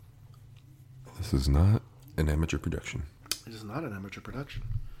This is not an amateur production. It is not an amateur production.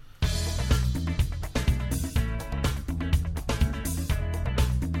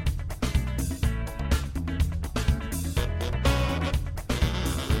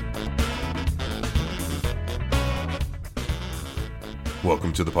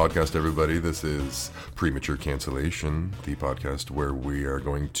 Welcome to the podcast, everybody. This is Premature Cancellation, the podcast where we are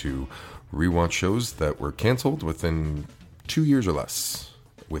going to rewatch shows that were canceled within 2 years or less.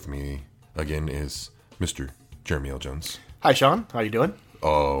 With me, again, is Mr. Jeremy L. Jones. Hi, Sean. How you doing?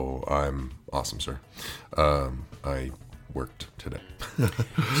 Oh, I'm awesome, sir. I worked today.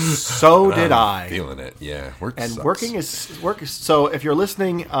 So did I. Feeling it, yeah. Work And sucks. working is work. So if you're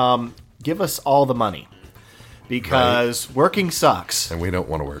listening, give us all the money because working sucks, And we don't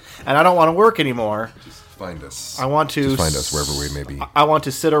want to work. and I don't want to work anymore. Just find us. I want to Just find us wherever we may be. I want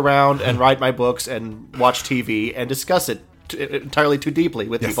to sit around and write my books and watch TV and discuss it entirely too deeply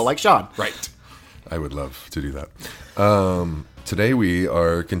with people like Sean. Right. I would love to do that. Today we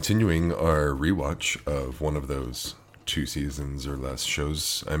are continuing our rewatch of one of those 2 seasons or less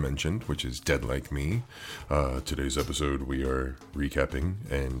shows I mentioned, which is Dead Like Me. Today's episode we are recapping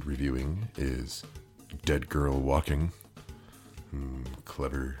and reviewing is Dead Girl Walking.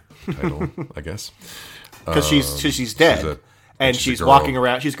 Clever title, I guess. Because she's dead, and she's walking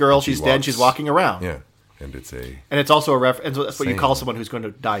around. She's dead. walks. She's walking around. Yeah, and it's a And it's also a reference. That's what you Same. call someone who's going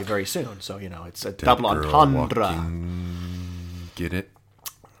to die very soon. So, it's a Dead double Girl entendre. Walking. Get it?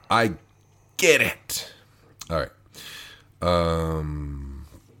 I get it. All right.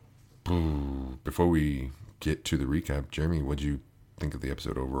 Before we get to the recap, Jeremy, what'd you think of the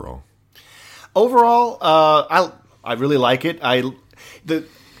episode overall? Overall, I really like it.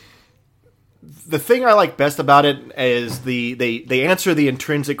 The thing I like best about it is they answer the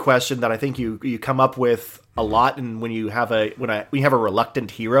intrinsic question that I think you come up with a lot, and when you have a reluctant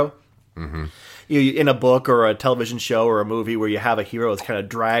hero. Mm-hmm. In a book or a television show or a movie where you have a hero that's kind of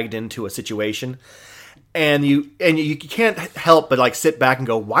dragged into a situation, and you can't help but sit back and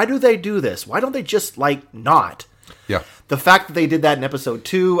go, why do they do this? Why don't they just not? Yeah. The fact that they did that in episode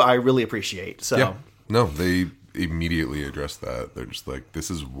 2, I really appreciate. So Yeah. No, they immediately addressed that. They're just like,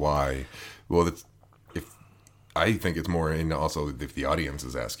 this is why. Well, I think it's more in also if the audience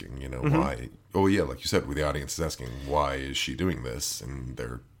is asking, Mm-hmm. why. Oh, yeah, like you said, with the audience is asking, why is she doing this? And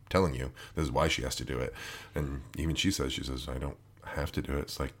they're telling you this is why she has to do it. And even she says, I don't have to do it.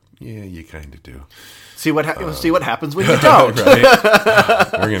 It's like, yeah, you kind of do. see what happens when you don't.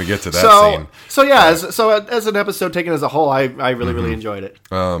 Right? We're going to get to that scene. So yeah, as an episode taken as a whole, I really really enjoyed it.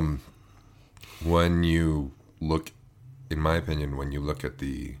 When you look, in my opinion, when you look at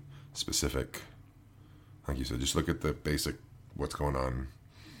the specific, like you said, just look at the basic, what's going on,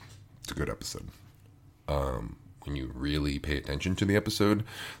 it's a good episode. When you really pay attention to the episode,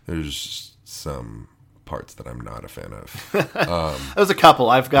 there's some parts that I'm not a fan of. There's a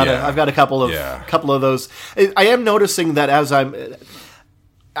couple. I've got a couple of those. I am noticing that as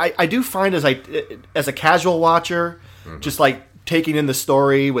I do find as a casual watcher, just taking in the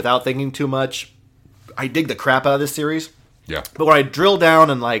story without thinking too much, I dig the crap out of this series. Yeah. But when I drill down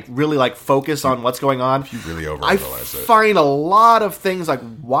and really focus on what's going on, You really I overanalyze it. find a lot of things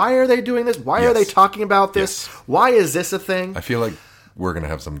why are they doing this? Why are they talking about this? Yes. Why is this a thing? I feel like we're going to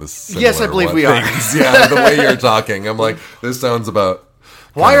have some of this similar Yes, I believe we are. things. Yeah, the way you're talking. I'm like, this sounds about...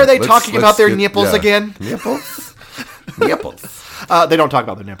 Why are they let's- talking let's about their get- nipples yeah. again? Nipples? Nipples. They don't talk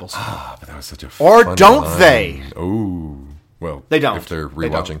about their nipples. But that was such a Or fun don't line. they? Oh, well, They don't. if they're They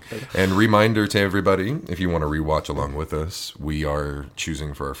don't. rewatching. And reminder to everybody, if you want to rewatch along with us, we are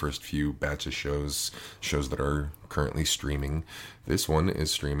choosing for our first few batch of shows that are currently streaming. This one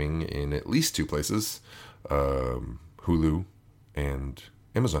is streaming in at least 2 places, Hulu and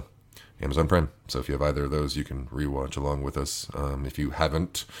Amazon Prime. So if you have either of those, you can rewatch along with us. If you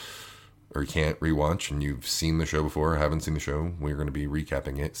haven't or you can't rewatch and you've seen the show before or haven't seen the show, we're going to be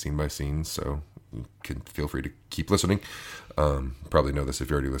recapping it scene by scene, so you can feel free to keep listening. Probably know this if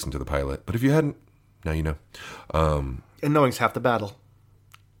you already listened to the pilot, but if you hadn't, now you know. And knowing's half the battle.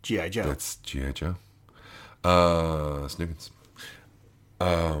 G.I. Joe. That's G.I. Joe. Snookins.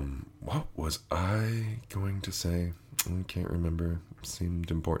 What was I going to say? I can't remember. Seemed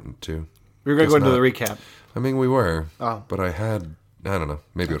important too. We were going to go into Guess the not. recap. I mean, we were. Oh. But I don't know.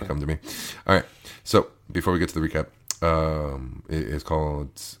 Maybe it'll come to me. All right. So, before we get to the recap, it is called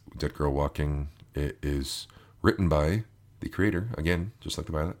Dead Girl Walking. It is written by the creator, again, just like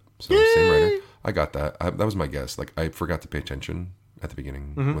the pilot. So, same writer. I got that. That was my guess. I forgot to pay attention at the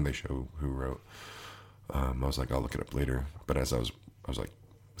beginning when they show who wrote. I was like, I'll look it up later. But as I was like,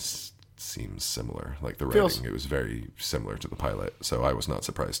 seems similar. Like the Feels- writing, it was very similar to the pilot. So I was not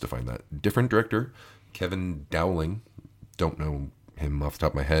surprised to find that. Different director, Kevin Dowling. Don't know him off the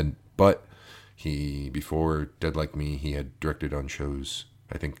top of my head, but before Dead Like Me, he had directed on shows.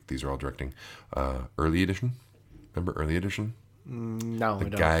 I think these are all directing. Early Edition. Remember Early Edition? No, The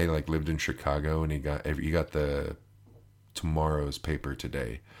guy like lived in Chicago, and he got the tomorrow's paper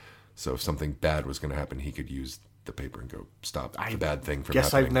today. So if something bad was going to happen, he could use the paper and go stop the bad thing from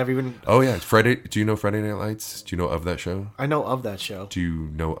Guess happening. I've never even. Oh yeah, Friday. Do you know Friday Night Lights? Do you know of that show? I know of that show. Do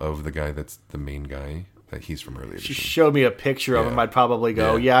you know of the guy that's the main guy? That he's from Early If you Edition. showed me a picture of him, I'd probably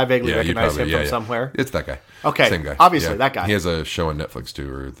go, yeah, I vaguely you'd recognize probably- him from somewhere. It's that guy. Okay, Same guy. obviously, that guy. He has a show on Netflix too,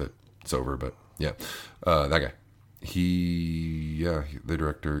 or that's over, but yeah, that guy. The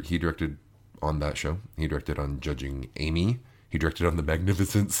director. He directed on that show. He directed on Judging Amy. He directed on The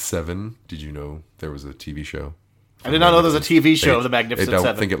Magnificent Seven. Did you know there was a TV show? I did not know there was a TV show of The Magnificent I don't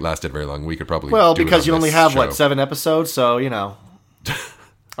Seven. think it lasted very long. We could probably Well, do it because on you only this have, show. 7 episodes, so,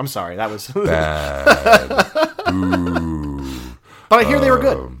 I'm sorry, that was... Bad. Ooh. But I hear they were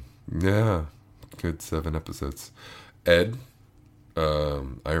good. Yeah, good 7 episodes. Ed, I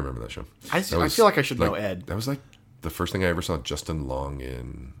remember that show. I feel like I should know Ed. That was like the first thing I ever saw Justin Long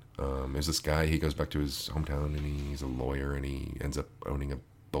in. There's this guy, he goes back to his hometown and he's a lawyer and he ends up owning a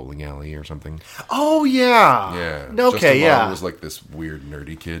bowling alley or something. Oh, yeah. Yeah. Okay, Justin yeah. Long was like this weird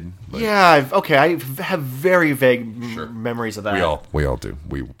nerdy kid. Like, Yeah, I have very vague memories of that. we all do.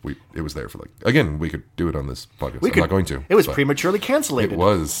 We it was there for again, we could do it on this podcast. I'm not going to. It was but prematurely cancellated. It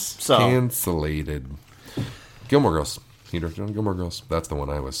was cancellated. Gilmore Girls. He directed on Gilmore Girls. That's the one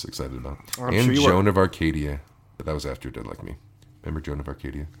I was excited about. I'm and sure you Joan of Arcadia. But that was after Dead Like Me. Remember Joan of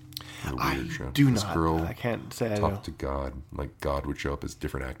Arcadia? A weird show. Do This not. girl I can't say I know. talked to God. Like God would show up as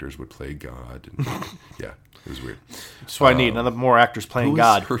different actors would play God. And yeah, it was weird. That's what I need. Another more actors playing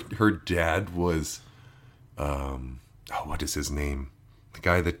God. Her dad was, what is his name? The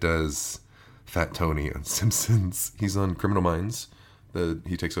guy that does Fat Tony on Simpsons. He's on Criminal Minds.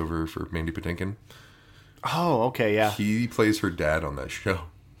 He takes over for Mandy Patinkin. Oh, okay, yeah. He plays her dad on that show.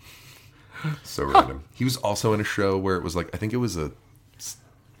 So random. He was also in a show where it was I think it was a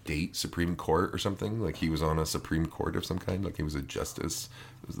state Supreme Court or something. Like he was on a Supreme Court of some kind. Like he was a justice.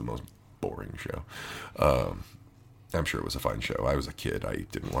 It was the most boring show. I'm sure it was a fine show. I was a kid. I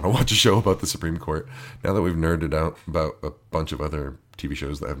didn't want to watch a show about the Supreme Court. Now that we've nerded out about a bunch of other TV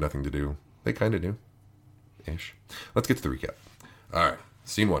shows that have nothing to do, they kind of do. Ish. Let's get to the recap. All right.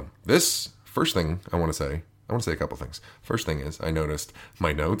 Scene 1. This first thing I want to say a couple things. First thing is, I noticed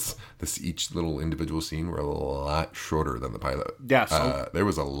my notes, each little individual scene were a lot shorter than the pilot. Yeah, so- There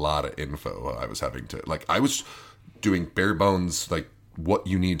was a lot of info I was having to, I was doing bare bones, what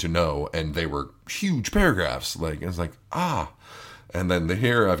you need to know, and they were huge paragraphs. It was and then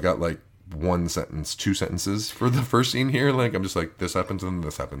here I've got, one sentence, 2 sentences for the first scene here. I'm just this happens and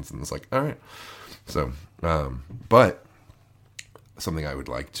this happens, and it's all right. So, but something I would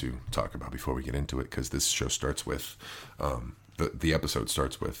like to talk about before we get into it, because this show starts with the episode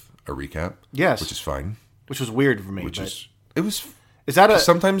starts with a recap. Yes, which is fine. Which was weird for me. Is that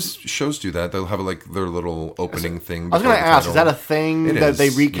sometimes shows do that? They'll have their little opening thing. I was going to ask, is that a thing that they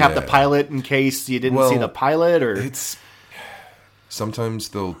recap the yeah. pilot in case you didn't see the pilot, or it's sometimes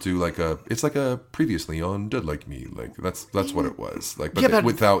they'll do it's like a previously on Dead Like Me. That's what it was. But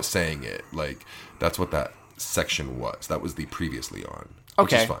without saying it, that's what that section was. That was the previously on,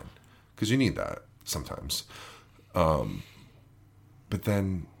 which is fine because you need that sometimes. But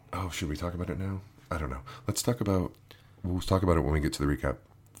then, should we talk about it now? I don't know. We'll talk about it when we get to the recap.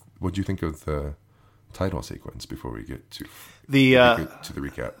 What do you think of the title sequence before we get to the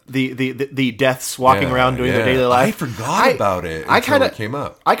recap? The deaths walking around doing their daily life. I forgot about it until it came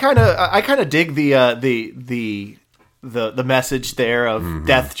up. I kind of dig the message there of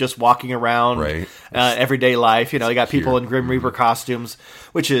death just walking around everyday life. You got people in Grim Reaper costumes,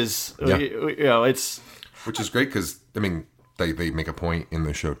 which is which is great because they make a point in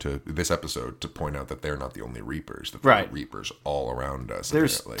the show this episode to point out that they're not the only Reapers. That there are Reapers all around us.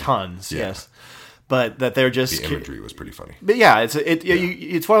 There's apparently. tons, yes, but that they're just the imagery was pretty funny. But yeah,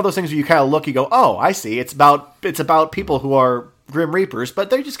 it's one of those things where you kind of look, you go, oh, I see. It's about people who are Grim Reapers, but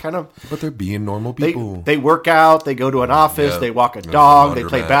they're just kind of... But they're being normal people. They work out, they go to an office, they walk a dog, they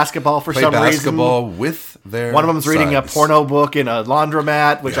play basketball for some reason. Basketball with their One of them's reading a porno book in a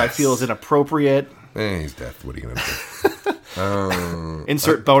laundromat, which I feel is inappropriate. He's death. What are you going to do?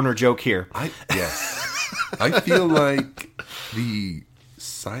 Insert boner joke here. I feel like the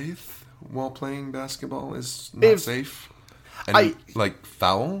scythe while playing basketball is not safe. And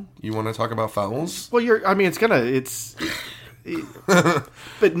foul? You want to talk about fouls? Well,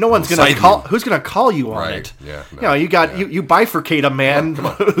 But no one's going to call. Who's going to call you on it? Yeah. No, you know, you got you bifurcate a man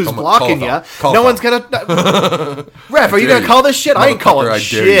who's Come on, blocking you. No one's going to. Ref, are you going to you. call this shit? I ain't calling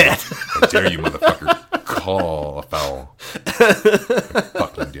shit. I dare you, motherfucker. Call a foul. I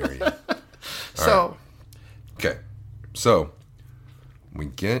fucking dare you. So. Okay. So we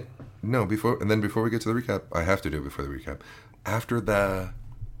get before we get to the recap, I have to do it before the recap. After the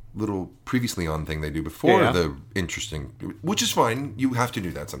little previously on thing they do before the interesting, which is fine. You have to do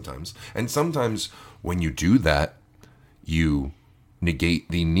that sometimes. And sometimes when you do that, you negate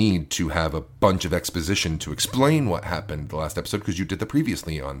the need to have a bunch of exposition to explain what happened the last episode because you did the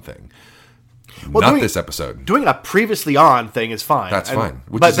previously on thing. Well, not this episode. Doing a previously on thing is fine. That's fine.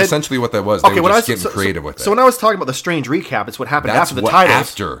 Which is essentially what that was. They were just getting creative with it. So when I was talking about the strange recap, it's what happened after the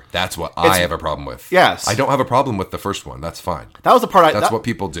titles. That's what I have a problem with. Yes. I don't have a problem with the first one. That's fine. That was the part That's what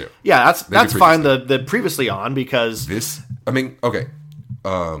people do. Yeah, that's fine, the previously on, because... Okay.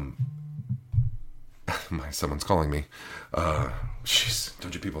 Someone's calling me. Jeez,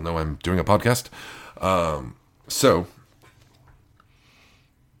 don't you people know I'm doing a podcast? So...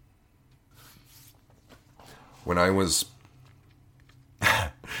 When I was...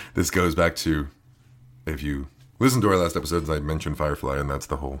 This goes back to... If you listen to our last episodes, I mentioned Firefly, and that's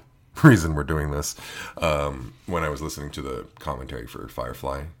the whole reason we're doing this. When I was listening to the commentary for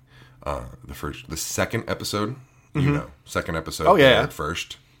Firefly, the second episode, second episode. Oh, yeah.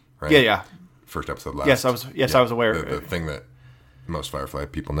 First, right? Yeah. First episode last. Yes, I was aware. The thing that most Firefly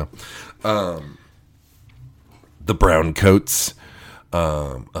people know. The brown coats.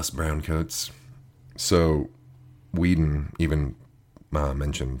 Us brown coats. So... Whedon even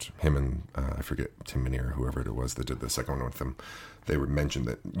mentioned him and I forget Tim Minear or whoever it was that did the second one with him. They would mention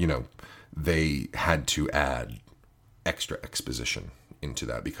that they had to add extra exposition into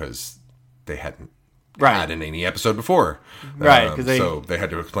that because they hadn't had in any episode before, right? So they had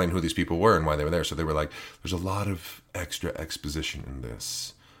to explain who these people were and why they were there. So they were like, "There's a lot of extra exposition in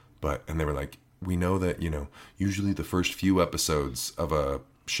this," and they were like, "We know that usually the first few episodes of a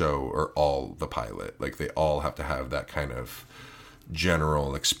show are all the pilot, like they all have to have that kind of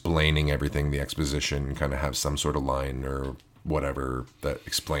general explaining everything, the exposition, kind of have some sort of line or whatever that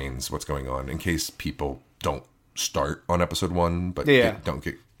explains what's going on in case people don't start on episode 1 but don't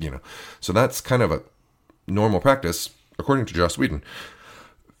get so that's kind of a normal practice according to Joss Whedon.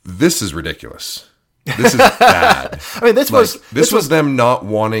 This is ridiculous. This is bad. I mean, this was them not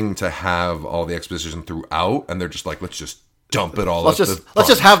wanting to have all the exposition throughout, and they're just like, let's just dump it all. Let's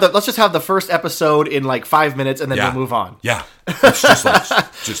just have the first episode in like 5 minutes, and then we'll move on. Yeah, it's just like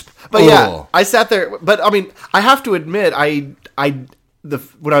But yeah, I sat there. But I mean, I have to admit,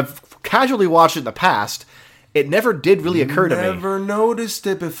 when I've casually watched it in the past, it never did really occur to me. Never noticed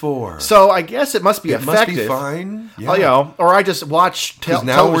it before. So I guess it must be effective. It must be fine. Yeah. Or I just watch television.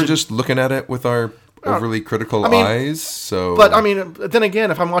 Now we're just looking at it with our overly critical eyes. So, but I mean, then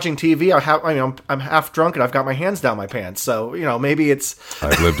again, if I'm watching TV, I'm half drunk and I've got my hands down my pants. So maybe it's.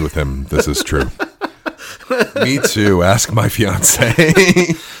 I've lived with him. This is true. Me too. Ask my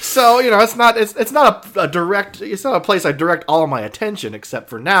fiance. So it's not a place I direct all of my attention, except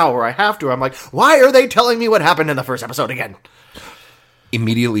for now where I have to. I'm like, why are they telling me what happened in the first episode again?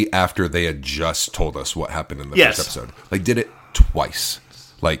 Immediately after they had just told us what happened in the first episode, like did it twice.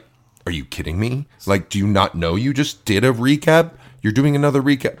 Like, are you kidding me? Like, do you not know you just did a recap? You're doing another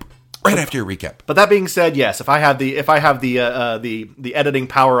recap right after your recap. But that being said, yes, if I have the editing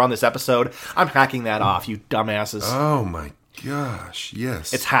power on this episode, I'm hacking that off, you dumbasses. Oh my gosh,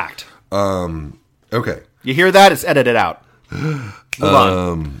 yes. It's hacked. Okay. You hear that? It's edited out. Move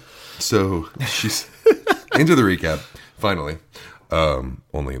on. So she's into the recap, finally.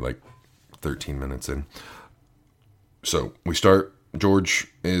 Only like 13 minutes in. So we start,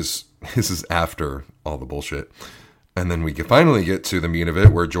 this is after all the bullshit. And then we finally get to the meat of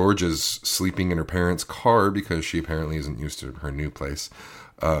it, where George is sleeping in her parents' car because she apparently isn't used to her new place.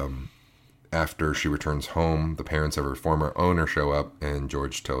 After she returns home, the parents of her former owner show up, and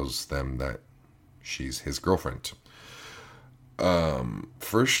George tells them that she's his girlfriend.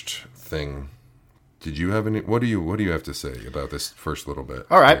 First thing, did you have any? What do you have to say about this first little bit?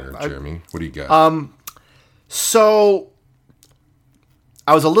 All right, there, Jeremy. What do you got? So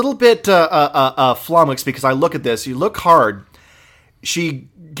I was a little bit flummoxed because I look at this. You look hard. She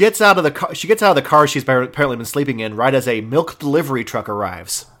gets out of the car. She gets out of the car she's apparently been sleeping in right as a milk delivery truck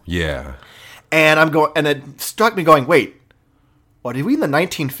arrives. Yeah. And it struck me going, wait, what, are we in the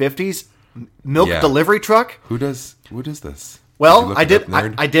 1950s? Milk delivery truck? What is this? Well, look I it did. up,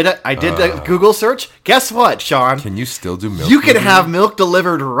 nerd? I did a Google search. Guess what, Sean? Can you still do milk? You can delivery? have milk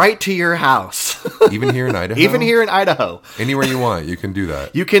delivered right to your house, even here in Idaho. even here in Idaho. Anywhere you want, you can do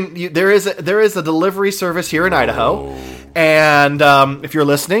that. There is a delivery service here in Idaho, Whoa. and if you're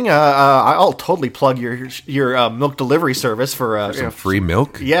listening, I'll totally plug your milk delivery service for Some free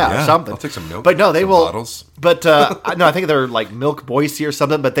milk? yeah, something. I'll take some milk. But no, they some will. Bottles. But no, I think they're like Milk Boise or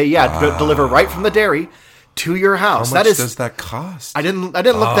something. But they deliver right from the dairy to your house. How much that is. does that cost? I didn't look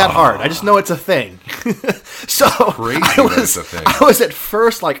that hard. I just know it's a thing. So Crazy that's a thing. I was at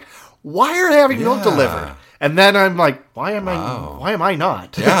first like, why are they having milk Yeah. delivered? And then I'm like, why am I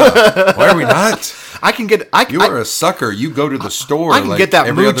not? Yeah. Why are we not? I can get You are a sucker. You go to the store. I can like get that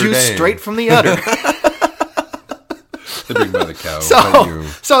every moo other juice day. straight from the udder. They bring by the cow. not you.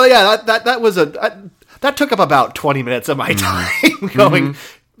 So yeah, that took up about 20 minutes of my time going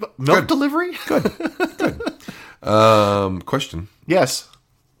milk Good. delivery. Question. Yes.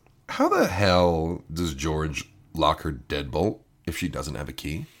 How the hell does George lock her deadbolt if she doesn't have a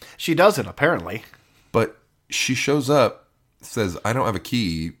key? She doesn't, apparently. But she shows up, says, I don't have a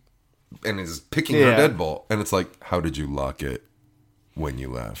key, and is picking Yeah. her deadbolt. And it's like, how did you lock it when you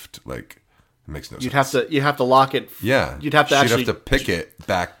left? Like, it makes no sense. You'd have to lock it. Yeah. You'd have to She'd actually have to pick it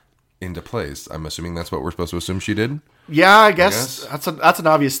back into place. I'm assuming that's what we're supposed to assume she did. Yeah, I guess that's an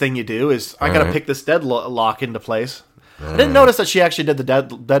obvious thing you do is I got to right. pick this lock into place. I didn't notice that she actually did the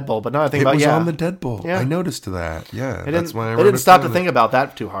deadbolt, but now I think It about was yeah. on the deadbolt. Yeah. I noticed that. Yeah. I That's why I I wrote didn't it stop to down. think about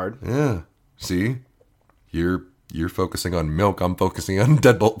that too hard. Yeah. See? You're focusing on milk. I'm focusing on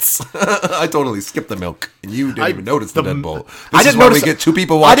deadbolts. I totally skipped the milk, and you didn't even notice the deadbolt. I didn't notice we get two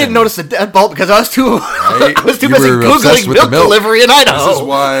people watching. I didn't notice the deadbolt because I was too Right? I was too You busy were obsessed googling with the milk milk. delivery in Idaho.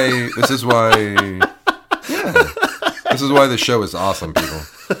 This is why. Yeah. This is why the show is awesome, people.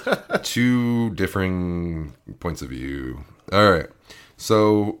 Two differing points of view. All right.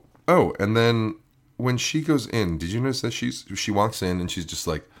 So, and then when she goes in, did you notice that she walks in and she's just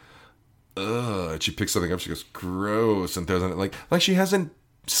like, ugh, and she picks something up, she goes, gross, and throws on it like she hasn't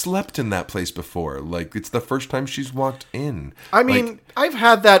slept in that place before. Like it's the first time she's walked in. I mean, Like, I've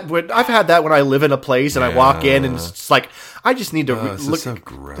had that when I live in a place and I walk in and it's like I just need to this look. is so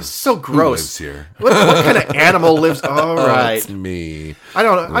gross. This is so Who gross. lives here? What kind of animal lives? All Oh, right, it's me. I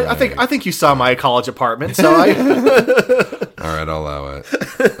don't know. I think you saw my college apartment, so I. All right, I'll allow it.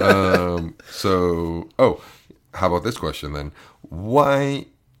 How about this question then? Why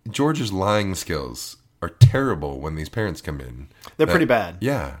George's lying skills are terrible when these parents come in? They're pretty bad.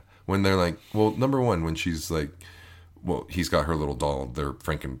 Yeah. When they're like, well, number one, when she's like, well, he's got her little doll, their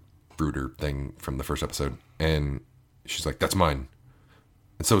Frankenbrooder thing from the first episode, and she's like, that's mine.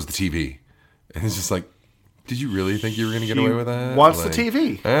 And so is the TV. And it's just like, did you really think you were going to get away with that? wants the Like,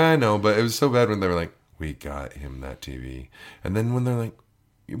 TV. I know, but it was so bad when they were like, we got him that TV. And then when they're like,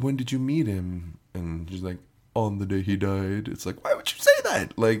 when did you meet him? And she's like, on the day he died. It's like, why would you say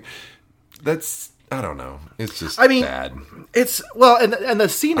that? Like, that's, I don't know. It's just bad. It's well, and the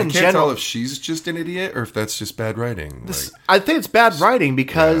scene in I can't general. tell if she's just an idiot or if that's just bad writing. I think it's bad writing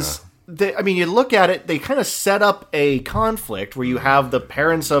because you look at it. They kind of set up a conflict where you have the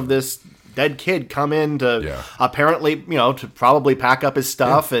parents of this dead kid come in to apparently, to probably pack up his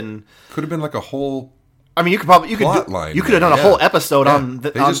stuff and could have been like a whole. I mean, you could plot line. You could have done a whole episode on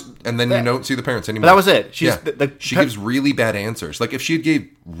you don't see the parents anymore. But that was it. She gives really bad answers. Like if she had gave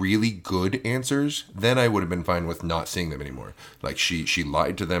really good answers, then I would have been fine with not seeing them anymore. Like she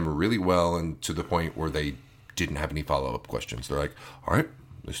lied to them really well, and to the point where they didn't have any follow up questions. They're like, "All right,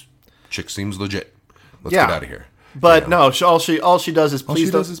 this chick seems legit. Let's get out of here." But no, all she does is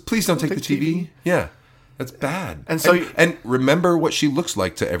please don't take the TV. Yeah, that's bad. And so and remember what she looks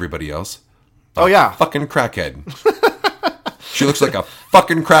like to everybody else. Oh yeah, fucking crackhead. She looks like a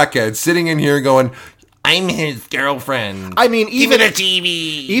fucking crackhead sitting in here going, I'm his girlfriend. I mean, even give it a TV.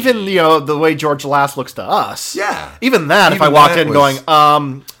 Even the way George Lass looks to us. Yeah. Even that, if Even I walked that in was-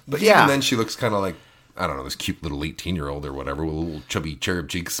 going, But yeah. even then, she looks kind of like, I don't know, this cute little 18-year-old or whatever with little chubby cherub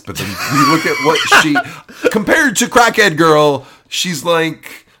cheeks. But then you look at what she, compared to crackhead girl, she's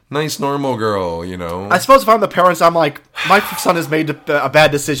like nice normal girl, I suppose if I'm the parents, I'm like, my son has made a bad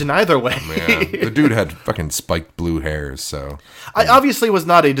decision either way. Man, the dude had fucking spiked blue hairs, so. I obviously was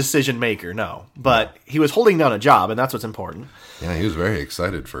not a decision maker, no. But he was holding down a job, and that's what's important. Yeah, he was very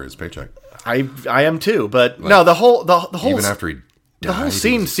excited for his paycheck. I am too, but no, the whole Even after he died, the whole he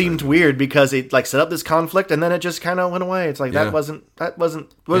scene was seemed excited. weird because it set up this conflict and then it just kind of went away. It's like Yeah. that wasn't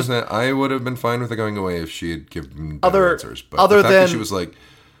Isn't it? I would have been fine with it going away if she had given better Other- answers. But other the fact than- that she was like,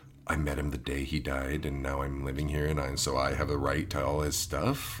 I met him the day he died, and now I'm living here, and so I have the right to all his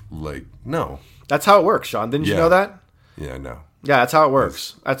stuff. Like, no. That's how it works, Sean. Didn't you Yeah. know that? Yeah, no. Yeah, that's how it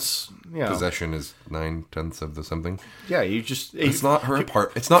works. That's, Possession is 9/10 of the something. Yeah, you just... It's not her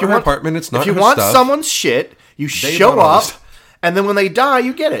apartment. It's not her apartment. It's not her stuff. If you want someone's shit, you show up, and then when they die,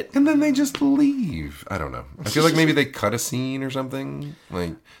 you get it. And then they just leave. I don't know. I feel like maybe they cut a scene or something.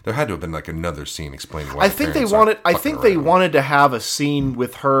 Like, there had to have been like another scene explaining why. I think they wanted to have a scene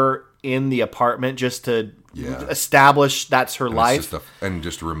with her in the apartment just to establish that's her life, and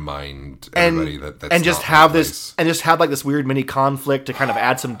just remind everybody that's and just have this and just have like this weird mini conflict to kind of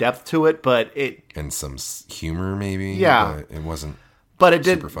add some depth to it, and some humor maybe. Yeah, but it wasn't. But it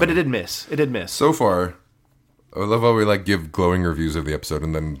did. But it did miss. It did miss. So far, I love how we give glowing reviews of the episode,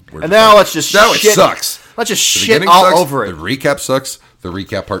 and then let's just it sucks. Let's just shit all over it. The recap sucks. The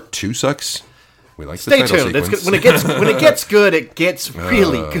recap part 2 sucks. We like Stay the title tuned. sequence. When it gets good, it gets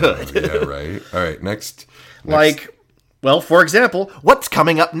really good. Yeah, right. All right, next. For example, what's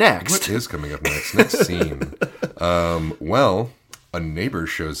coming up next? What is coming up next? Next scene. A neighbor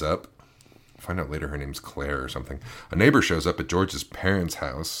shows up. Find out later her name's Claire or something. A neighbor shows up at George's parents'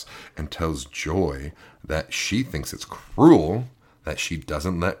 house and tells Joy that she thinks it's cruel that she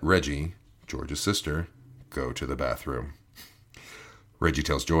doesn't let Reggie, George's sister, go to the bathroom. Reggie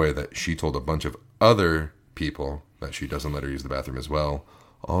tells Joy that she told a bunch of other people that she doesn't let her use the bathroom as well,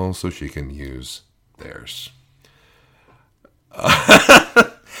 all so she can use theirs.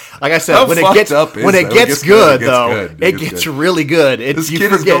 Like I said, when it gets good, it gets really good. This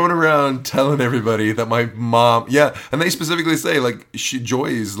kid is going around telling everybody that my mom, and they specifically say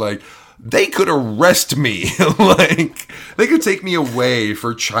Joy's like, they could arrest me, like they could take me away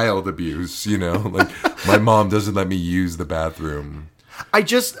for child abuse. Like my mom doesn't let me use the bathroom.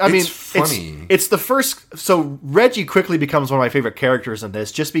 It's funny. It's the first. So Reggie quickly becomes one of my favorite characters in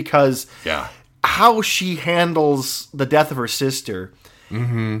this, just because how she handles the death of her sister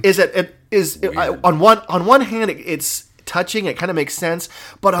is on one hand it's touching. It kind of makes sense,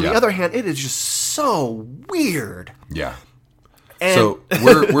 but on the other hand, it is just so weird. Yeah. And so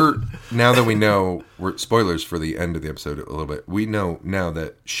we're now that we know, we're spoilers for the end of the episode a little bit. We know now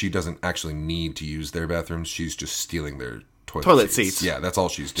that she doesn't actually need to use their bathrooms. She's just stealing their toilet seats. Yeah, that's all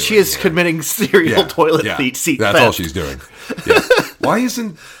she's doing. She is committing serial toilet seat That's theft. all she's doing. Yeah. Why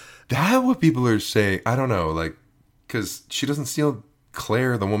isn't that what people are saying? I don't know. Because she doesn't steal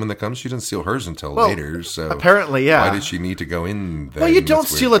Claire, the woman that comes, she doesn't steal hers until later. So apparently, why did she need to go in there? Well, you don't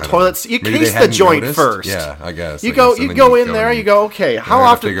steal a toilet seat. You case the joint first. Yeah, I guess. You go in there. You go, okay. How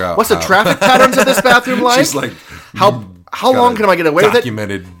often? What's the traffic patterns of this bathroom like? She's like, how long can I get away with it?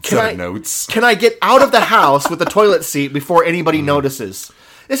 Documented set of notes. Can I get out of the house with the toilet seat before anybody notices?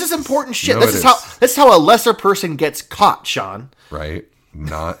 This is important shit. No, this is how a lesser person gets caught, Sean. Right?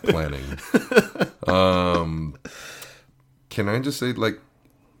 Not planning. Can I just say,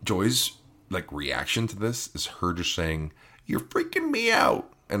 Joy's reaction to this is her just saying, "You're freaking me out,"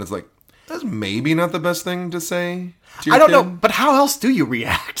 and it's like, that's maybe not the best thing to say to your I don't kid. know, but how else do you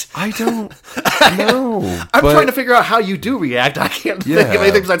react? I don't know. I'm trying to figure out how you do react. I can't think of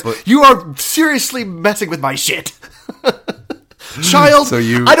anything besides, you are seriously messing with my shit. Child,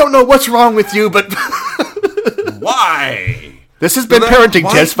 I don't know what's wrong with you, but... Why? This has been Parenting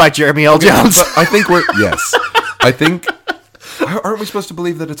Tips by Jeremy L. Jones. I think I think... Aren't we supposed to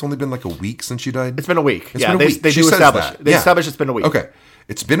believe that it's only been a week since she died? It's been a week. They do establish. They establish it's been a week. Okay.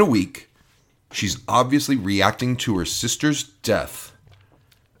 It's been a week. She's obviously reacting to her sister's death.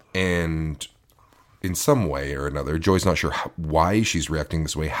 And in some way or another, Joy's not sure why she's reacting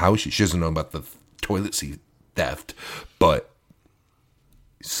this way, how she doesn't know about the toilet seat theft. But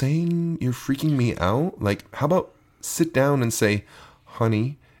saying you're freaking me out, how about sit down and say,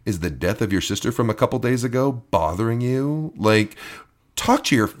 honey, is the death of your sister from a couple days ago bothering you? Talk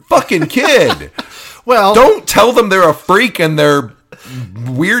to your fucking kid. Well, don't tell them they're a freak and they're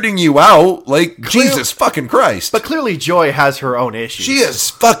weirding you out. Jesus fucking Christ. But clearly Joy has her own issues. She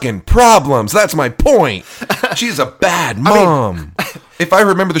has fucking problems. That's my point. She's a bad mom. If I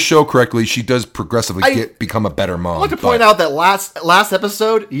remember the show correctly, she does progressively become a better mom. I'd like to point out that last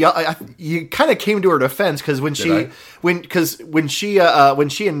episode, you kind of came to her defense because when she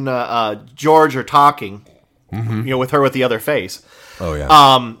and George are talking, with her with the other face. Oh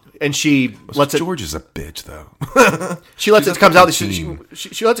yeah. And she lets George is a bitch though. She lets it come out that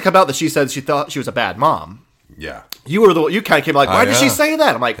she lets it come out that she said she thought she was a bad mom. Yeah. You kind of came why did she say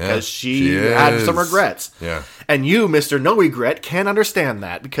that? I'm like, because she had some regrets. Yeah. And you, Mr. No Regret, can't understand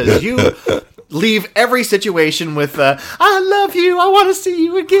that because you leave every situation with, I love you, I want to see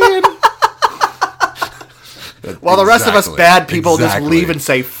you again. While the rest of us bad people just leave and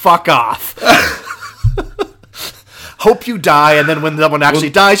say, fuck off. hope you die, and then when someone actually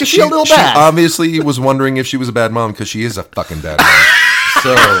dies, you feel a little bad. She obviously was wondering if she was a bad mom because she is a fucking bad mom.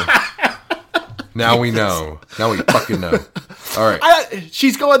 So now we know. Now we fucking know. All right.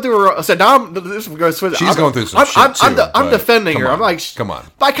 She's going through her. So now I'm. She's going through some shit too. I'm defending her. on, I'm like, come on.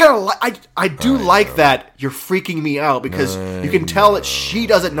 But I kind of I do like that you're freaking me out because you can tell that she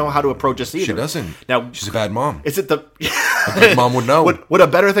doesn't know how to approach us either. She doesn't. Now she's a bad mom. Is it the A good mom would know. Would a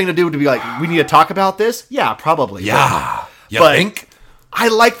better thing to do to be like, we need to talk about this? Yeah, probably. Yeah. You but think? I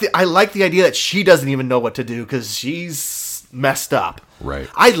like the idea that she doesn't even know what to do because she's messed up. Right.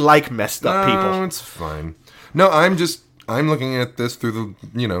 I like messed up No, people. it's fine. No, I'm looking at this through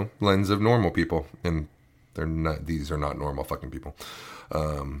the, lens of normal people, and these are not normal fucking people.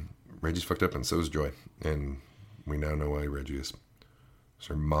 Reggie's fucked up, and so is Joy, and we now know why Reggie is.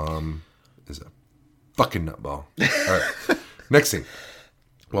 So her mom is a fucking nutball. All right. Next scene.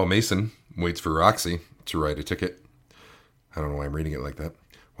 While Mason waits for Roxy to write a ticket. I don't know why I'm reading it like that.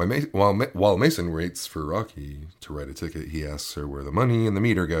 While Mason waits for Rocky to write a ticket, he asks her where the money and the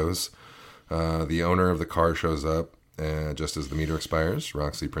meter goes. The owner of the car shows up just as the meter expires.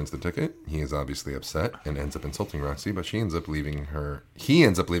 Roxy prints the ticket. He is obviously upset and ends up insulting Roxy, but he ends up leaving her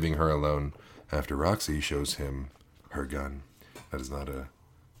alone after Roxy shows him her gun. That is not a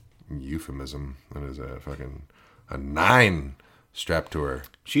euphemism. That is a 9 strapped to her.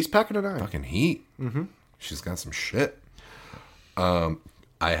 She's packing a 9. Fucking heat. Mm-hmm. She's got some shit.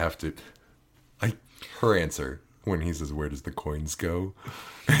 Her answer when he says, "Where does the coins go?"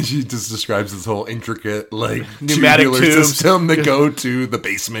 And she just describes this whole intricate pneumatic tubular tubes system that go to the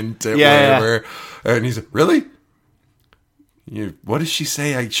basement or Yeah. whatever. And he's like, "Really? What does she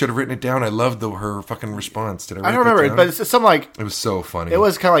say? I should have written it down. I loved her fucking response. Did I? I don't remember it, but it's something like it was so funny. it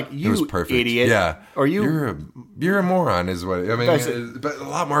was kind of like It was you perfect. idiot. Yeah, Or you. you're a moron, is what I mean. Basically. But a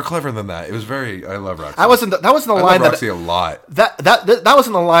lot more clever than that. It was very. I love Roxy. That wasn't the I line love Roxy a lot. that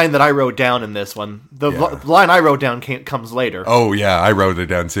wasn't the line that I wrote down in this one. The line I wrote down comes later. Oh yeah, I wrote it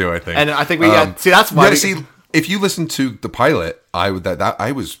down too. I think, And I think we got see that's why. Yeah, if you listen to the pilot, I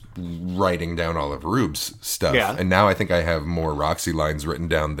was writing down all of Rube's stuff, Yeah. and now I think I have more Roxy lines written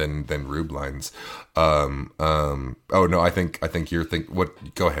down than Rube lines. Oh no, I think you're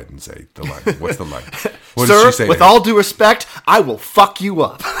what? Go ahead and say the line. What's the line? What Sir, does she say? with all due respect, I will fuck you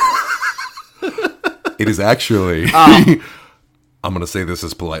up. It is actually. I'm going to say this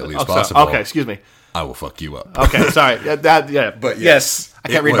as politely as possible. Okay, excuse me. I will fuck you up. Okay, sorry. But yes, I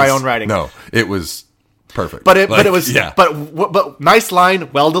can't read my own writing. No, it was perfect. But it was yeah. But nice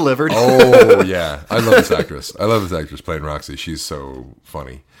line, well delivered. Oh yeah, I love this actress. I love this actress playing Roxy. She's so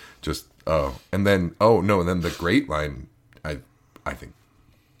funny. And then the great line. I think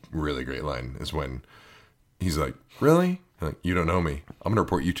really great line is when he's like, "Really? Like, you don't know me? I'm gonna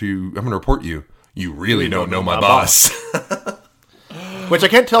report you. You really don't know my boss." Which I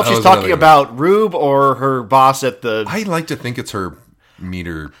can't tell if she's was talking really about Rube or her boss at the. I like to think it's her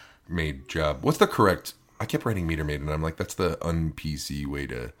meter maid job. What's the correct? I kept writing meter maid, and I'm like, that's the un-PC way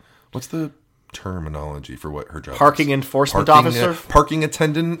to. What's the terminology for what her job Parking is? enforcement officer? Parking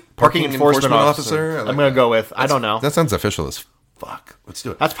attendant? Parking enforcement officer. I like I'm going to go with. I don't know. That sounds official as fuck. Let's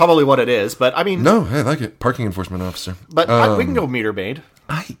do it. That's probably what it is, but I mean. No, I like it. Parking enforcement officer. But we can go meter maid.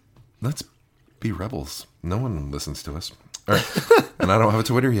 Let's be rebels. No one listens to us. All right. And I don't have a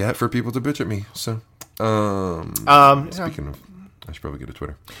Twitter yet for people to bitch at me. So, speaking of, I should probably get a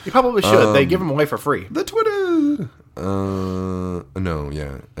Twitter. You probably should. They give them away for free. The Twitter. No,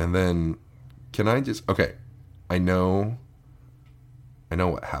 yeah. And then, can I just? Okay, I know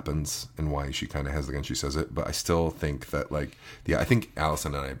what happens and why she kind of has the gun. She says it, but I still think that I think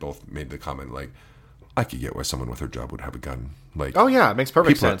Allison and I both made the comment I could get why someone with her job would have a gun. Oh yeah, it makes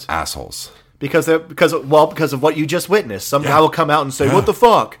perfect people sense. Are assholes. Because of what you just witnessed. Some guy will come out and say, "What the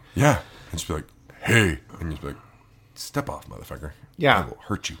fuck?" Yeah, and just be like, "Hey," and just be like, "Step off, motherfucker." Yeah, I will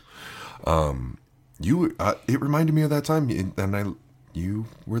hurt you. It reminded me of that time, and you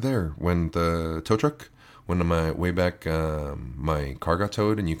were there when the tow truck, when on my way back, my car got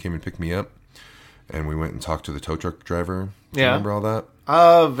towed, and you came and picked me up, and we went and talked to the tow truck driver. Do you remember all that?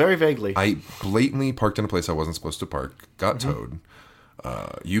 Very vaguely. I blatantly parked in a place I wasn't supposed to park, got towed.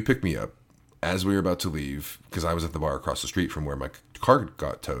 You picked me up as we were about to leave, because I was at the bar across the street from where my car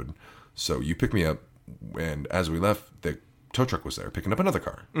got towed. So you picked me up, and as we left, the tow truck was there picking up another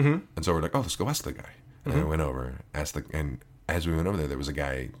car. Mm-hmm. And so we're like, "Oh, let's go ask the guy." And I went over, and as we went over there was a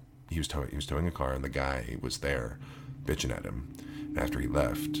guy. He was towing a car, and the guy was there, bitching at him. And after he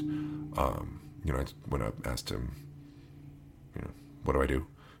left, I went up, asked him, "What do I do?"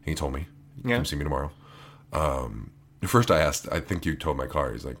 And he told me, Yeah. "Come see me tomorrow." First I asked, I think you towed my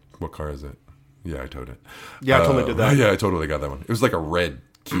car. He's like, "What car is it?" Yeah, I towed it. Yeah, I totally did that. Yeah, I totally got that one. It was like a red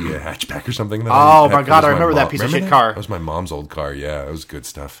Kia hatchback or something. Oh my God, I remember that piece of shit car. That was my mom's old car. Yeah, it was good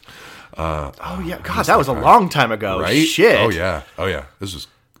stuff. Oh yeah, God, that was a long time ago. Right? Shit. Oh yeah. This was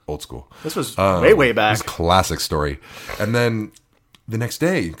old school. This was way back. It was a classic story. And then the next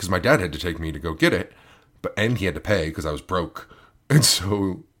day, because my dad had to take me to go get it, and he had to pay because I was broke, and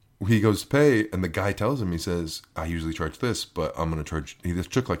so he goes to pay, and the guy tells him, he says, "I usually charge this, but I'm going to charge." He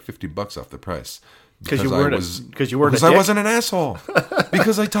just took like $50 off the price. Because you weren't because I wasn't an asshole.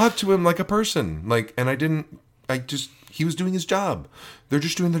 Because I talked to him like a person, he was doing his job. They're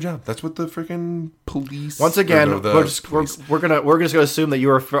just doing their job. That's what the freaking police. Once again, we're just going to assume that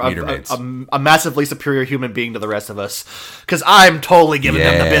you are a massively superior human being to the rest of us. Because I'm totally giving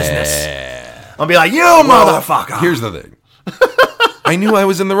them the business. I'll be like, you motherfucker. Here's the thing. I knew I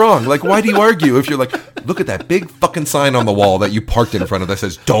was in the wrong. Like, why do you argue if you're like, look at that big fucking sign on the wall that you parked in front of that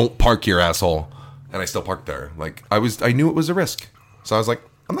says, "Don't park here, asshole." And I still parked there. Like, I knew it was a risk. So I was like,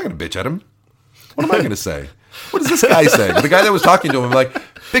 I'm not going to bitch at him. What am I going to say? What does this guy say? The guy that was talking to him, like,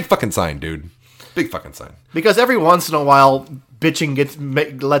 big fucking sign, dude. Big fucking sign. Because every once in a while,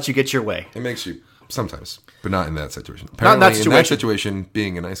 bitching lets you get your way. It makes you, sometimes, but not in that situation. Apparently, not in that situation. In that situation,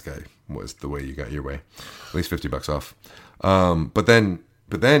 being a nice guy was the way you got your way. At least $50 off. But then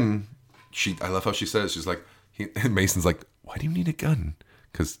I love how she says, she's like, Mason's like, "Why do you need a gun?"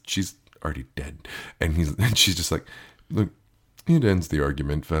 Because she's already dead. And she's just like, "Look, it ends the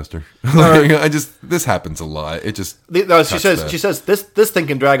argument faster." This happens a lot. It just she says this thing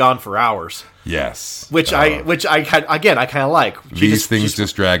can drag on for hours. Yes. Which I kind of like. These things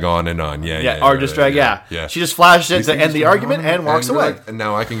just drag on and on. Yeah. She just flashes it to end the argument and walks away. And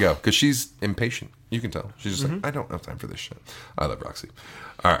now I can go because she's impatient. You can tell. She's just like, I don't have time for this shit. I love Roxy.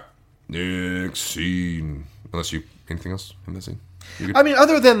 All right. Next scene. Anything else in this scene? I mean,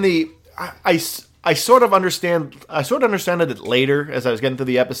 other than I sort of understand. I sort of understood it later as I was getting through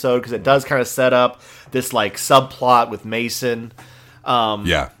the episode because it does kind of set up this like subplot with Mason.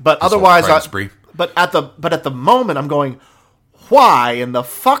 But otherwise, but at the moment, I'm going, why in the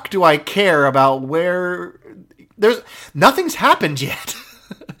fuck do I care about where nothing's happened yet?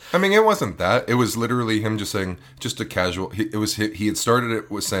 I mean, it wasn't that. It was literally him just saying, just a casual. He had started it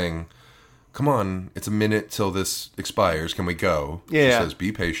with saying, "Come on, it's a minute till this expires. Can we go?" Yeah. She says,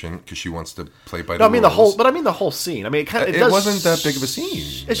 "Be patient," because she wants to play by the rules. I mean the whole scene. I mean, it wasn't that big of a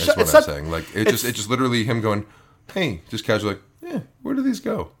scene. That's what I'm saying. Like it's just literally him going, "Hey," just casually, like, "Yeah, where do these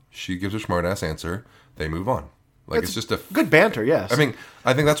go?" She gives a smart ass answer. They move on. Like it's just a good banter. Yes. I mean,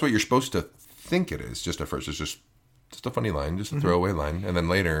 I think that's what you're supposed to think it is. Just at first, it's just a funny line, just a throwaway line, and then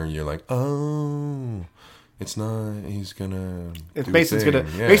later you're like, oh. It's not. He's gonna. Mason's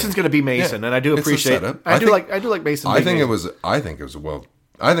gonna be Mason, and I do appreciate. I do like Mason. I think it was a well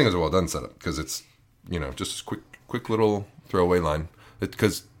done setup because it's just a quick little throwaway line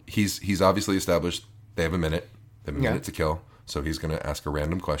because he's obviously established they have a minute to kill, so he's gonna ask a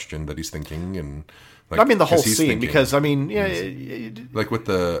random question that he's thinking and. Like, the whole scene because like with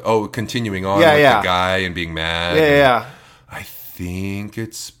the continuing on with the guy and being mad. Yeah. I think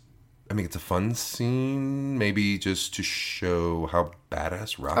it's a fun scene, maybe just to show how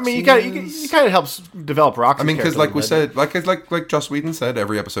badass Roxy is. You kind of helps develop Roxy. I mean, because like we said, like Joss Whedon said,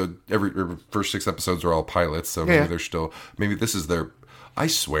 every first 6 episodes are all pilots, so maybe they're still, maybe this is their. I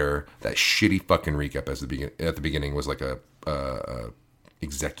swear that shitty fucking recap at the beginning was like a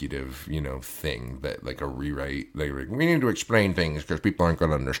executive, thing that like a rewrite. We need to explain things because people aren't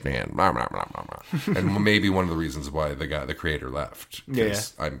going to understand. Blah blah blah blah blah. And maybe one of the reasons why the creator left. Yeah.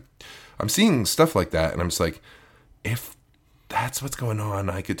 I'm seeing stuff like that, and I'm just like, if that's what's going on,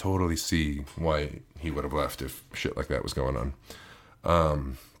 I could totally see why he would have left if shit like that was going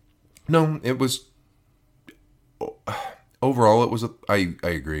on. No, it was. Overall, it was I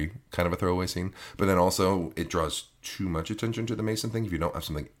agree, kind of a throwaway scene. But then also, it draws too much attention to the Mason thing if you don't have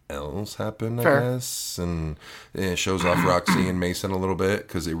something else happen, I guess. And it shows off Roxy and Mason a little bit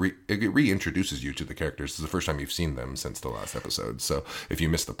because it reintroduces you to the characters. This is the first time you've seen them since the last episode. So if you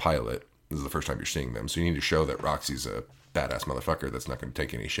missed the pilot, this is the first time you're seeing them. So you need to show that Roxy's a badass motherfucker that's not going to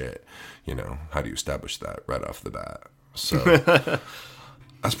take any shit. How do you establish that right off the bat? So...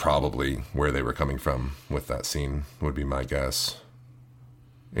 That's probably where they were coming from with that scene, would be my guess.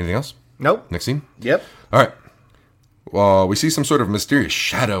 Anything else? Nope. Next scene? Yep. All right. Well, we see some sort of mysterious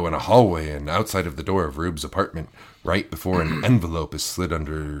shadow in a hallway and outside of the door of Rube's apartment, right before an envelope is slid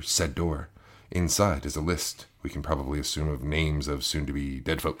under said door. Inside is a list, we can probably assume, of names of soon-to-be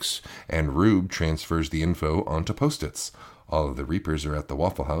dead folks, and Rube transfers the info onto Post-its. All of the Reapers are at the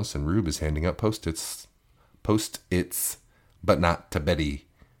Waffle House, and Rube is handing out Post-its, but not to Betty.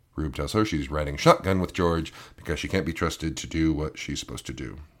 Rube tells her she's riding shotgun with George because she can't be trusted to do what she's supposed to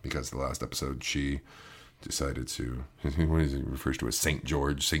do. Because the last episode she decided to, what is it refers to as St.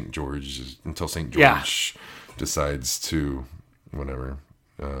 George, until St. George decides to, whatever.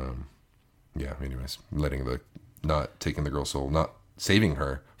 Anyways, not taking the girl's soul, not saving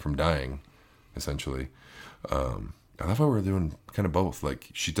her from dying, essentially. I love how we're doing kind of both. Like,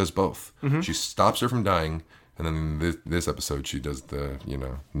 she does both. Mm-hmm. She stops her from dying, and then this episode she does the,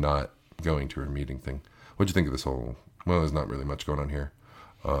 not going to her meeting thing. What'd you think of this whole, well, there's not really much going on here.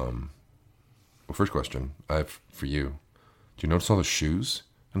 Well, first question I have for you. Do you notice all the shoes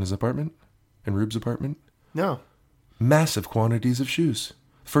in his apartment? In Rube's apartment? No. Massive quantities of shoes.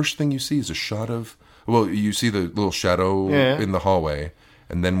 First thing you see is a shot of, well, you see the little shadow in the hallway,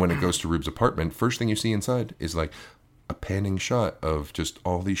 and then when it goes to Rube's apartment, first thing you see inside is like a panning shot of just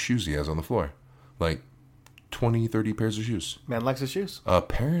all these shoes he has on the floor. Like 20, 30 pairs of shoes. Man likes his shoes.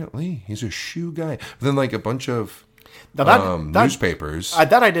 Apparently, he's a shoe guy. Then like a bunch of newspapers.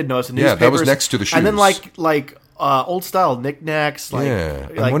 That I did notice. Newspapers, yeah, that was next to the shoes. And then like old style knickknacks.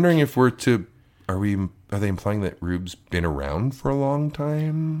 I'm wondering if are they implying that Rube's been around for a long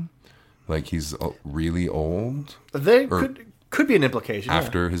time? Like he's really old? Could be an implication.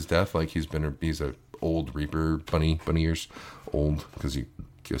 After his death, like he's a old Reaper, bunny ears, old, because you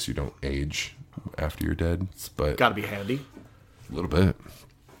guess you don't age after you're dead. But gotta be handy. A little bit.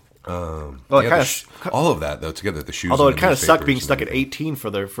 All of that though together, the shoes. Although it kind of sucked being stuck at 18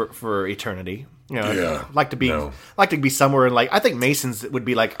 for eternity. I'd like to be somewhere in, like, I think Mason's would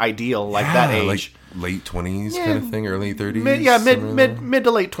be like ideal, like that age, like late 20s kind of thing, early 30s. Mid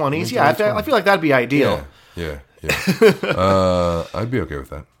to late 20s. I feel like that'd be ideal. Yeah. I'd be okay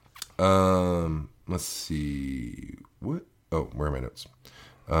with that. Let's see. What? Oh, where are my notes?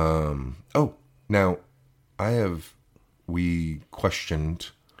 Now we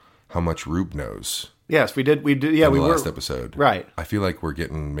questioned how much Rube knows. Yes, we did. Yeah, in the last episode, right? I feel like we're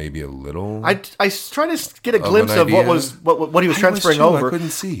getting maybe a little. I tried to get a glimpse of what he was transferring over. I couldn't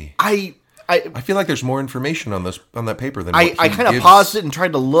see. I feel like there's more information on that paper than I kind of paused it and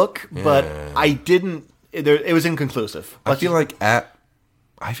tried to look, but I didn't. It was inconclusive. I feel like at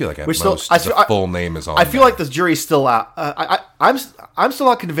most the full name is on. I feel like the jury's still out. I'm still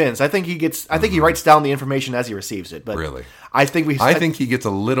not convinced. I think he gets. I think he writes down the information as he receives it. But really, I think he gets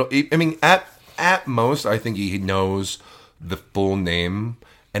a little. I mean, at most, I think he knows the full name,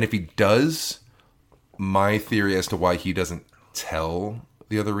 and if he does, my theory as to why he doesn't tell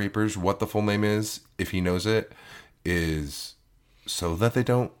the other Reapers what the full name is, if he knows it, is so that they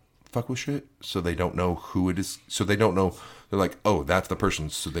don't fuck with shit, so they don't know who it is, so they don't know. They're like, oh, that's the person,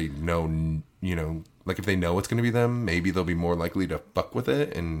 so they know, like if they know it's going to be them, maybe they'll be more likely to fuck with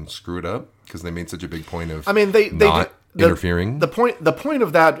it and screw it up because they made such a big point of. I mean, they interfering. The point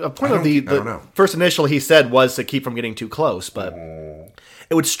of the first initial he said was to keep from getting too close, but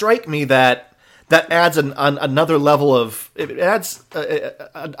it would strike me that adds another level of it adds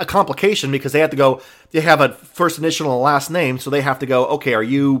a complication because they have to go. They have a first initial and a last name, so they have to go. Okay, are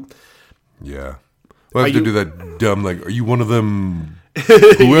you? Yeah. Well, I have to do that dumb, like, are you one of them,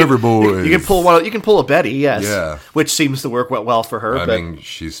 whoever boys? You can pull a Betty, yes. Yeah. Which seems to work well for her. I mean,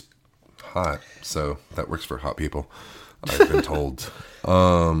 she's hot, so that works for hot people, I've been told.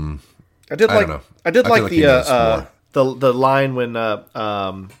 I did like the line when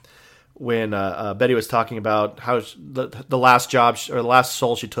Betty was talking about how the last job or the last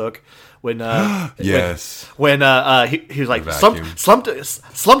soul she took. When yes, when he was like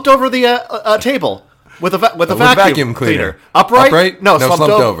slumped over the table with a vacuum cleaner. Upright? No, slumped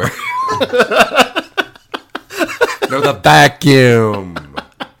over. No, the vacuum.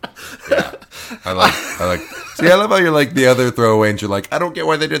 Yeah, I like. See, I love how you're like the other throwaway, and you're like, I don't get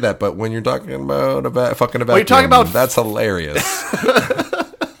why they did that, but when you're talking about fucking a vacuum, you're talking about that's hilarious.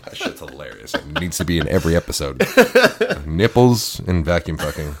 That shit's hilarious. It needs to be in every episode. Nipples and vacuum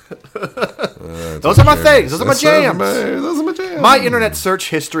fucking. Those are my things. Those are my jams. Those are my jams. My internet search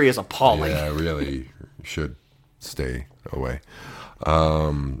history is appalling. Yeah, really should stay away.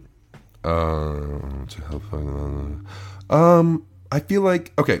 I feel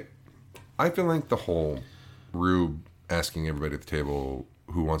like the whole Rube asking everybody at the table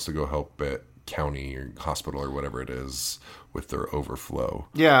who wants to go help at county or hospital or whatever it is with their overflow.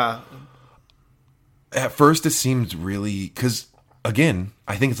 Yeah. At first, it seemed really because again,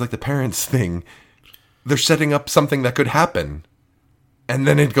 I think it's like the parents thing. They're setting up something that could happen, and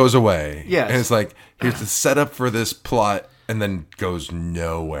then it goes away. Yes. And it's like, here's the setup for this plot, and then goes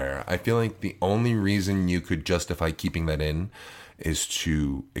nowhere. I feel like the only reason you could justify keeping that in is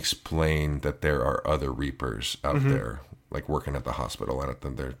to explain that there are other Reapers out there, like working at the hospital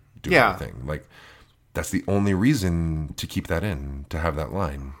and they're doing Yeah. the thing. Like, that's the only reason to keep that in, to have that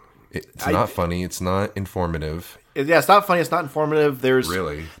line. It's not funny. It's not informative. Yeah, it's not funny. It's not informative. There's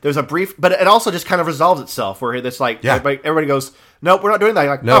Really? there's a brief, but it also just kind of resolves itself where it's like Yeah. everybody goes, nope, we're not doing that.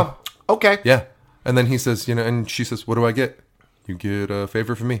 You're like, No. oh, okay. Yeah. And then he says, and she says, what do I get? You get a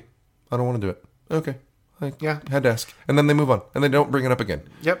favor from me. I don't want to do it. Okay. Yeah. Had to ask. And then they move on. And they don't bring it up again.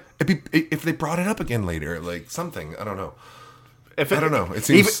 Yep. If they brought it up again later, like something, I don't know. I don't know. It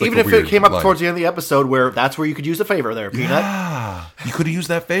seems even like a if it weird came up line. towards the end of the episode where that's where you could use a favor there, Peanut. Yeah. You could have used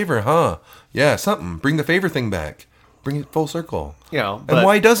that favor, huh? Yeah, something. Bring the favor thing back. Bring it full circle. But, And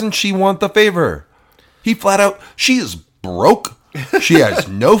why doesn't she want the favor? He flat out, she is broke. She has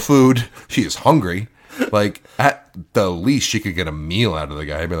no food. She is hungry. Like, at the least, she could get a meal out of the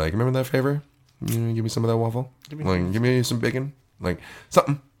guy. I'd be like, remember that favor? Give me some of that waffle? Give me some bacon? Like,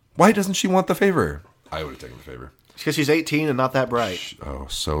 something. Why doesn't she want the favor? I would have taken the favor. because she's 18 and not that bright. Oh,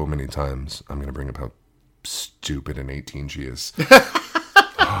 so many times. I'm going to bring up how stupid and 18 she is.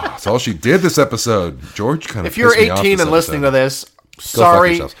 That's all she did this episode. George kind of If you're pissed me off 18 this and listening to episode. this, Go fuck sorry.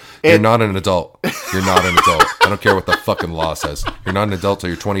 yourselves. You're not an adult. You're not an adult. I don't care what the fucking law says. You're not an adult till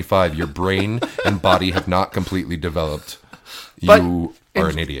you're 25. Your brain and body have not completely developed. You are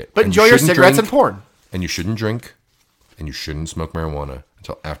an idiot. But And enjoy you your shouldn't cigarettes drink, and porn. and you shouldn't drink, and you shouldn't smoke marijuana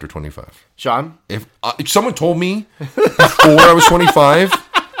until after 25. Sean? If someone told me before I was 25,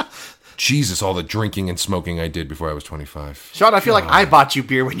 Jesus, all the drinking and smoking I did before I was 25. Sean, I feel like I bought you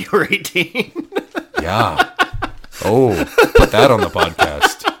beer when you were 18. Yeah. Oh, put that on the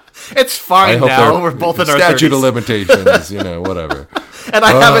podcast. It's fine now. We're both in our 30s. statute of limitations, whatever. And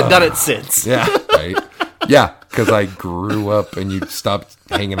I haven't done it since. Yeah, right. Yeah, because I grew up and you stopped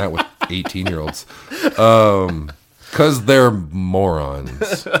hanging out with 18-year-olds. Because they're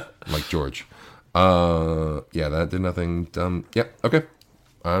morons, like George. Yeah, that did nothing dumb. Yeah, okay.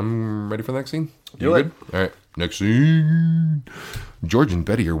 I'm ready for the next scene. Do it. Good? All right, next scene. George and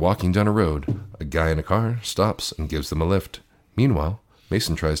Betty are walking down a road. A guy in a car stops and gives them a lift. Meanwhile,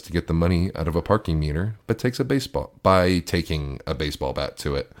 Mason tries to get the money out of a parking meter, but takes taking a baseball bat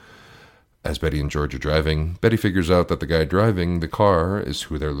to it. As Betty and George are driving, Betty figures out that the guy driving the car is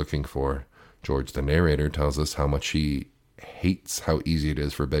who they're looking for. George, the narrator, tells us how much he hates how easy it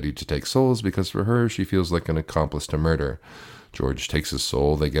is for Betty to take souls because for her, she feels like an accomplice to murder. George takes his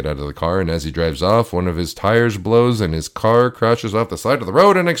soul, they get out of the car, and as he drives off, one of his tires blows and his car crashes off the side of the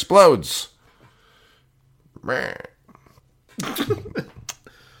road and explodes.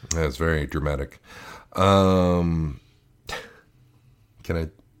 That's very dramatic. Can I?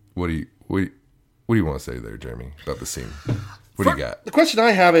 What do you want to say there, Jeremy, about the scene? What do you got? The question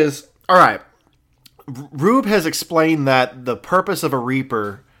I have is, all right, Rube has explained that the purpose of a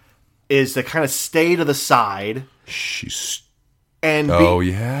Reaper is to kind of stay to the side She's. and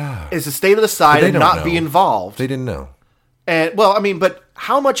Yeah. is to stay to the side they and don't not know. be involved. They didn't know. And well, I mean, but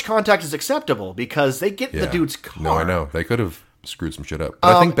how much contact is acceptable? Because they get in the Yeah. dude's car. No, I know. They could have screwed some shit up.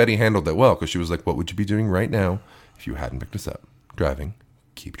 But I think Betty handled it well because she was like, what would you be doing right now if you hadn't picked us up? Driving.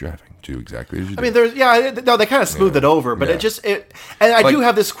 Keep driving. Do exactly as you do. I mean, they kind of smoothed it over, but Yeah. and I Like- do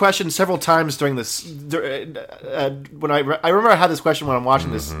have this question several times during this. When I remember I had this question when I'm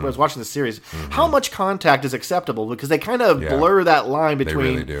watching this, when I was watching this series. How much contact is acceptable? Because they kind of Yeah. blur that line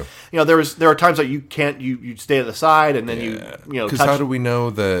between. really do. There are times that you can't you stay to the side and then you Because touch. how do we know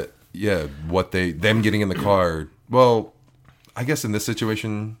that, them getting in the car, well, I guess in this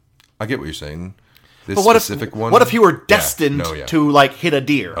situation, I get what you're saying. This But specific one. what if you were Yeah. destined No, yeah. to like hit a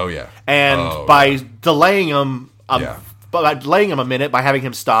deer? Oh, yeah. And Oh, by delaying him, Yeah. by delaying him a minute by having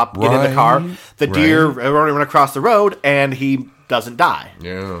him stop, get in the car, Right, the deer run across the road, and he doesn't die.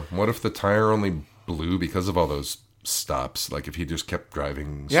 Yeah. What if the tire only blew because of all those stops? Like if he just kept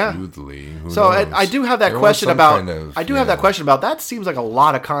driving Yeah. smoothly. Who So knows? I do have that There was question some about. kind of, I do have that question about. That seems like a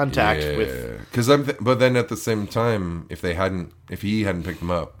lot of contact with. Yeah. Because but then at the same time, if he hadn't picked him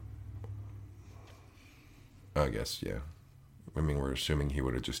up, I guess I mean, we're assuming he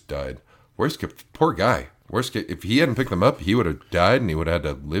would have just died. Poor guy. If he hadn't picked them up, he would have died, and he would have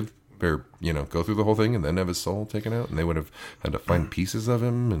had to live or go through the whole thing, and then have his soul taken out, and they would have had to find pieces of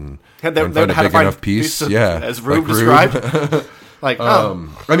him and Had find to a big find enough piece. pieces of- Yeah, as Rube like described. Like,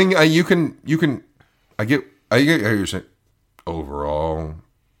 I mean, you can. I get how you're saying. Overall,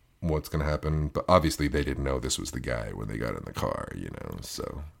 what's going to happen? But obviously, they didn't know this was the guy when they got in the car.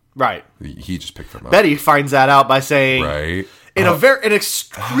 So right. he just picked them up. Betty finds that out by saying, Right. in an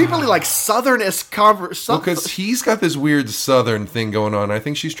extremely like southernist conversation. Because he's got this weird southern thing going on. I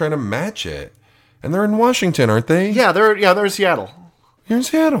think she's trying to match it. And they're in Washington, aren't they? Yeah, they're in Seattle. You're in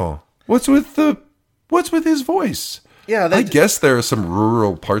Seattle. What's with his voice? Yeah, I guess there are some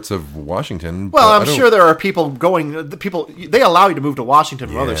rural parts of Washington. Well, I'm sure there are people going. They allow you to move to Washington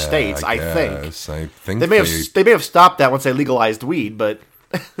from other states. I think. I think they may have stopped that once they legalized weed, but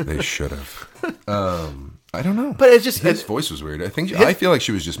they should have. I don't know. But it's just his voice was weird. I feel like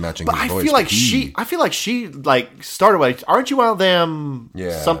she was just matching his voice. I feel like she started with, aren't you one of them?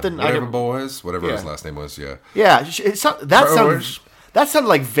 Yeah, something. Whatever boys, whatever his last name was. Yeah. Yeah, that sounded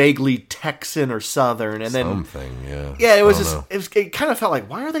like vaguely Texan or Southern, and then something. Yeah. Yeah, it was it kind of felt like,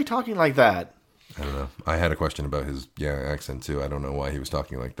 why are they talking like that? I don't know. I had a question about his accent too. I don't know why he was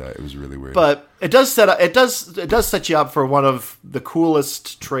talking like that. It was really weird. But it does set you up for one of the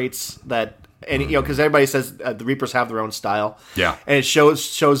coolest traits that. And because everybody says the Reapers have their own style, yeah, and it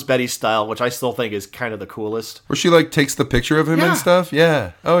shows Betty's style, which I still think is kind of the coolest. Where she takes the picture of him and stuff.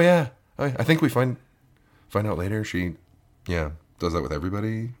 Yeah. Oh yeah. I think we find out later she, does that with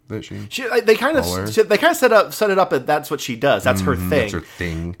everybody that they kind of set it up that that's what she does. That's her thing. That's her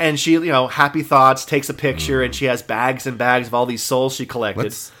thing. And she happy thoughts, takes a picture, and she has bags and bags of all these souls she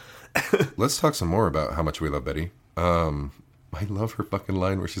collected. Let's talk some more about how much we love Betty. I love her fucking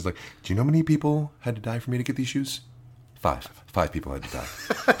line where she's like, do you know how many people had to die for me to get these shoes? 5 people had to die.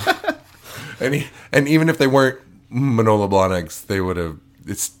 and even if they weren't Manolo Blahniks,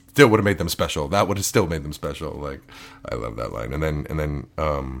 it still would have made them special. That would have still made them special. Like, I love that line. And then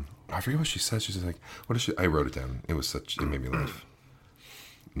I forget what she says. She's like, what is she? I wrote it down. It made me laugh.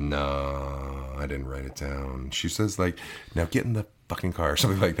 No, I didn't write it down. She says now get in the fucking car or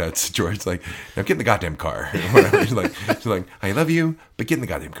something like that. So George's like, now get in the goddamn car. she's like, I love you, but get in the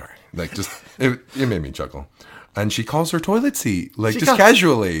goddamn car. It made me chuckle. And she calls her toilet seat,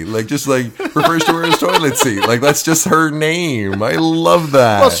 casually, refers to her as toilet seat. That's just her name. I love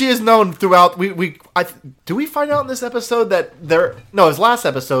that. Well, she is known throughout. Do we find out in this episode that it's last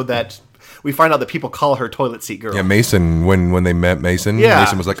episode that we find out that people call her toilet seat girl. Yeah, Mason, when they met Mason,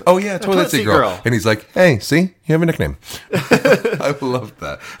 Mason was like, oh yeah, toilet seat girl. And he's like, hey, see, you have a nickname. I love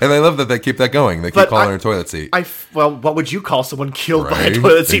that. And I love that they keep that going. They keep calling her toilet seat. Well, what would you call someone killed by a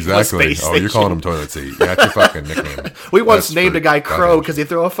toilet seat from a space station? You're calling him toilet seat. That's your fucking nickname. We once named a guy Crow because he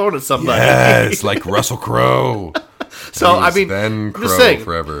threw a phone at somebody. Yes, like Russell Crowe. So, I mean, then Crow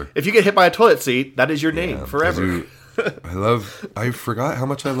forever. If you get hit by a toilet seat, that is your name forever. I forgot how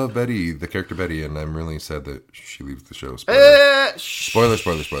much I love Betty, the character Betty, and I'm really sad that she leaves the show. Spoiler.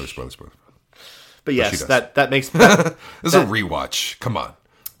 But yes, that makes me... This is a rewatch. Come on.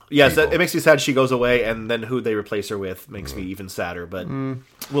 Yes, it makes me sad she goes away, and then who they replace her with makes me even sadder, but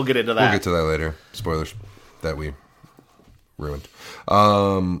we'll get into that. We'll get to that later. Spoilers that we ruined.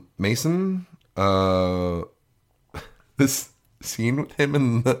 Mason, this scene with him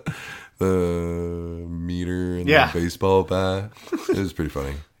and the meter and the baseball bat. It was pretty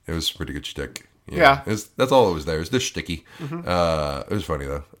funny. It was pretty good shtick. Yeah. That's all it was there. It was just sticky. Mm-hmm. It was funny,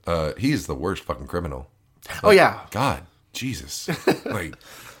 though. He's the worst fucking criminal. Oh, yeah. God. Jesus.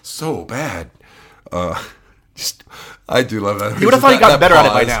 So bad. I do love that. You would have thought he got better at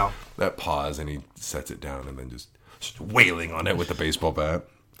it by now. That pause, and he sets it down, and then just wailing on it with the baseball bat.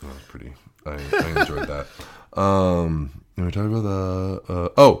 That was pretty... I enjoyed that. Can we talk about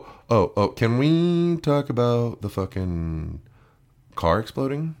the... can we talk about the fucking car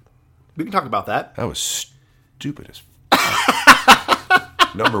exploding? We can talk about that. That was stupid as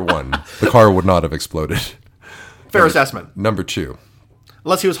fuck. Number one, the car would not have exploded. Fair assessment. Number two.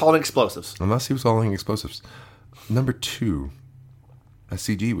 Unless he was hauling explosives. Number two, a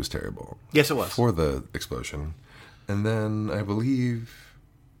CG was terrible. Yes, it was. For the explosion. And then I believe...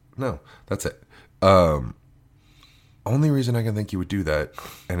 No, that's it. Only reason I can think you would do that,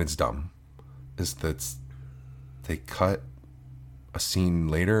 and it's dumb, is that they cut a scene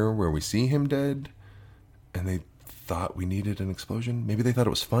later where we see him dead, and they thought we needed an explosion. Maybe they thought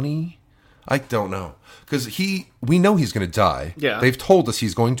it was funny. I don't know. Because we know he's going to die. Yeah. They've told us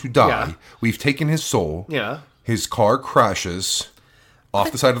he's going to die. Yeah. We've taken his soul. Yeah. His car crashes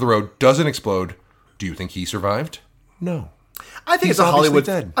off the side of the road, doesn't explode. Do you think he survived? No. I think it's a Hollywood.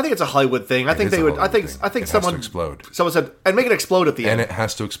 Dead. I think it's a Hollywood thing. I think they would. I think someone has to explode. Someone said, and make it explode at the end. And it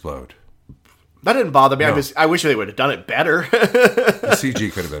has to explode. That didn't bother me. No. I wish they would have done it better. The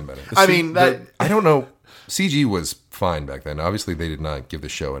CG could have been better. I don't know. CG was fine back then. Obviously, they did not give the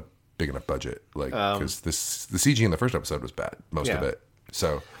show a big enough budget, because the CG in the first episode was bad, most of it.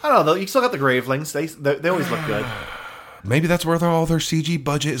 So I don't know though. You still got the Gravelings. They always look good. Maybe that's where all their CG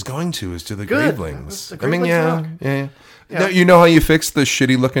budget is going to the Gravelings. The Gravelings yeah. No, you know how you fix the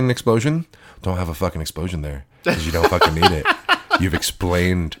shitty looking explosion? Don't have a fucking explosion there because you don't fucking need it. You've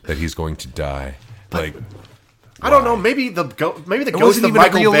explained that he's going to die. Like, I don't know. Maybe the ghost wasn't of even a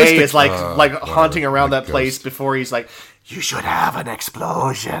Michael Bay realistic- is like haunting around like that place ghost. before he's like, you should have an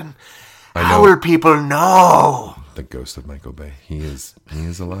explosion. I How know. will people know? The ghost of Michael Bay. He is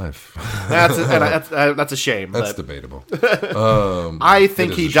alive. That's a shame. That's but debatable. I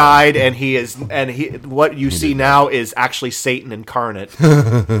think it is he a shame. died, and what you see now is actually Satan incarnate.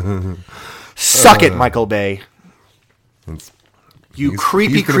 Suck it, Michael Bay. It's- You he's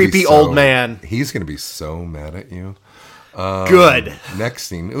creepy, gonna be creepy so- old man. He's going to be so mad at you. Good. Next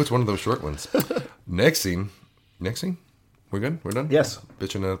scene. Oh, it's one of those short ones. Next scene. We're good? We're done? Yes.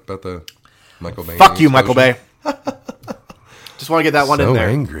 Bitching about the Michael Bay. Fuck you, Michael explosion. Bay. Just want to get that one So in there.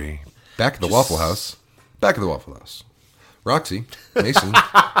 angry. Back at the Waffle House. Roxy, Mason,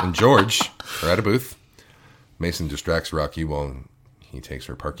 and George are at a booth. Mason distracts Rocky while he takes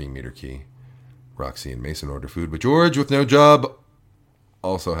her parking meter key. Roxy and Mason order food, but George, with no job,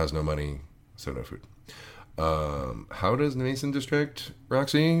 also has no money, so no food. How does Mason distract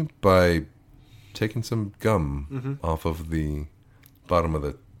Roxy? By taking some gum off of the bottom of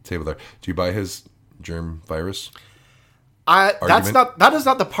the table there. Do you buy his germ virus? That is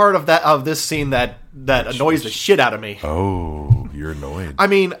not the part of this scene that annoys the shit out of me. Oh, you're annoyed. I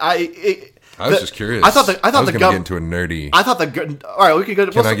mean, I was just curious. I thought the was gum. gonna get into a nerdy. I thought all right, we can go.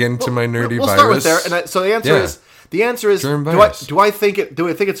 Can I get into my nerdy We'll start with virus? there. And so the answer is Germ do virus. I think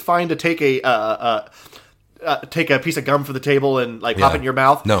it's fine to take a piece of gum from the table and like pop it in your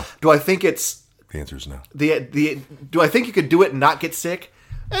mouth? No. Do I think it's The answer is no. do I think you could do it and not get sick?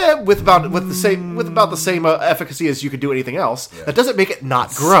 With about the same efficacy as you could do anything else. Yeah. That doesn't make it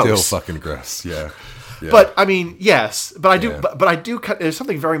not gross. Still fucking gross. Yeah. But I mean, yes. But I do. Yeah. But I do. There's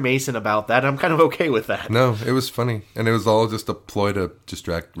something very Mason about that. I'm kind of okay with that. No, it was funny, and it was all just a ploy to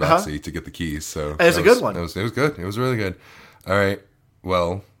distract Roxy to get the keys. So it's a good one. It was good. It was really good. All right.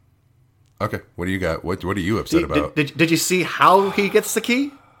 Well. Okay. What do you got? What are you upset about? Did you see how he gets the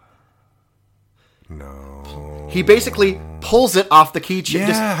key? No. He basically pulls it off the keychain.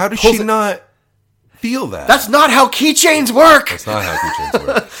 Yeah. How does she not feel that? That's not how keychains work. That's not how keychains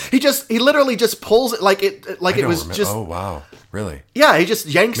work. He literally just pulls it like it was just. Oh wow! Really? Yeah, he just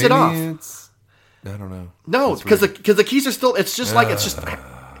yanks it off. I don't know. No, because the keys are still. It's just like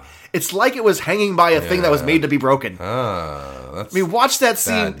it's like it was hanging by a thing that was made to be broken. I mean, watch that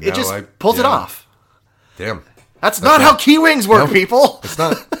scene. It just pulls it off. Damn. That's not how key rings work, people. It's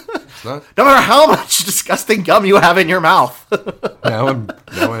not. It's not. No matter how much disgusting gum you have in your mouth. Now I'm.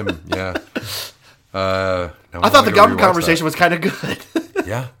 Yeah. I thought the gum conversation was kind of good.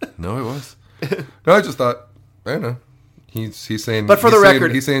 Yeah. No, it was. No, I just thought. I don't know. He's saying. But for the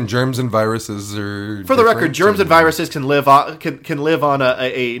record, he's saying germs and viruses are. For the record, germs and viruses can live on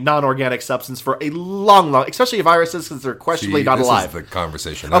a non-organic substance for a long, especially viruses because they're questionably not alive. This is the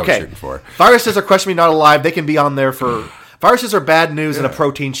conversation I was shooting for. Viruses are questionably not alive. They can be on there for. Viruses are bad news in a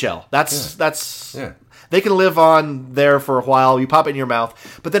protein shell. That's. They can live on there for a while. You pop it in your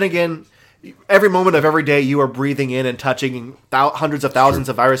mouth, but then again, every moment of every day you are breathing in and touching hundreds of thousands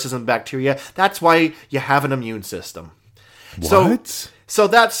of viruses and bacteria. That's why you have an immune system. What? So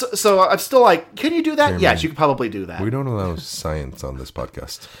I'm still like, can you do that? Yes, you can probably do that. We don't allow science on this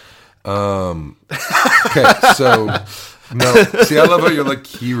podcast. Okay, so no. See, I love how you're like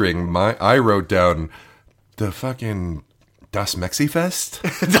keyring. I wrote down the fucking Das Mexifest.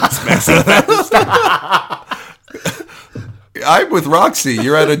 Das Mexifest. I'm with Roxy.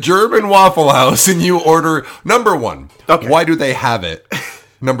 You're at a German Waffle House and you order number one. Okay. Why do they have it?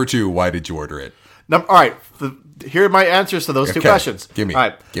 Number two, why did you order it? All right. Here are my answers to those two questions. Gimme. All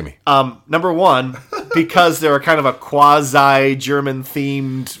right. Gimme. Number one, because they're kind of a quasi-German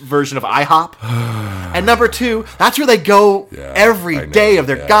themed version of IHOP. And number two, that's where they go every day of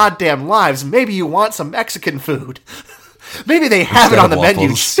their goddamn lives. Maybe you want some Mexican food. Maybe they have it on the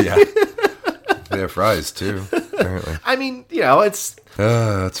menu. Yeah. They have fries too, apparently. I mean, it's...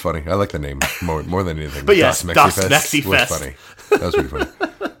 That's funny. I like the name more than anything. But yes, Das Das Mexifest was funny. That was pretty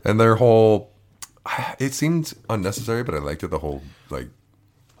funny. And their whole... It seemed unnecessary, but I liked it. The whole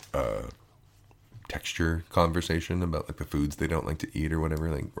texture conversation about like the foods they don't like to eat or whatever.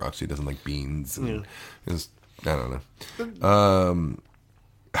 Like Roxy doesn't like beans. And I don't know.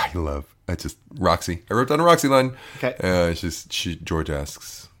 Roxy. I wrote down a Roxy line. Okay. George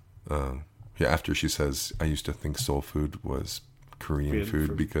asks, after she says, "I used to think soul food was Korean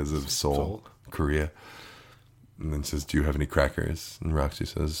food because of Seoul, Korea." And then says, "Do you have any crackers?" And Roxy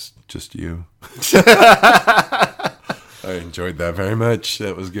says, "Just you." I enjoyed that very much.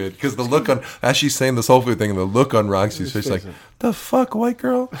 That was good. Because the look on, as she's saying this whole food thing, and the look on Roxy's face, like, the fuck, white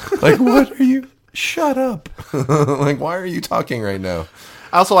girl? Like, what are you? Shut up. Like, why are you talking right now?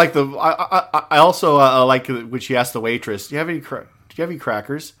 I also like I also like when she asked the waitress, "Do you have any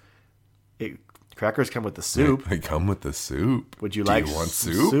crackers?" Crackers come with the soup. They come with the soup. Would you like Do you want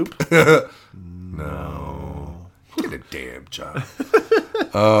soup? No. Get a damn job.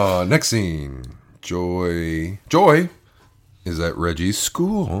 Next scene. Joy is at Reggie's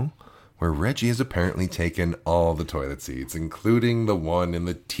school, where Reggie has apparently taken all the toilet seats, including the one in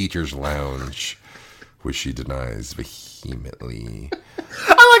the teacher's lounge, which she denies vehemently.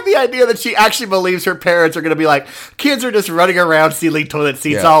 I like the idea that she actually believes her parents are going to be like, kids are just running around stealing toilet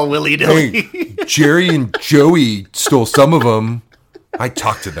seats all willy-nilly. Hey, Jerry and Joey stole some of them. I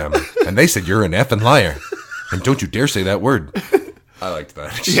talked to them, and they said you're an effing liar. And don't you dare say that word. I liked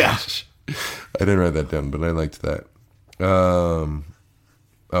that. Yeah. I didn't write that down, but I liked that.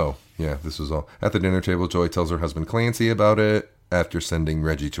 Oh, yeah, this was all. At the dinner table, Joy tells her husband Clancy about it. After sending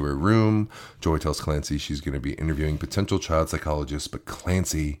Reggie to her room, Joy tells Clancy she's going to be interviewing potential child psychologists, but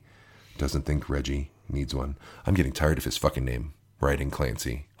Clancy doesn't think Reggie needs one. I'm getting tired of his fucking name, writing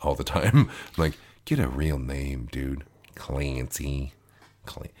Clancy all the time. I'm like, get a real name, dude. Clancy.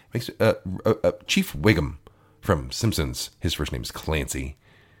 Chief Wiggum from Simpsons. His first name is Clancy.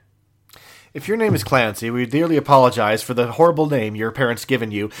 If your name is Clancy, we dearly apologize for the horrible name your parents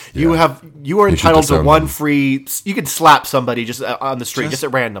given you. You are entitled to one free. You can slap somebody just on the street, just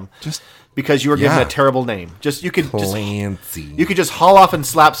at random, just because you were given a terrible name. You could just haul off and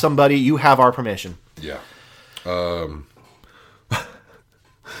slap somebody. You have our permission. Yeah.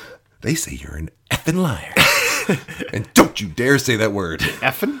 They say you're an effing liar, and don't you dare say that word.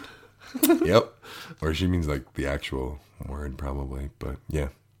 Effing. Yep. Or she means like the actual word, probably. But yeah.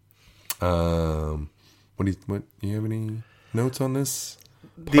 What do you have any notes on this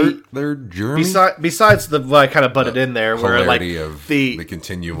part there, Jeremy? Besides the what I kind of butted in there, where like the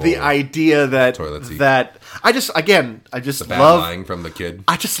continual the idea that I just the bad love lying from the kid.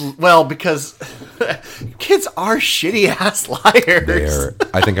 Because kids are shitty ass liars. They are.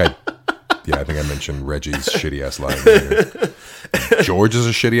 I think I mentioned Reggie's shitty ass liar. George is a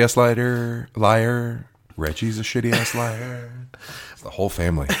shitty ass liar. Reggie's a shitty ass liar. It's the whole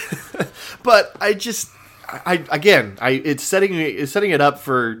family. But it's setting it up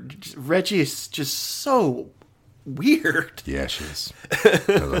for Reggie is just so weird. Yeah, she is.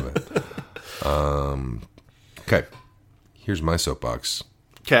 I love it. Okay. Here's my soapbox.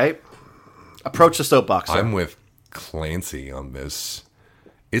 Okay. Approach the soapbox. Sir. I'm with Clancy on this.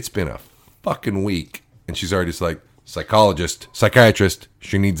 It's been a fucking week, and she's already just like, psychologist, psychiatrist.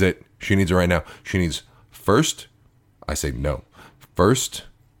 She needs it. She needs it right now. She needs first. I say no. First,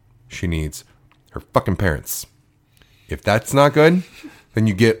 she needs her fucking parents. If that's not good, then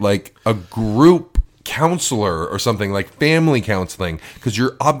you get like a group counselor or something, like family counseling, because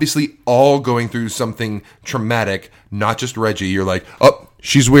you're obviously all going through something traumatic, not just Reggie. You're like, oh,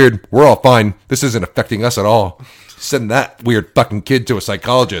 she's weird. We're all fine. This isn't affecting us at all. Send that weird fucking kid to a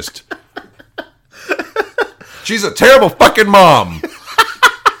psychologist. She's a terrible fucking mom.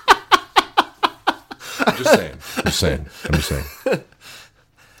 I'm just saying.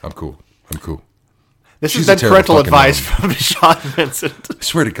 I'm cool. This has been parental advice from Sean Vincent. I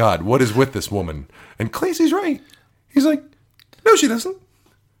swear to God, what is with this woman? And Clancy's right. He's like, no, she doesn't.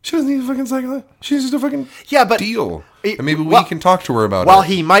 She doesn't need a fucking psychologist. She's just a fucking deal. And maybe we can talk to her about it. While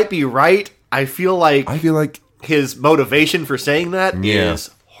he might be right, I feel like his motivation for saying that is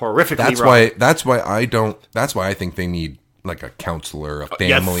horrifically wrong. That's why I think they need like a counselor, a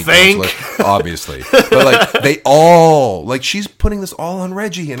family counselor, obviously. But like they all, like she's putting this all on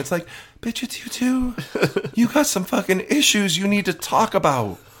Reggie, and it's like, bitch, it's you too. You got some fucking issues you need to talk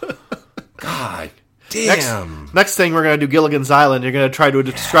about. God damn. Next thing we're gonna do Gilligan's Island. You're gonna try to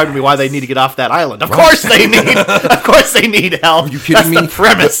describe to me why they need to get off that island. Of course they need help. Are you kidding me? That's the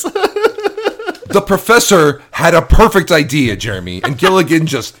premise. The professor had a perfect idea, Jeremy, and Gilligan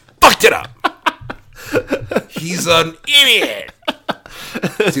just fucked it up. He's an idiot.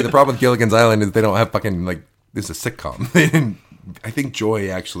 See, the problem with Gilligan's Island is they don't have fucking, like, this is a sitcom. I think Joy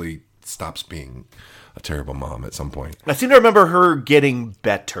actually stops being a terrible mom at some point. I seem to remember her getting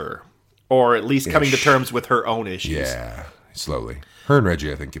better, or at least coming to terms with her own issues. Yeah, slowly. Her and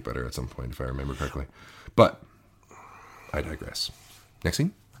Reggie, I think, get better at some point, if I remember correctly. But I digress. Next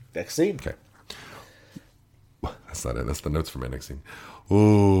scene? Next scene. Okay. That's not it. That's the notes for my next scene.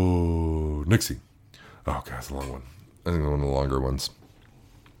 Oh, next scene. Oh, God, it's a long one. I think one of the longer ones.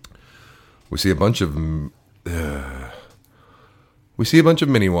 We see a bunch of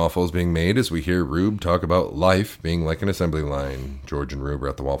mini waffles being made as we hear Rube talk about life being like an assembly line. George and Rube are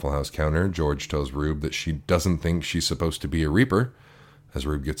at the Waffle House counter. George tells Rube that she doesn't think she's supposed to be a reaper. As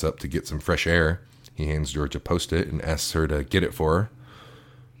Rube gets up to get some fresh air, he hands George a Post-it and asks her to get it for her.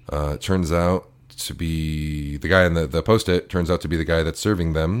 Turns out to be the guy in the Post-it. Turns out to be the guy that's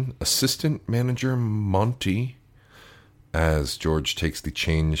serving them, assistant manager Monty. As George takes the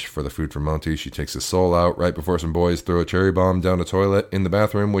change for the food from Monty, she takes his soul out right before some boys throw a cherry bomb down a toilet in the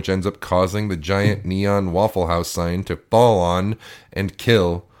bathroom, which ends up causing the giant neon Waffle House sign to fall on and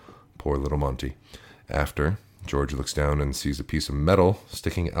kill poor little Monty. After, George looks down and sees a piece of metal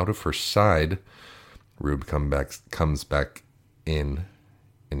sticking out of her side. Rube comes back in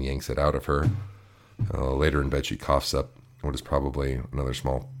and yanks it out of her. Later in bed, she coughs up what is probably another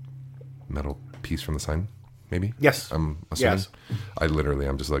small metal piece from the sign. Maybe? Yes. I'm assuming. Yes.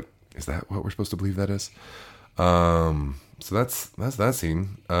 I'm just like, is that what we're supposed to believe that is? So that's that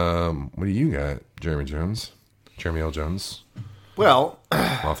scene. What do you got, Jeremy L. Jones? Well,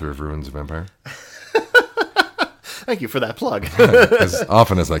 author of Ruins of Empire. Thank you for that plug. As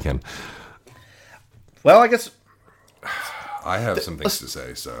often as I can. Well, I guess I have some things to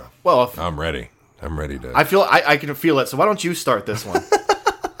say, so well, I'm ready. I'm ready to. I feel I can feel it. So why don't you start this one?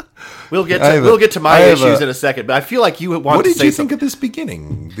 We'll get to my issues in a second, but I feel like you want to say something. What did you think of this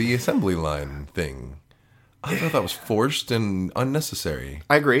beginning, the assembly line thing? I thought that was forced and unnecessary.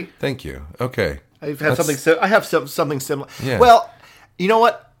 I agree. Thank you. Okay. I have something similar. Yeah. Well, you know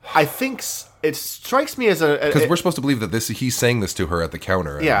what? I think it strikes me as because we're supposed to believe that he's saying this to her at the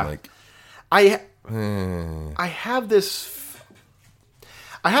counter. And yeah. I'm like, I have this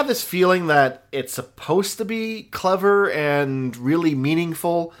feeling that it's supposed to be clever and really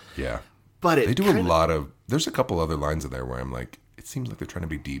meaningful. Yeah. But they do a lot of. There's a couple other lines in there where I'm like, it seems like they're trying to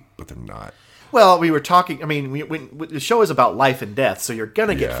be deep, but they're not. Well, we were talking. I mean, the show is about life and death, so you're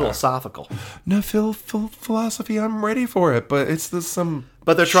gonna get philosophical. No, philosophy. I'm ready for it, but it's some.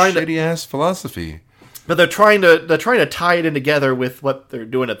 But they're trying shitty ass philosophy. But they're trying to tie it in together with what they're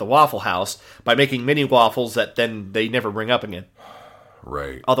doing at the Waffle House by making mini waffles that then they never bring up again.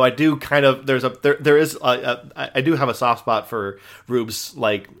 Right. Although I do kind of I do have a soft spot for Rube's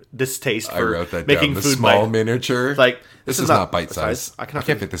like distaste for making food small miniature. Like this is not bite size. I can't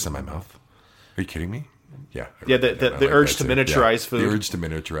fit this in my mouth. Are you kidding me? Yeah. Yeah. The urge to miniaturize food. The urge to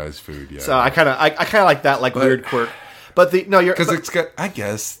miniaturize food. Yeah. So I kind of like that weird quirk. But you're because it's got. I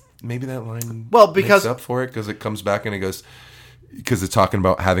guess maybe that line. Well, because makes up for it because it comes back and it goes. Because it's talking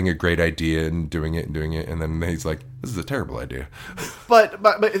about having a great idea and doing it, and then he's like, "This is a terrible idea." But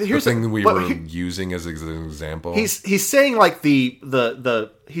here's the thing we were using as an example. He's saying like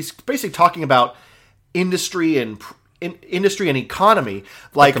the he's basically talking about industry and economy,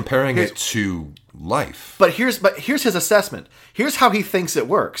 like comparing it to life. But here's his assessment. Here's how he thinks it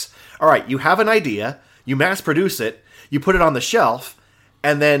works. All right, you have an idea, you mass produce it, you put it on the shelf,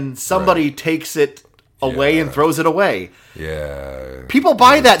 and then somebody takes it away and throws it away. Yeah. People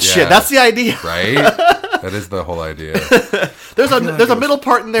buy that shit. That's the idea. Right? That is the whole idea. There's a middle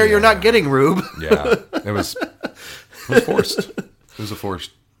part in there you're not getting, Rube. Yeah. It was forced. It was a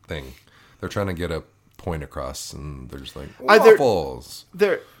forced thing. They're trying to get a point across and they're just like waffles.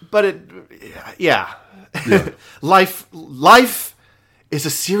 Yeah. Life is a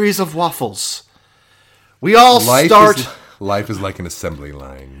series of waffles. We all start. Life is like an assembly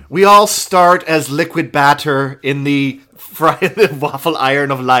line. We all start as liquid batter in the waffle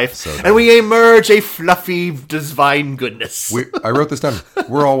iron of life, and we emerge a fluffy, divine goodness. I wrote this down.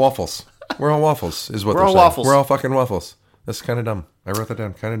 We're all waffles. We're all waffles, is what they're saying. Waffles. We're all fucking waffles. That's kind of dumb. I wrote that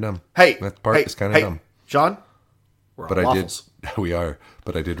down. Kind of dumb. Hey, that part is kind of dumb. John, we're all waffles. We are.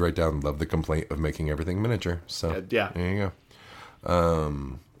 But I did write down, love the complaint of making everything miniature. So yeah. There you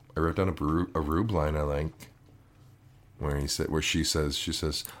go. I wrote down a Rube line I like. Where she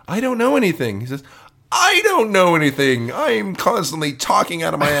says, I don't know anything. He says, I don't know anything. I'm constantly talking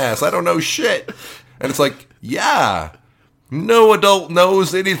out of my ass. I don't know shit. And it's like, yeah, no adult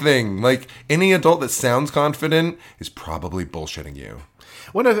knows anything. Like, any adult that sounds confident is probably bullshitting you.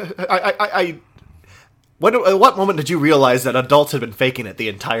 At what moment did you realize that adults had been faking it the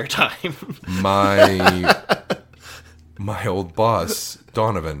entire time? My old boss,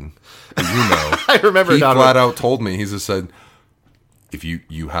 Donovan, who you know. I remember he Donovan. Flat out told me, he just said, if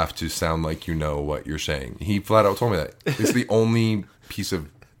you have to sound like you know what you're saying. He flat out told me that. It's the only piece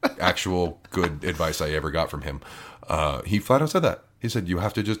of actual good advice I ever got from him. He flat out said that. He said, you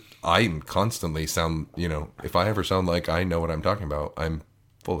have to just, I'm constantly sound, if I ever sound like I know what I'm talking about, I'm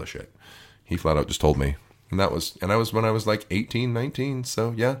full of shit. He flat out just told me. And I was when I was like 18, 19.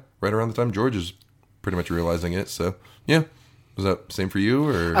 So yeah, right around the time George is pretty much realizing it. So yeah. Was that same for you?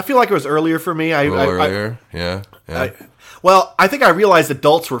 Or I feel like it was earlier for me. Earlier? Yeah. I think I realized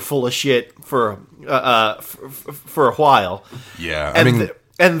adults were full of shit for a while. Yeah.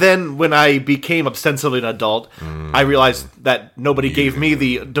 And then when I became ostensibly an adult, I realized that nobody gave me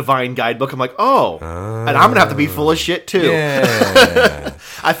the divine guidebook. I'm like, and I'm going to have to be full of shit too. Yeah.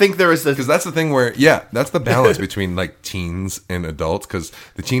 I think there is this. Because that's the thing where, that's the balance between like teens and adults. Because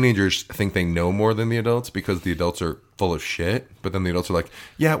the teenagers think they know more than the adults because the adults are full of shit. But then the adults are like,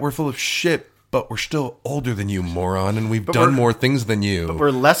 yeah, we're full of shit, but we're still older than you, moron. And we've done more things than you. But we're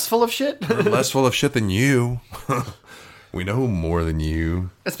less full of shit? We're less full of shit than you. We know more than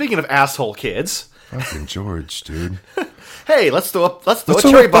you. And speaking of asshole kids. Fucking George, dude. Hey, let's throw a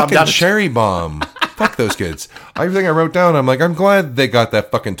cherry bomb down. Cherry bomb. Fuck those kids. Everything I wrote down, I'm like, I'm glad they got that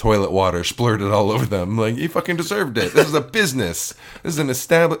fucking toilet water splurted all over them. Like, you fucking deserved it. This is a business. This is an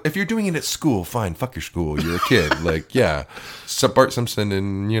established. If you're doing it at school, fine. Fuck your school. You're a kid. Like, yeah. Bart Simpson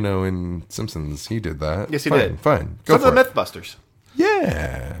in Simpsons, he did that. Yes, he did. Fine. Go for the Mythbusters.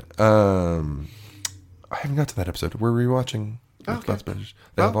 Yeah. I haven't got to that episode. We're rewatching Mythbusters.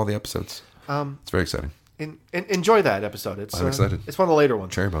 They have all the episodes. It's very exciting. Enjoy that episode. I'm excited. It's one of the later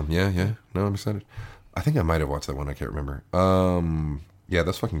ones. Cherry Bomb. Yeah. No, I'm excited. I think I might have watched that one. I can't remember. Yeah,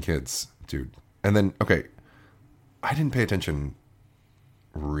 those fucking kids, dude. And then, okay, I didn't pay attention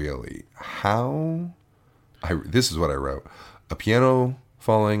really. This is what I wrote. A piano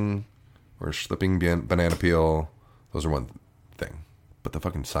falling or slipping banana peel. Those are one thing. But the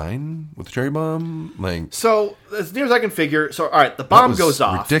fucking sign with the cherry bomb, like... So, as near as I can figure... So, all right, the bomb goes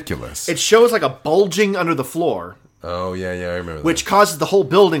off. Ridiculous. It shows like a bulging under the floor. Oh, yeah, I remember that. Which causes the whole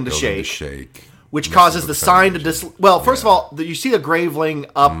building to shake. Which causes the sign to Well, first of all, you see the Graveling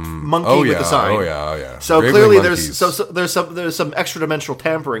up monkey with the sign. Oh, yeah. So Graveling clearly monkeys. there's some extra-dimensional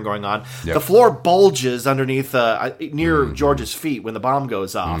tampering going on. Yep. The floor bulges underneath, near George's feet when the bomb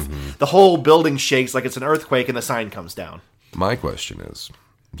goes off. The whole building shakes like it's an earthquake and the sign comes down. My question is,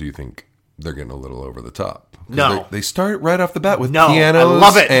 do you think they're getting a little over the top? No. They start right off the bat with pianos. I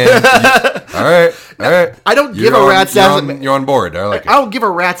love it. All right. I don't give a rat's ass. You're on board. I like it. I don't give a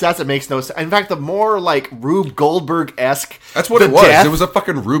rat's ass. It makes no sense. In fact, the more like Rube Goldberg-esque. That's what it was. It was a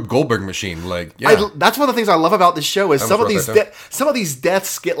fucking Rube Goldberg machine. Like, yeah. That's one of the things I love about this show is some of these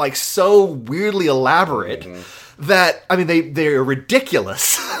deaths get like so weirdly elaborate that they're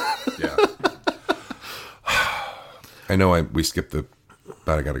ridiculous. Yeah. I know we skipped the.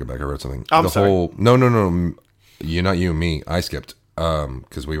 But I got to go back. I wrote something. I'm sorry. No. You, not you, me. I skipped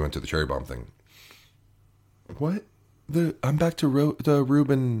because we went to the cherry bomb thing. What? I'm back to the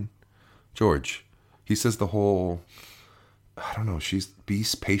Reuben George. He says the whole. I don't know. Be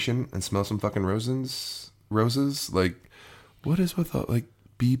patient and smell some fucking roses. Like, what is with like?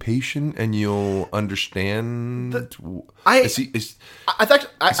 Be patient and you'll understand. Is he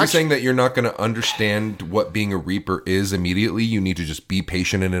saying that you're not going to understand what being a reaper is immediately? You need to just be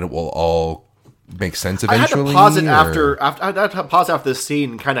patient and it will all make sense eventually? I had to pause after this scene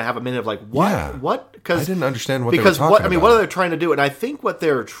and kind of have a minute of like, what? Yeah. What? Because I didn't understand what they were talking about. What are they trying to do? And I think what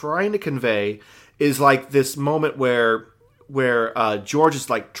they're trying to convey is like this moment where George is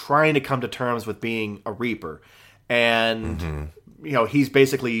like trying to come to terms with being a reaper. And... he's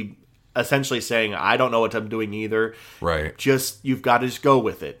basically essentially saying, I don't know what I'm doing either. Right. You've got to just go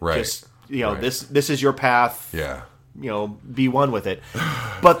with it. Right. Just, this is your path. Yeah. Be one with it.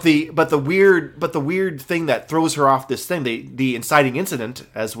 But the weird thing that throws her off this thing, the inciting incident,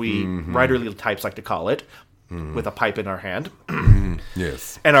 as we writerly types like to call it, with a pipe in our hand.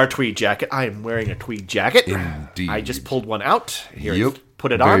 Yes. And our tweed jacket. I am wearing a tweed jacket. Indeed. I just pulled one out. Here, yep.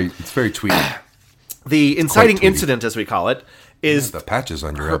 Put it on. It's very tweed. The inciting incident, as we call it, is the patches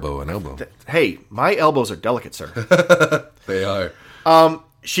on your elbow and elbow. Hey, my elbows are delicate, sir. They are.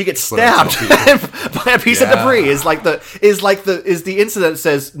 She gets stabbed by a piece of debris. Is the incident that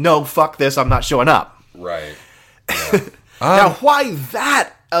says, no, fuck this, I'm not showing up. Right. Yeah. Now, why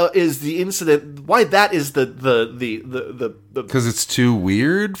that is the incident? Why that is the because it's too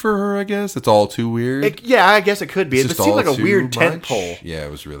weird for her. I guess it's all too weird. I guess it could be. It seemed like a weird tent pole. Yeah,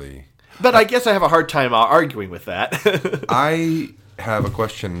 it was really. But I guess I have a hard time arguing with that. I have a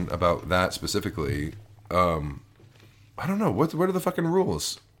question about that specifically. I don't know. What are the fucking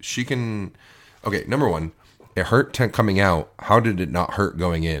rules? She can... Okay, number one, it hurt coming out. How did it not hurt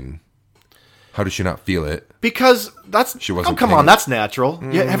going in? How did she not feel it? Because that's... She wasn't come on, that's natural.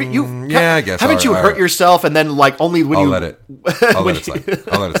 I guess. Haven't you hurt yourself and then like only when I'll you... let it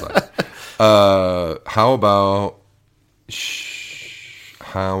slide.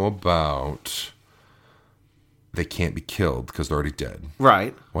 How about they can't be killed because they're already dead?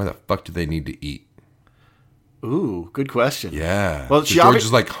 Right. Why the fuck do they need to eat? Ooh, good question. Yeah. Well, George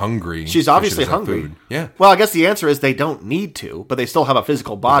is like hungry. She's obviously hungry. Yeah. Well, I guess the answer is they don't need to, but they still have a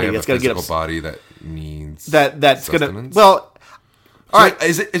physical body that's going to get a physical body that needs that's going to. sustenance? Well, So right.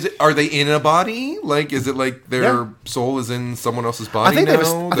 Is it? Are they in a body? Like, is it like their soul is in someone else's body? I think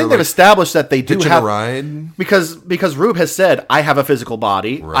they've established that they do have a ride because Rube has said, "I have a physical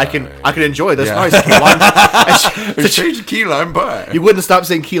body. Right. I can enjoy this nice key lime." Change key lime pie. You wouldn't stop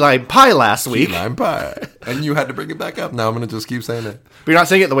saying key lime pie last week. Key lime pie, and you had to bring it back up. Now I'm going to just keep saying it. But you're not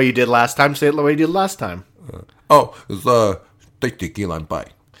saying it the way you did last time. Say it the way you did last time. It's tasty key lime pie.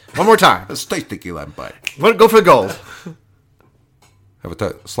 One more time. It's tasty key lime pie. Go for the gold. Have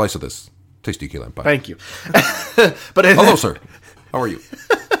a slice of this tasty key lime pie. Thank you. But hello, sir. How are you?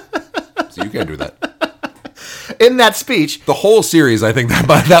 So you can't do that. In that speech, the whole series, I think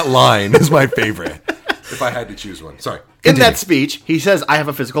that line is my favorite. If I had to choose one, sorry. Continue. In that speech, he says, "I have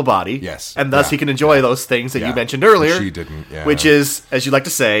a physical body." Yes, and thus he can enjoy those things that you mentioned earlier. She didn't. Yeah. Which is, as you like to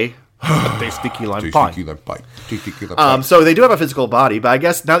say, a tasty key lime pie. Tasty key lime pie. So they do have a physical body, but I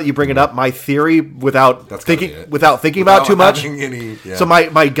guess now that you bring it up, my theory, without thinking about it too much, so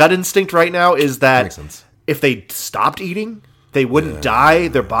my gut instinct right now is that if they stopped eating, they wouldn't die.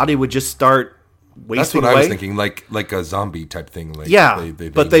 Their body would just start wasting away. That's what I was thinking, like a zombie type thing. Like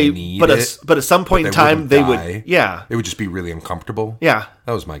but at some point in time they would. Yeah, it would just be really uncomfortable. Yeah,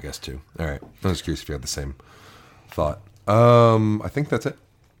 that was my guess too. All right, I was curious if you had the same thought. I think that's it.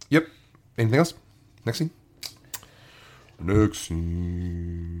 Yep. Anything else? Next scene.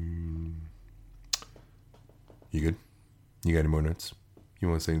 You good? You got any more notes? You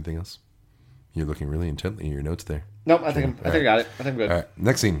want to say anything else? You're looking really intently at your notes there. Nope, I think I got it. I think I'm good. All right.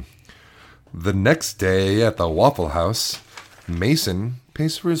 Next scene. The next day at the Waffle House, Mason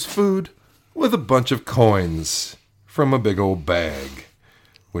pays for his food with a bunch of coins from a big old bag,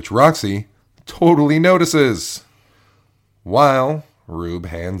 which Roxy totally notices. While Rube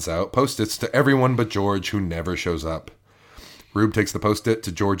hands out Post-its to everyone but George, who never shows up. Rube takes the Post-it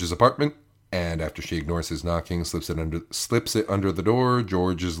to George's apartment, and after she ignores his knocking, slips it under the door.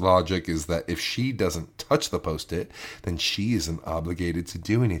 George's logic is that if she doesn't touch the Post-it, then she isn't obligated to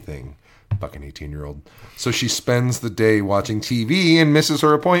do anything. Fucking 18-year-old. So she spends the day watching TV and misses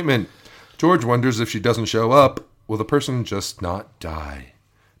her appointment. George wonders if she doesn't show up, will the person just not die?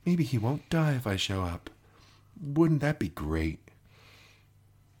 Maybe he won't die if I show up. Wouldn't that be great?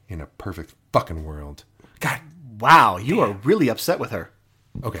 In a perfect fucking world. God, wow, you are really upset with her.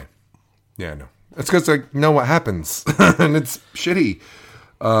 Okay. Yeah, I know. It's because I know what happens. And it's shitty.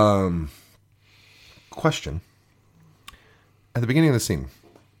 Question. At the beginning of the scene,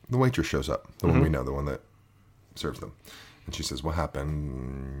 the waitress shows up. The one we know, the one that serves them. And she says, what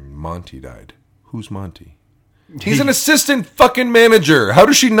happened? Monty died. Who's Monty? He's an assistant fucking manager. How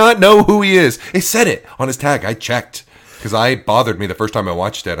does she not know who he is? It said it on his tag. I checked. Because it bothered me the first time I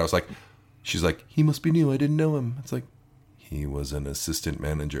watched it. I was like, she's like, he must be new. I didn't know him. It's like, he was an assistant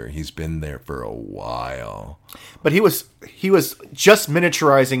manager. He's been there for a while. But he was just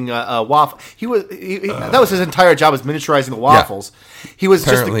miniaturizing waffle. That was his entire job, was miniaturizing the waffles. Yeah. He was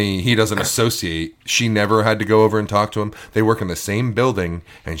apparently he doesn't associate. She never had to go over and talk to him. They work in the same building,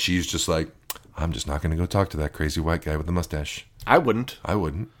 and she's just like, I'm just not going to go talk to that crazy white guy with the mustache. I wouldn't.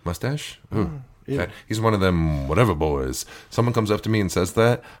 Mustache? Ooh. Yeah. He's one of them whatever boys. Someone comes up to me and says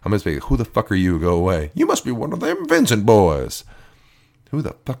that, I'm going to say, who the fuck are you? Go away. You must be one of them Vincent boys. Who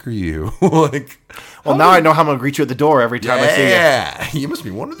the fuck are you? Now I know how I'm going to greet you at the door every time I see you. Yeah, you must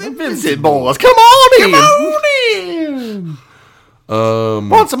be one of them Vincent boys. Come on in.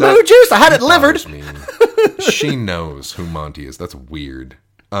 Want some blue juice? I had it delivered. She knows who Monty is. That's weird.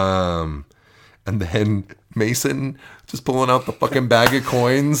 And then Mason just pulling out the fucking bag of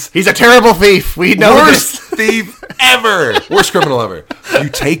coins. He's a terrible thief. We know Worst thief ever. Worst criminal ever. You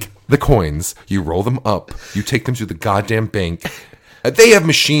take the coins, you roll them up, you take them to the goddamn bank. They have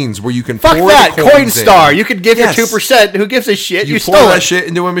machines where you can pour that the coins Coinstar. In. You could give your 2%. Who gives a shit? You pour that shit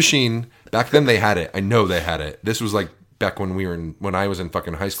into a machine. Back then they had it. I know they had it. This was like back when I was in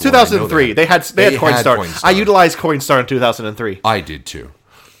fucking high school. 2003. They had Coinstar. I utilized Coinstar in 2003. I did too.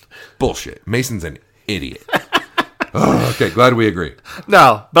 Bullshit. Mason's an idiot. Okay, glad we agree.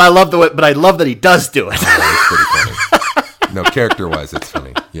 No, but I love that he does do it. It's pretty funny. No, character-wise, it's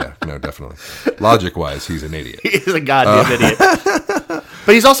funny. Yeah, no, definitely. Logic-wise, he's an idiot. He's a goddamn idiot.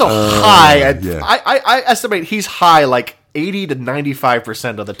 But he's also high. I estimate he's high like 80 to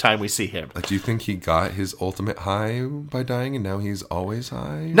 95% of the time we see him. Do you think he got his ultimate high by dying and now he's always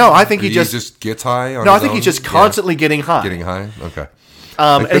high? No, I think he just gets high on No, I think he's just constantly getting high. Getting high? Okay.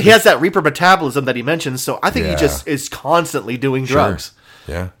 And he has that reaper metabolism that he mentions, so I think he just is constantly doing drugs.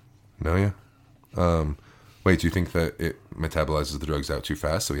 Yeah. No, yeah. Wait, do you think that it metabolizes the drugs out too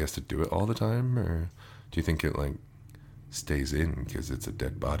fast, so he has to do it all the time? Or do you think it, like, stays in because it's a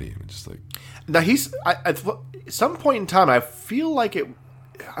dead body, and it's just like Now at some point in time, I feel like it.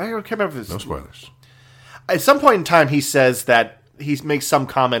 I can't remember if it's no spoilers. At some point in time, he says that he makes some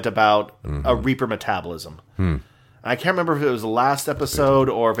comment about a Reaper metabolism. I can't remember if it was the last episode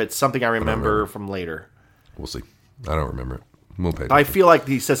or if it's something I remember from later. We'll see. I don't remember it. We'll pay. I feel like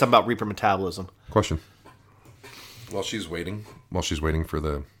he says something about Reaper metabolism. Question. While she's waiting for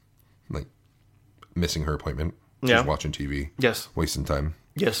the missing her appointment, she's watching TV. Yes. Wasting time.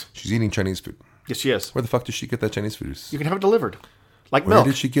 Yes. She's eating Chinese food. Yes, she is. Where the fuck does she get that Chinese food? You can have it delivered. Like Where milk.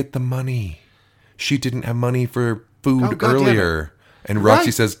 did she get the money? She didn't have money for food Oh, God damn earlier. And Roxy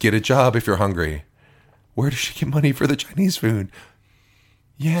Right. says, get a job if you're hungry. Where does she get money for the Chinese food?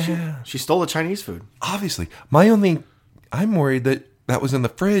 Yeah. She stole the Chinese food. Obviously. I'm worried that was in the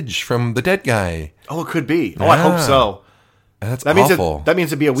fridge from the dead guy. Oh, it could be. Oh, I hope Yeah. so. That's That means awful. that means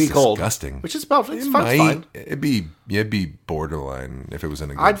it'd be a week old. Disgusting. Which is about it's fine. It'd be borderline if it was in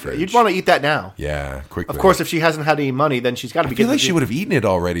a good fridge. You'd want to eat that now. Yeah, quickly. Of course, if she hasn't had any money, then she's got to be I feel getting like she would have eaten it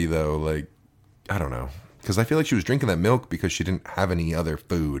already, though. Like, I don't know. Because I feel like she was drinking that milk because she didn't have any other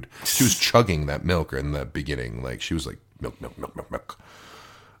food. She was chugging that milk in the beginning. Like, she was like, milk.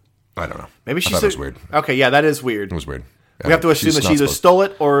 I don't know. Maybe she thought said, it was weird. Okay, yeah, that is weird. It was weird. We have to assume that she either stole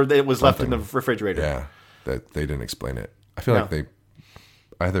it or that it was left in the refrigerator. Yeah, that they didn't explain it. I feel like No. they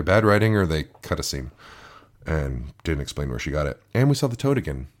either bad writing or they cut a scene and didn't explain where she got it. And we saw the toad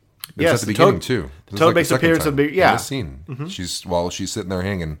again. It was Yes, at the the beginning toad- too. This is toad like the makes an second appearance time in in this scene. She's sitting there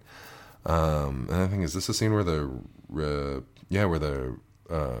hanging. And I think is this the scene where the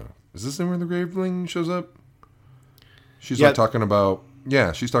is this the scene where the Graveling shows up? She's like talking about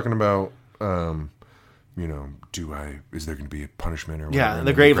she's talking about is there going to be a punishment or whatever? Yeah, And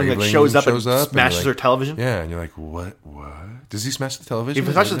the then Graveling that shows up and and you're smashes like- her television. Yeah, and you're like, what? Does he smash the television?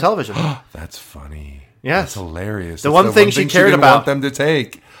 He smashes the television. That's funny. Yes. That's hilarious. The That's one thing she cared didn't about- want them to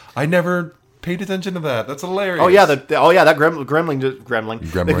take. I never paid attention to that. That's hilarious. Oh yeah, that gremlin.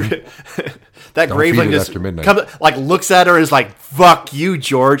 Gremlin. That Don't Graveling feed it just after midnight. looks at her and is like, "Fuck you,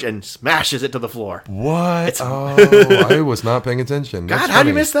 George," and smashes it to the floor. What? Oh, I was not paying attention. God, That's how do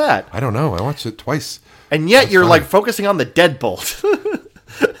you funny. miss that? I don't know. I watched it twice. And yet you're funny. like focusing on the deadbolt.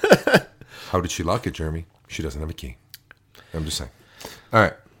 How did she lock it, Jeremy? She doesn't have a key. I'm just saying. All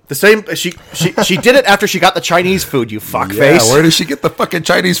right. The same. She did it after she got the Chinese food. You fuckface. Yeah, where did she get the fucking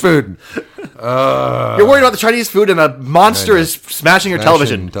Chinese food? You're worried about the Chinese food, and a monster is smashing your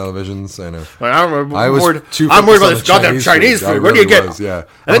television. Televisions, I know. I was worried, too I'm worried about focused this on the goddamn Chinese Chinese food. I food. Where do you really get? was, yeah. And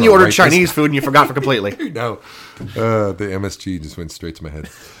I'm then you gonna ordered write Chinese this. food, and you forgot for completely. No, the MSG just went straight to my head.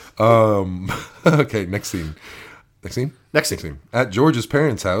 Okay, next scene. Next scene. At George's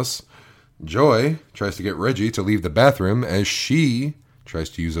parents' house, Joy tries to get Reggie to leave the bathroom as she tries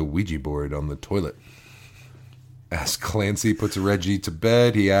to use a Ouija board on the toilet. As Clancy puts Reggie to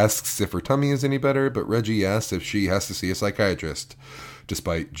bed, he asks if her tummy is any better, but Reggie asks if she has to see a psychiatrist.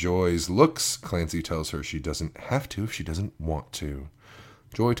 Despite Joy's looks, Clancy tells her she doesn't have to if she doesn't want to.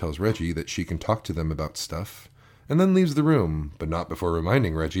 Joy tells Reggie that she can talk to them about stuff, and then leaves the room, but not before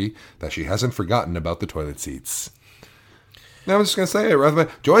reminding Reggie that she hasn't forgotten about the toilet seats. Now I'm just going to say it right away.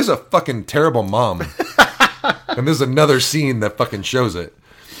 Joy's a fucking terrible mom. And there's another scene that fucking shows it.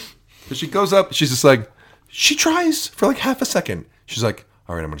 But she goes up, she's just like, she tries for like half a second. She's like,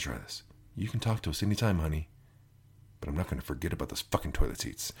 all right, I'm going to try this. You can talk to us anytime, honey. But I'm not going to forget about those fucking toilet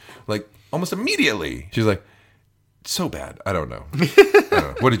seats. Like, almost immediately. She's like, so bad. I don't know.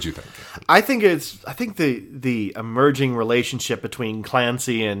 What did you think? I think the emerging relationship between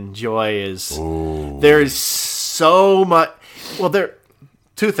Clancy and Joy is there's so much. Well, there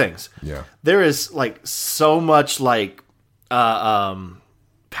two things. Yeah. There is like so much like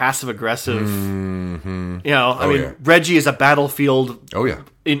passive aggressive. Mm-hmm. You know, I mean, yeah. Reggie is a battlefield. Oh, yeah.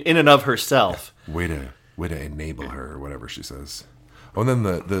 In and of herself. Way to enable her, or whatever she says. Oh, and then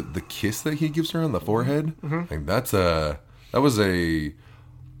the kiss that he gives her on the forehead. Like that was a.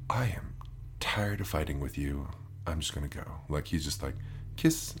 I am tired of fighting with you. I'm just gonna go. Like he's just like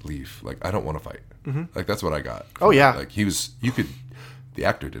kiss, leave. Like I don't want to fight. Like that's what I got. Oh yeah. Like he was. You could. The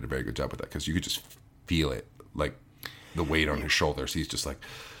actor did a very good job with that because you could just feel it, like the weight on his shoulders. He's just like,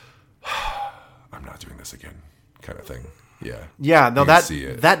 I'm not doing this again, kind of thing. Yeah. Yeah, no, You can see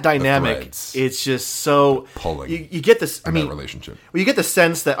it. that The dynamic, threads it's just so pulling You get this. I in mean, that relationship. well, you get the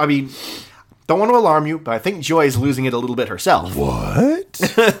sense that don't want to alarm you, but I think Joy is losing it a little bit herself. What?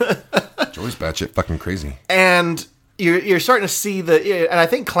 Joy's batshit fucking crazy. And you're starting to see and I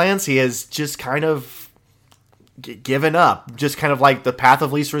think Clancy has just kind of given up, just kind of like the path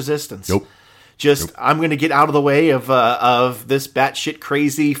of least resistance. Nope. I'm going to get out of the way of this batshit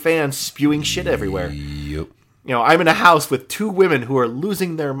crazy fan spewing shit everywhere. Yep. I'm in a house with two women who are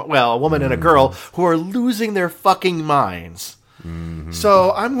losing their, a woman and a girl who are losing their fucking minds. Mm-hmm.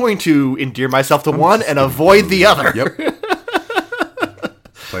 So I'm going to endear myself to one and avoid the other. Yep.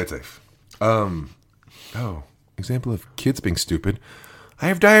 Play it safe. Example of kids being stupid. I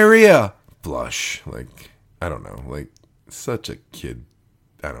have diarrhea. Flush. Like, I don't know. Like, such a kid.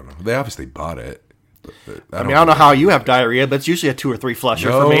 I don't know. They obviously bought it. I don't know how you have diarrhea, but it's usually a 2 or 3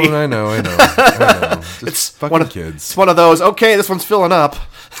 flusher for me. I know. Just it's fucking kids. It's one of those, okay, this one's filling up.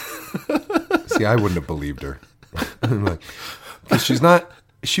 See, I wouldn't have believed her. Like, because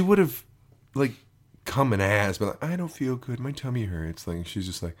she would have, like, come and asked, but like, I don't feel good. My tummy hurts. Like, she's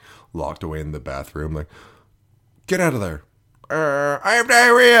just, like, locked away in the bathroom. Like, get out of there. I have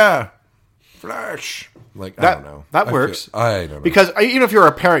diarrhea. Flush. Like, I don't know. That works. I don't know. Because even if you're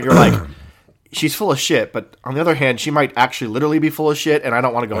a parent, you're like, she's full of shit, but on the other hand, she might actually literally be full of shit, and I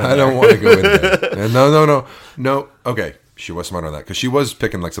don't want to go in there. I don't want to go in there. No. Okay, she was smart on that, because she was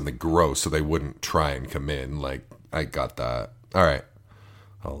picking, like, something gross so they wouldn't try and come in. Like, I got that. All right.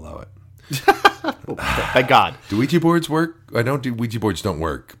 I'll allow it. Thank God. Do Ouija boards work? Ouija boards don't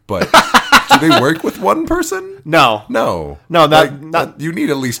work, but do they work with one person? No. Not you need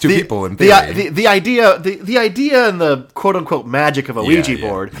at least 2 people in theory. The idea and the quote unquote magic of a Ouija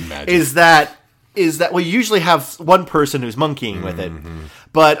board is that you usually have one person who's monkeying with it.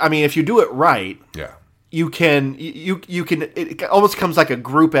 But I mean, if you do it right, you can it almost comes like a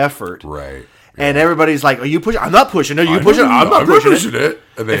group effort. Right. And everybody's like, "Are you pushing? I'm not pushing it. Are you pushing it? I'm not pushing it."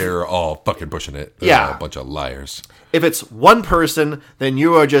 And they're all fucking pushing it. They're all a bunch of liars. If it's one person, then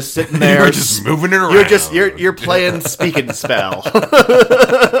you are just sitting there, you're just moving it around. You're playing speak and spell.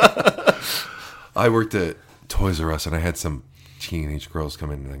 I worked at Toys R Us, and I had some teenage girls come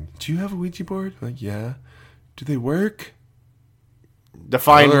in and like, "Do you have a Ouija board?" I'm like, yeah. Do they work?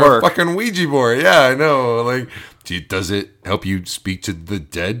 Define work. A fucking Ouija board. Yeah, I know. Like, does it help you speak to the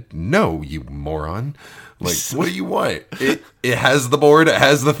dead? No, you moron. Like, what do you want? It has the board. It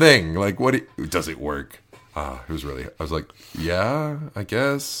has the thing. Like, does it work? It was really. I was like, yeah, I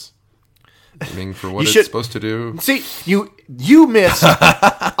mean, for what it's supposed to do. See, you missed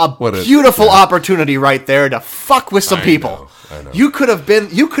a beautiful opportunity right there to fuck with some people. I know. You could have been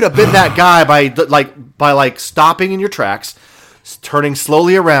that guy by stopping in your tracks, turning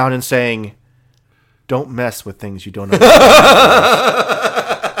slowly around and saying, "Don't mess with things you don't know."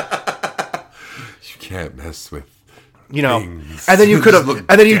 You can't mess with things. And then you could have,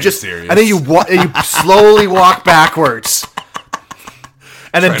 and then you slowly walk backwards,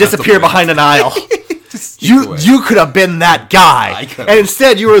 and then disappear behind an aisle. You could have been that guy, and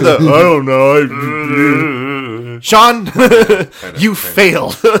instead you were the I don't know, Sean. You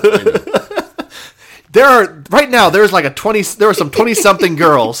failed. There's like there are some 20-something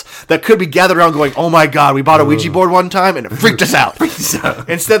girls that could be gathered around going, "Oh my God, we bought a Ouija board one time and it freaked us out."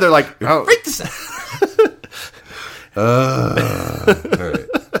 Instead, they're like, "Oh, freaked us out." All right.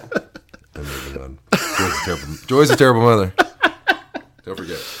 I'm moving on. Joy's a terrible mother. Don't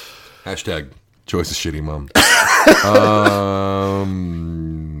forget. Hashtag Joy's a shitty mom. All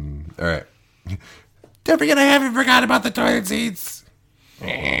right. Don't forget I haven't forgot about the toilet seats.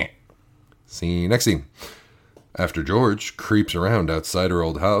 Next scene. After George creeps around outside her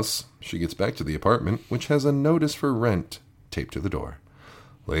old house, she gets back to the apartment, which has a notice for rent taped to the door.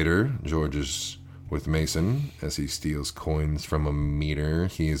 Later, George is with Mason as he steals coins from a meter.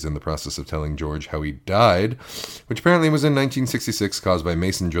 He is in the process of telling George how he died, which apparently was in 1966, caused by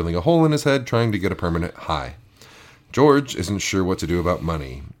Mason drilling a hole in his head trying to get a permanent high. George isn't sure what to do about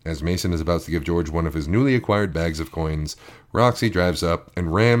money. As Mason is about to give George one of his newly acquired bags of coins, Roxy drives up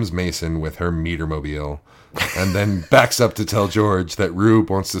and rams Mason with her metermobile, and then backs up to tell George that Rube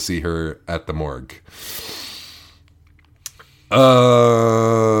wants to see her at the morgue.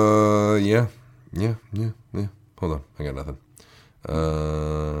 Yeah. Hold on, I got nothing.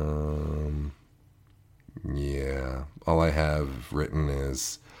 Yeah. All I have written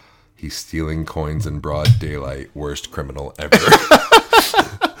is he's stealing coins in broad daylight. Worst criminal ever.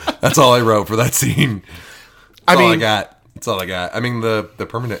 That's all I wrote for that scene. That's all I got. I mean, the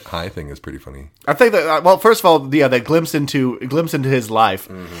permanent high thing is pretty funny. I think that, first of all, they glimpse into his life.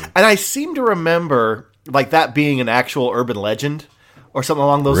 Mm-hmm. And I seem to remember, like, that being an actual urban legend or something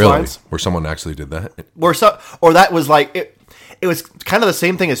along those lines. Where someone actually did that? Or that was like, it was kind of the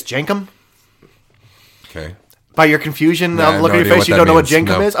same thing as Jenkum. Okay. By your confusion, look at your face, you don't know what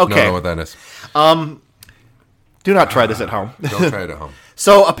Jenkum is? Okay. I don't know what that is. Do not try this at home. Don't try it at home.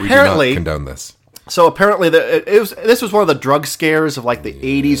 So apparently, we do not condone this. So apparently, this was one of the drug scares of like the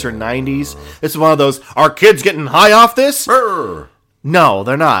 80s or 90s. This is one of those, are kids getting high off this? Brr. No,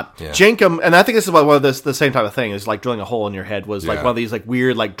 they're not. Yeah. Jankum, and I think this is one of the same type of thing is like drilling a hole in your head was like Yeah. one of these like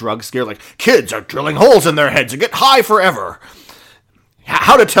weird like drug scare like kids are drilling holes in their heads and get high forever.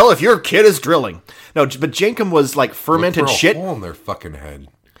 How to tell if your kid is drilling? No, but Jankum was like fermented Look for a shit. hole in their fucking head.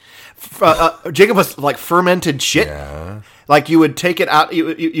 Jankum was like fermented shit. Yeah. Like you would take it out.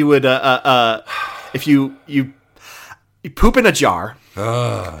 You would if you poop in a jar.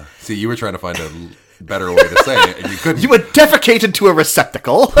 See, you were trying to find a better way to say it, and you couldn't. You would defecate into a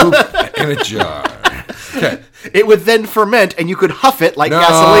receptacle. Poop in a jar. Okay. It would then ferment, and you could huff it like No,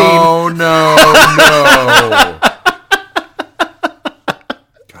 gasoline. no.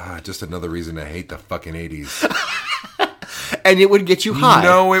 God, just another reason to hate the fucking 80s. And it would get you high.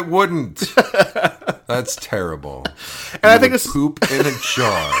 No, it wouldn't. That's terrible. And I think this poop in a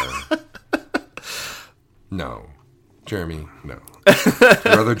jar. No. Jeremy, no. I'd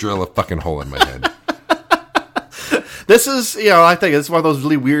rather drill a fucking hole in my head. This is, I think it's one of those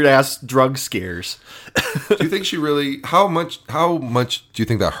really weird ass drug scares. Do you think she really? How much do you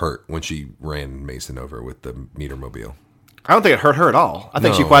think that hurt when she ran Mason over with the meter mobile? I don't think it hurt her at all. I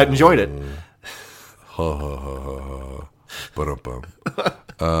think she No. quite enjoyed it. Ha ha ha ha ha. Ba-dum-bum.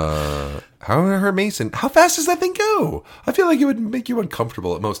 How hurt Mason? How fast does that thing go? I feel like it would make you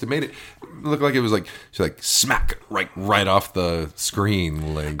uncomfortable at most. It made it look like it was like she like smack right off the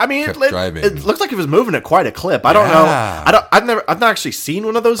screen. Like I mean, kept it driving. looked like it was moving at quite a clip. I don't Yeah. know. I've not actually seen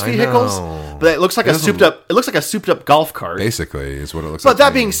one of those vehicles, know. but it looks like It a doesn't souped up. It looks like a souped up golf cart. Basically, is what it looks like. But that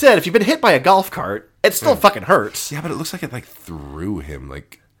to me. being said, if you've been hit by a golf cart, it still fucking hurts. Yeah, but it looks like it like threw him.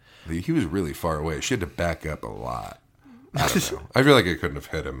 Like he was really far away. She had to back up a lot. I don't know. I feel like it couldn't have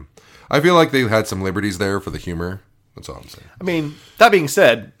hit him. I feel like they had some liberties there for the humor. That's all I'm saying. I mean, that being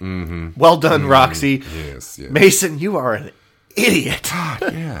said, well done, Roxy. Yes, yes. Mason, you are an idiot.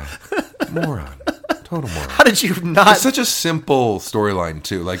 God, yeah. Moron. Total moron. How did you not? It's such a simple storyline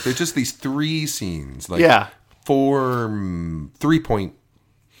too. Like they're just these 3 scenes. Like Yeah.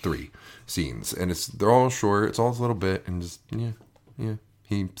 3.3 scenes. And they're all short. It's all a little bit and just yeah.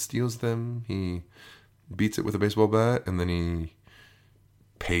 He steals them, he beats it with a baseball bat, and then he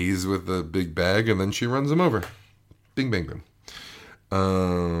pays with a big bag, and then she runs him over. Bing, bang,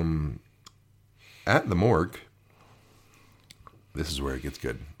 boom. At the morgue, this is where it gets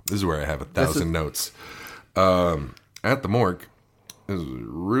good. This is where I have 1,000 notes. At the morgue,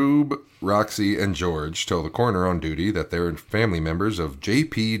 Rube, Roxy, and George tell the coroner on duty that they're family members of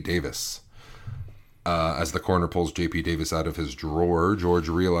J.P. Davis. As the coroner pulls J.P. Davis out of his drawer, George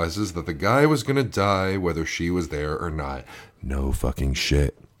realizes that the guy was going to die whether she was there or not. No fucking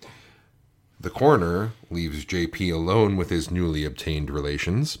shit. The coroner leaves J.P. alone with his newly obtained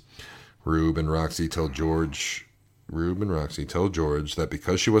relations. Rube and Roxy tell George that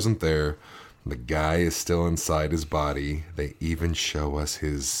because she wasn't there, the guy is still inside his body. They even show us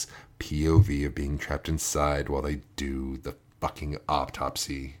his POV of being trapped inside while they do the fucking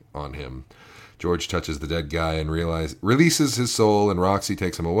autopsy on him. George touches the dead guy and releases his soul, and Roxy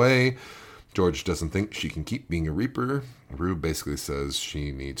takes him away. George doesn't think she can keep being a Reaper. Rube basically says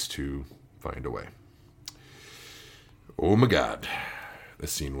she needs to find a way. Oh my God.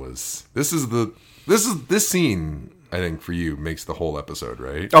 This scene, I think, for you, makes the whole episode,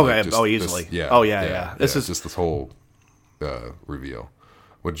 right? Okay. Like Easily. Yeah. Oh, yeah. This is just this whole reveal.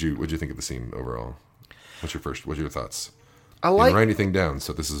 What'd you think of the scene overall? What's your thoughts? I You like. didn't write anything down,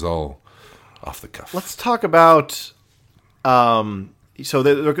 so this is all off the cuff. Let's talk about. So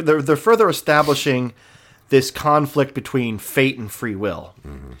they're further establishing this conflict between fate and free will.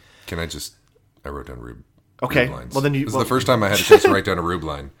 Can I wrote down Rube. Okay. Rube lines. Well, then this is the first time I had a chance to write down a Rube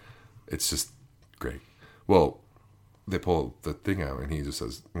line. It's just great. Well, they pull the thing out, and he just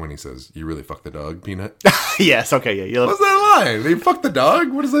says, "You really fucked the dog, Peanut." Yes. Okay. Yeah. You What's that line? They fucked the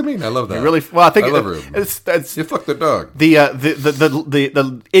dog. What does that mean? I love that. really. Well, I think I love Rube. it's You fucked the dog.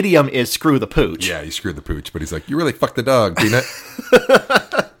 the idiom is screw the pooch. Yeah, he screwed the pooch, but he's like, "You really fucked the dog, Peanut."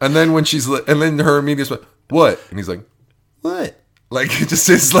 And then when and then her immediate response, "What?" And he's like, "What?" Like it just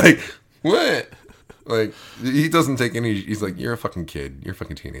is like, "What?" Like he doesn't take any. He's like, "You're a fucking kid. You're a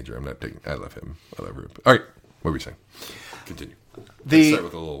fucking teenager. I'm not taking. I love him. I love Rube." All right, what were you saying? Continue. Let's start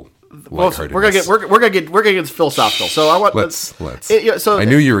with a little. Well, we're gonna get philosophical. So I want Let's. So I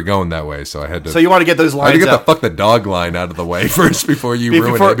knew you were going that way, so I had to. So you want to get those I had to lines get out the fuck the dog line out of the way first before you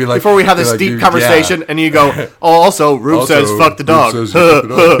ruin it. Be like, before we have this be like, deep you- conversation, yeah. and you go, "Oh, also, Rube Also, says fuck the Rube dog." says fuck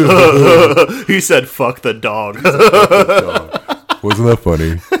the dog. He said fuck the dog. Wasn't that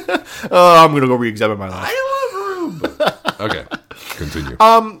funny? I'm gonna go re-examine my life. I love Rube. Okay, continue.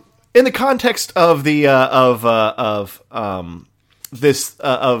 In the context of the of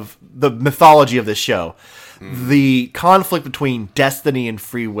the mythology of this show, the conflict between destiny and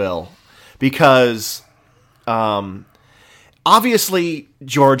free will, because obviously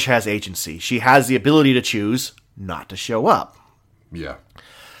George has agency. She has the ability to choose not to show up. Yeah.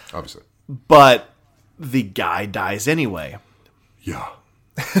 Obviously. But the guy dies anyway. Yeah.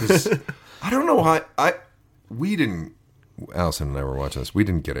 I don't know why. We didn't. Allison and I were watching this. We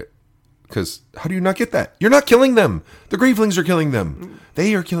didn't get it. Because how do you not get that? You're not killing them. The Gravelings are killing them.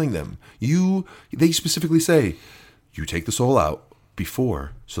 They are killing them. They specifically say, you take the soul out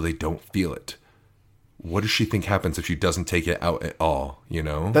before so they don't feel it. What does she think happens if she doesn't take it out at all? You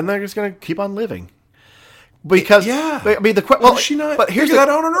know? Then they're just going to keep on living. Because yeah, I mean she not but here's that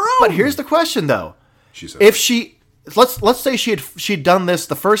out on her own. But here's the question though. She said, if let's say she'd done this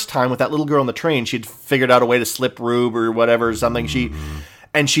the first time with that little girl on the train, she'd figured out a way to slip Rube or whatever or something.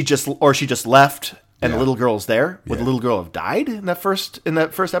 Mm-hmm. She just left and the little girl's there. Would the little girl have died in that first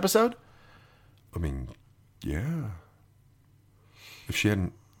episode? I mean, yeah. If she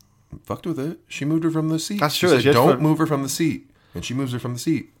hadn't fucked with it, she moved her from the seat. That's true. She said, don't move her from the seat, and she moves her from the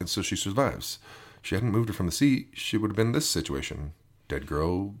seat, and so she survives. She hadn't moved her from the seat, she would have been in this situation. Dead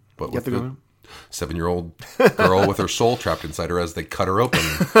girl, but with the 7-year-old girl with her soul trapped inside her as they cut her open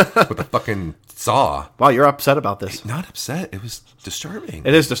with a fucking saw. Wow, you're upset about this. Not upset. It was disturbing.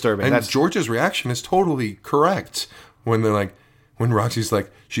 It is disturbing. And George's reaction is totally correct. When they're like, when Roxy's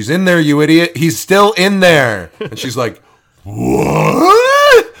like, she's in there, you idiot. He's still in there. And she's like,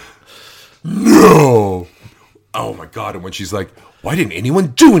 what? No. Oh my God. And when she's like, why didn't anyone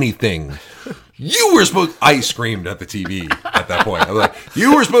do anything? You were supposed... I screamed at the TV at that point. I was like,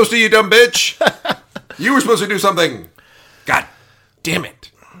 you were supposed to, you dumb bitch. You were supposed to do something. God damn it.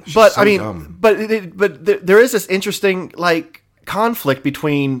 She's but so I mean, dumb. but there is this interesting like conflict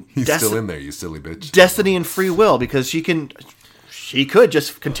between He's still in there, you silly bitch. Destiny and free will, because she could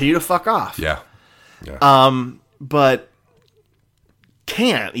just continue to fuck off. Yeah. But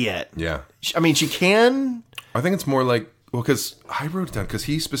can't yet. Yeah. I mean, she can. I think it's more like, well, because I wrote it down, because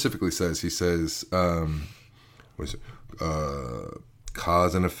he specifically says, what is it?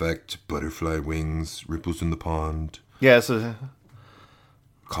 Cause and effect, butterfly wings, ripples in the pond. Yeah, so...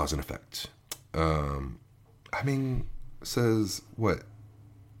 Cause and effect. I mean, says what?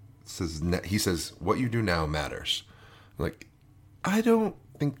 He says, what you do now matters. Like, I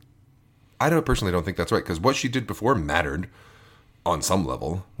personally don't think that's right, because what she did before mattered on some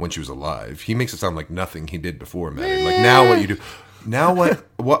level when she was alive. He makes it sound like nothing he did before mattered. Like, now what you do... Now what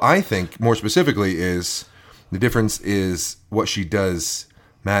I think more specifically is the difference is what she does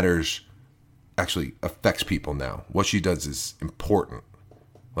matters, actually affects people now. What she does is important.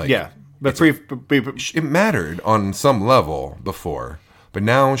 Like, yeah, but it mattered on some level before, but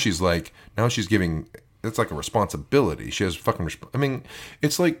now she's giving, it's like a responsibility. She has fucking, I mean,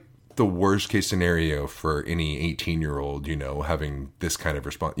 it's like the worst case scenario for any 18-year-old, having this kind of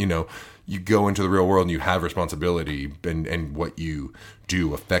response. You go into the real world and you have responsibility, and what you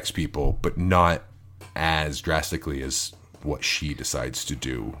do affects people, but not as drastically as what she decides to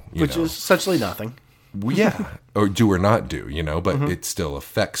do. Which is essentially nothing. Yeah, or do or not do, but it still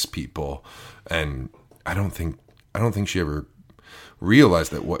affects people. And I don't think she ever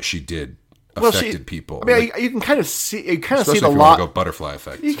realized that what she did affected people. I mean, you can kind of see the go butterfly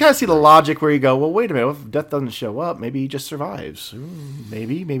effect. You kind of see the logic where you go, well, wait a minute, if death doesn't show up, maybe he just survives.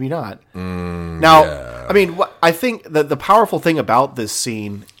 Maybe not. Now, yeah. I mean, I think that the powerful thing about this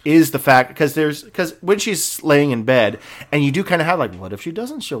scene is the fact, because when she's laying in bed, and you do kind of have like, what if she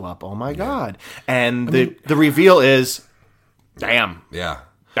doesn't show up? Oh my God! And the reveal is, damn. Yeah.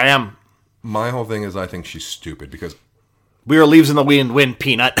 Damn. My whole thing is, I think she's stupid because. We are leaves in the wind,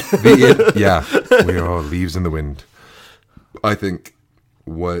 Peanut. Yeah, we are all leaves in the wind. I think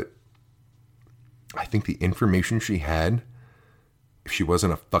the information she had, if she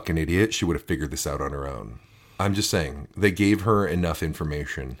wasn't a fucking idiot, she would have figured this out on her own. I'm just saying, they gave her enough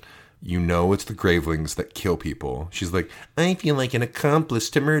information. It's the Gravelings that kill people. She's like, I feel like an accomplice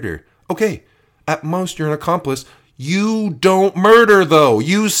to murder. Okay, at most you're an accomplice. You don't murder, though.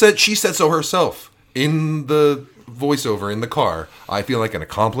 She said so herself in the voiceover in the car. I feel like an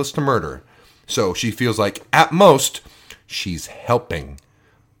accomplice to murder. So she feels like, at most, she's helping.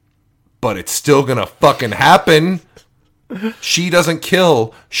 But it's still gonna fucking happen. She doesn't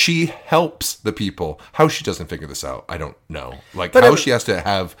kill. She helps the people. How she doesn't figure this out, I don't know. Like, but she has to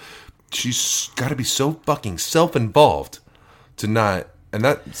have... She's got to be so fucking self-involved to not... And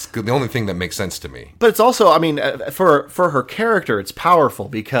that's the only thing that makes sense to me. But it's also, I mean, for her character, it's powerful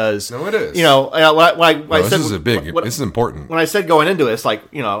because... No, it is. This is important. When I said going into it, it's like,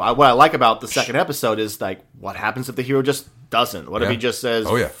 what I like about the second episode is like, what happens if the hero just doesn't? What if he just says,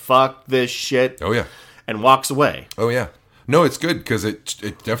 fuck this shit? Oh, yeah. and walks away. Oh yeah. No, it's good because it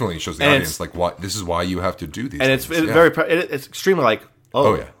definitely shows the And audience like what this is why you have to do these. And things. it's extremely like,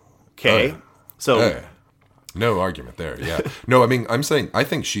 Oh yeah. okay. Oh, yeah. So Oh, yeah. No argument there. Yeah. No, I mean I'm saying I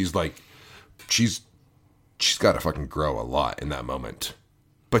think she's like she's got to fucking grow a lot in that moment,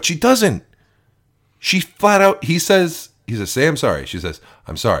 but she doesn't. She flat out he says say I'm sorry. She says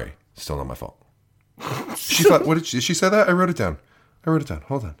I'm sorry. Still not my fault. She thought what did she say that? I wrote it down.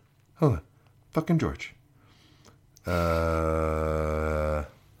 Hold on. Fucking George.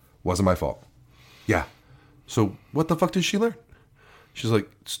 Wasn't my fault. Yeah. So what the fuck did she learn? She's like,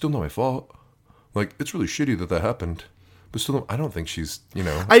 still not my fault. Like, it's really shitty that happened. But still, I don't think she's,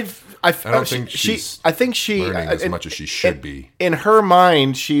 I don't think she's I think she learning as much as she should be. In her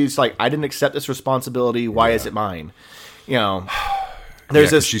mind, she's like, I didn't accept this responsibility. Why is it mine?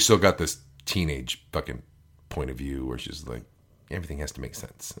 There's this. She's still got this teenage fucking point of view where she's like, everything has to make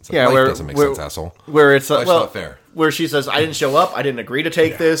sense. It's like, life doesn't make sense, asshole. Where it's Life's not fair. Where she says, I didn't show up. I didn't agree to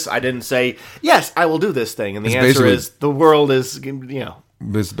take this. I didn't say, yes, I will do this thing. And the answer is, the world is,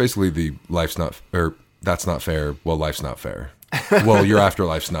 It's basically the life's not, or that's not fair. Well, life's not fair. Well, your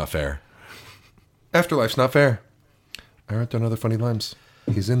afterlife's not fair. Afterlife's not fair. I wrote down other funny lines.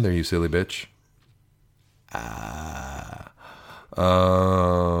 He's in there, you silly bitch.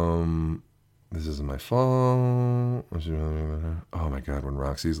 This isn't my fault. Oh my god, when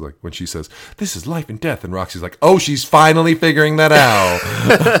Roxy's like, when she says, this is life and death, and Roxy's like, oh, she's finally figuring that out.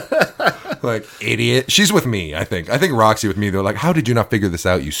 Like, idiot. She's with me, I think. I think Roxy with me, they're like, how did you not figure this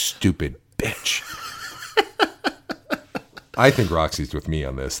out, you stupid bitch? I think Roxy's with me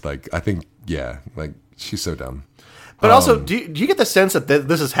on this. Like, I think, yeah, like, she's so dumb. But also, do you get the sense that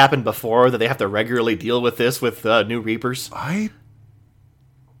this has happened before, that they have to regularly deal with this with New Reapers? I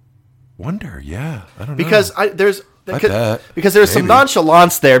wonder, yeah. I don't know. Because there's some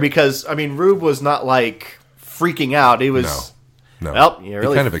nonchalance there, because, I mean, Rube was not, like, freaking out. He was... No. Well, you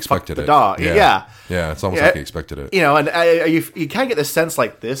really kind of expected the it. dog. Yeah. Yeah, it's almost like he expected it. And you kind of get the sense,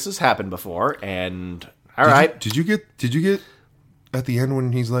 like, this has happened before, and... All right. Did you get at the end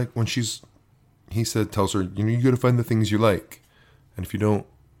when he's like, he said, tells her, you got to find the things you like. And if you don't,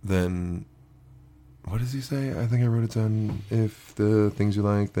 then what does he say? I think I wrote it down. If the things you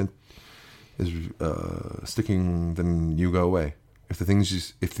like then is sticking, then you go away. If the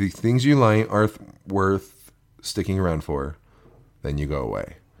things you like are worth sticking around for, then you go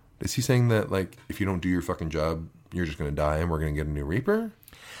away. Is he saying that, like, if you don't do your fucking job, you're just going to die and we're going to get a new Reaper?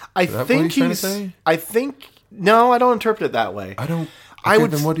 I think no, I don't interpret it that way. I don't. Okay,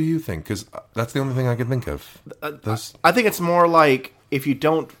 then what do you think? Because that's the only thing I can think of. I think it's more like, if you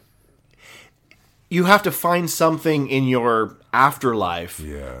don't, you have to find something in your afterlife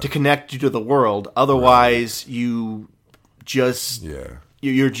to connect you to the world. Otherwise, you just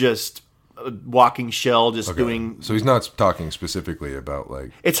you're just a walking shell, just doing. So he's not talking specifically about,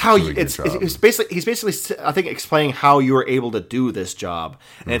 like, it's how it's basically he's basically, I think, explaining how you are able to do this job,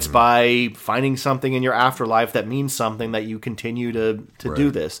 and it's by finding something in your afterlife that means something, that you continue to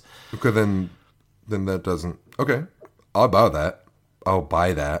do this. Okay, then that doesn't. Okay, I'll buy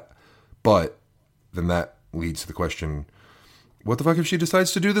that, but then that leads to the question: what the fuck if she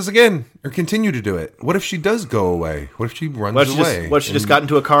decides to do this again or continue to do it? What if she does go away? What if she runs away? What if she just got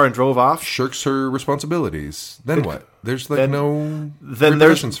into a car and drove off? Shirks her responsibilities. Then what? There's no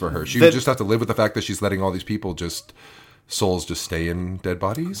repercussions for her. She would just have to live with the fact that she's letting all these people souls just stay in dead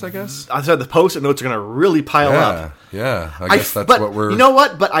bodies, I guess. I said the post-it notes are going to really pile up. Yeah, I guess that's what we're... You know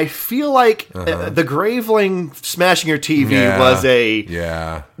what? But I feel like the Graveling smashing your TV was a...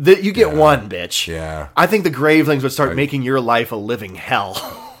 Yeah. You get one, bitch. Yeah. I think the Gravelings would start making your life a living hell.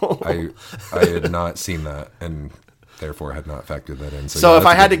 I had not seen that, and therefore had not factored that in. So if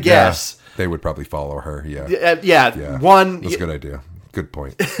I had to guess... they would probably follow her, yeah. One... That's a good idea. Good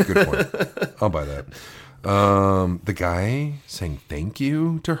point. I'll buy that. The guy saying thank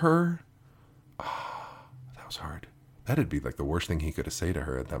you to her, that was hard. That'd be like the worst thing he could have said to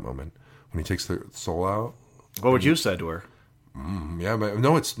her at that moment when he takes the soul out. What would you say to her? Yeah, but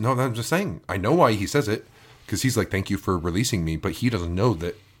I'm just saying, I know why he says it, because he's like, thank you for releasing me, but he doesn't know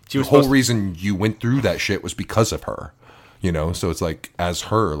that the whole reason you went through that shit was because of her, so it's like, as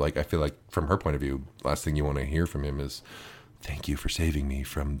her, like, I feel like from her point of view, last thing you want to hear from him is, thank you for saving me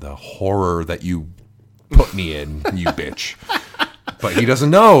from the horror that you put me in, you bitch. But he doesn't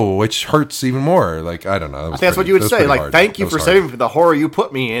know, which hurts even more. Like, I don't know. I think that's what you would say. Like, hard. Thank you for saving me from the horror you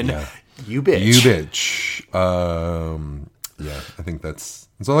put me in, you bitch. You bitch. Yeah, I think that's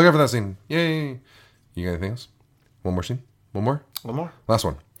all I got for that scene. Yay. You got anything else? One more scene? One more? One more. Last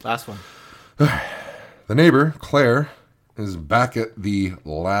one. Last one. The neighbor, Claire, is back at the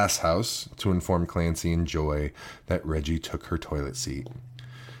last house to inform Clancy and Joy that Reggie took her toilet seat.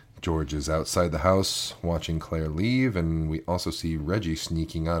 George is outside the house watching Claire leave, and we also see Reggie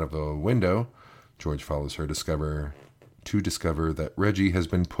sneaking out of a window. George follows her to discover that Reggie has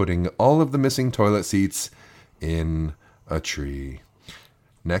been putting all of the missing toilet seats in a tree.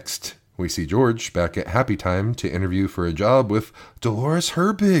 Next, we see George back at Happy Time to interview for a job with Dolores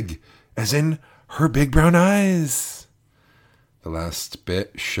Herbig, as in her big brown eyes. The last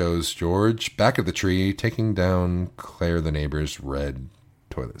bit shows George back at the tree taking down Claire the neighbor's red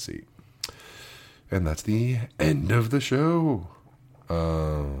toilet seat. And that's the end of the show.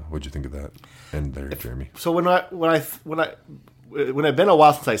 What'd you think of that end there, Jeremy? So when it's been a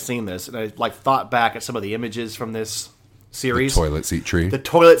while since I've seen this, and I thought back at some of the images from this series. The toilet seat tree. The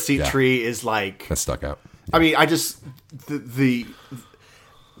toilet seat tree is like that stuck out. Yeah. I mean, I just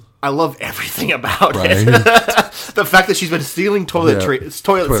I love everything about it. The fact that she's been stealing toilet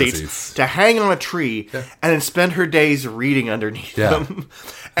seats to hang on a tree and then spend her days reading underneath them.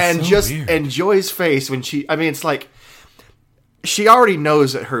 And and Joy's face when it's like she already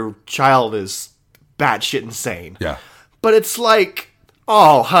knows that her child is batshit insane. Yeah. But it's like,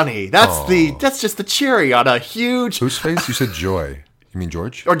 oh, honey, that's just the cherry on a huge... Whose face? You said Joy. You mean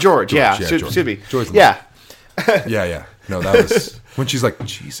George? Or George. Yeah. Excuse me. George. Yeah. Yeah. No, that was when she's like,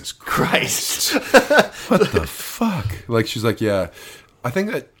 Jesus Christ. What the fuck? Like, she's like, yeah. I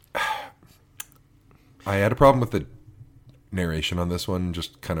think that I had a problem with the narration on this one,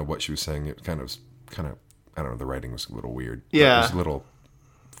 just kind of what she was saying. It kind of, I don't know, the writing was a little weird. Yeah. It was a little,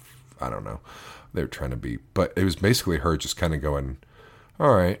 I don't know. They were trying to be, but it was basically her just kind of going,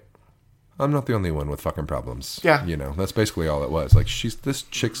 all right, I'm not the only one with fucking problems. Yeah. You know, that's basically all it was. Like, this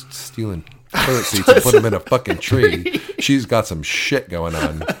chick's stealing toilet seats and put them in a fucking tree. She's got some shit going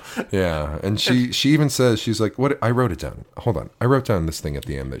on. Yeah. And she even says, she's like, what? I wrote it down. Hold on. I wrote down this thing at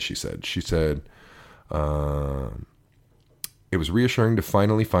the end that she said. She said, it was reassuring to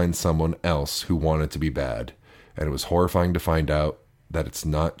finally find someone else who wanted to be bad. And it was horrifying to find out that it's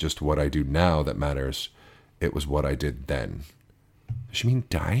not just what I do now that matters. It was what I did then. Does she mean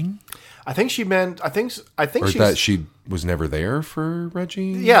dying? I think she meant. I think or that she was never there for Reggie.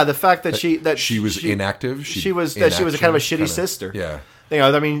 Yeah, the fact that she was inactive. She was kind of a shitty sister. Yeah. You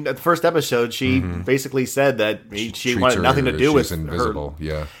know, I mean, at the first episode, she basically said that she wanted nothing to do with her. Invisible.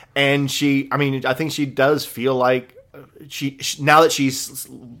 Yeah. And I think she does feel like she now that she's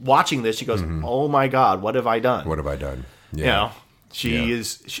watching this, she goes, "Oh my God, what have I done? What have I done?" Yeah. You know.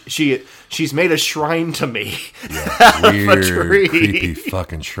 She's made a shrine to me. Yeah, weird, creepy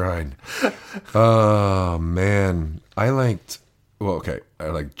fucking shrine. Oh man, I liked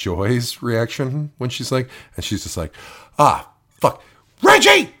Joy's reaction when she's like, and she's just like, fuck,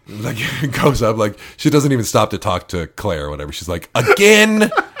 Reggie! Like, goes up, like, she doesn't even stop to talk to Claire or whatever. She's like, again,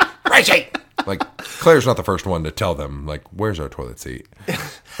 Reggie! Like, Claire's not the first one to tell them, like, where's our toilet seat?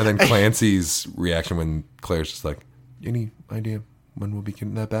 And then Clancy's reaction when Claire's just like, any idea when we'll be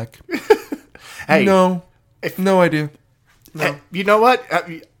getting that back? Hey, no idea. No. Hey, you know what?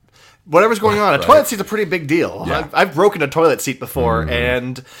 Whatever's going on, a toilet seat's a pretty big deal. Yeah. I've broken a toilet seat before,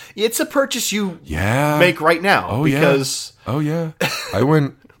 and it's a purchase you make right now. Yeah. I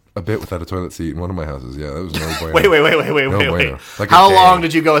went a bit without a toilet seat in one of my houses. Yeah, that was no bueno. Wait. Like how long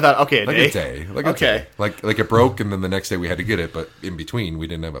did you go without? Okay, a day. Like it broke, and then the next day we had to get it, but in between we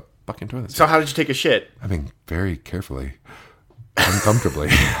didn't have a fucking toilet seat. So how did you take a shit? I mean, very carefully. Uncomfortably.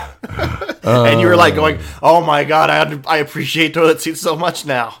 And you were like going, oh my God, I appreciate toilet seats so much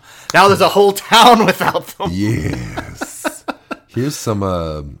now. Now there's a whole town without them. Yes. Here's some,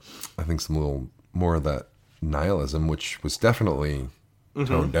 I think some little more of that nihilism, which was definitely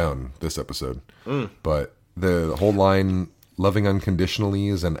toned down this episode. But the whole line, loving unconditionally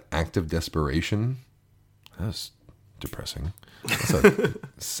is an act of desperation. That's depressing. That's a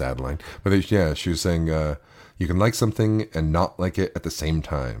sad line. But she was saying, you can like something and not like it at the same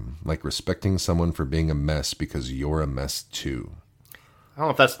time. Like respecting someone for being a mess because you're a mess too. I don't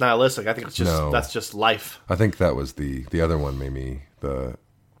know if that's nihilistic. I think it's just that's just life. I think that was the other one made me the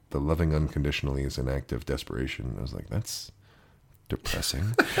loving unconditionally is an act of desperation. I was like, that's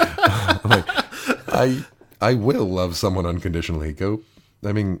depressing. Like, I will love someone unconditionally. I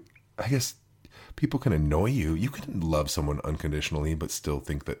guess people can annoy you. You can love someone unconditionally, but still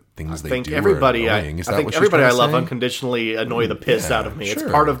think that things they do are annoying. I think everybody I love unconditionally annoy the piss out of me. Sure. It's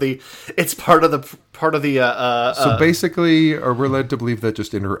part of the. So basically, are we led to believe that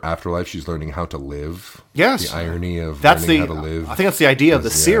just in her afterlife, she's learning how to live? Yes. The irony of learning how to live. I think that's the idea of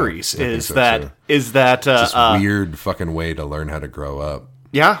the series. Is that just weird fucking way to learn how to grow up.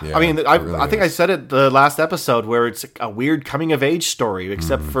 Yeah, Yeah, I mean, it I really think I is. said it the last episode where it's a weird coming of age story,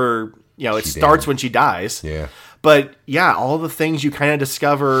 except for it She starts damn. when she dies. Yeah. But yeah, all the things you kind of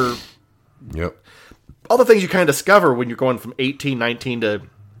discover, Yep. all the things you kind of discover when you're going from 18, 19 to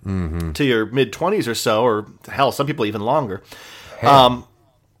your mid 20s or so, or hell, some people even longer. Hail.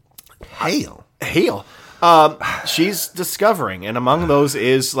 Hale. She's discovering, and among those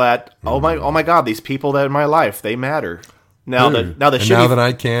is that oh my god, these people that in my life, they matter. Now the And now that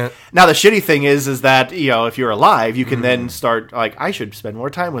I can't. Now the shitty thing is that if you're alive, you can then start like I should spend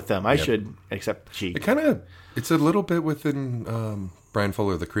more time with them. I should, except she. It's a little bit within Brian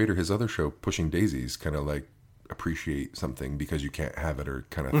Fuller, the creator, his other show, Pushing Daisies, kind of like appreciate something because you can't have it or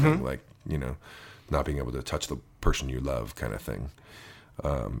kind of thing, like, not being able to touch the person you love kind of thing.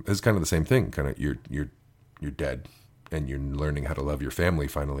 It's kind of the same thing. Kind of you're dead and you're learning how to love your family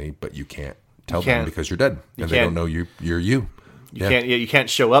finally, but you can't tell them because you're dead and they don't know you're you. You can't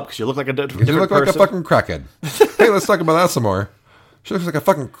show up because you look like a different You look person. like a fucking crackhead. Hey, let's talk about that some more. She looks like a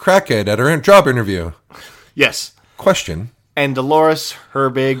fucking crackhead at her job interview. Yes. Question. And Dolores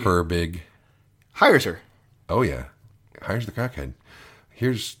Herbig. hires her. Oh, yeah. Hires the crackhead.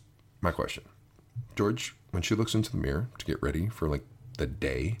 Here's my question. George, when she looks into the mirror to get ready for, like, the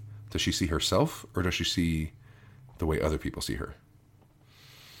day, does she see herself or does she see the way other people see her?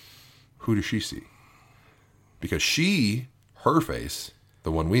 Who does she see? Because her face,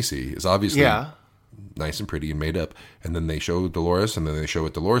 the one we see, is obviously nice and pretty and made up. And then they show Dolores, and then they show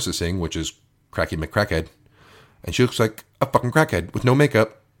what Dolores is saying, which is Cracky McCrackhead. And she looks like a fucking crackhead with no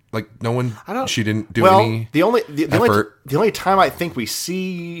makeup. Like, no one, she didn't do any the only time I think we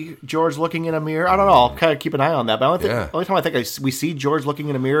see George looking in a mirror, I don't know, I'll kind of keep an eye on that, but the only time I think we see George looking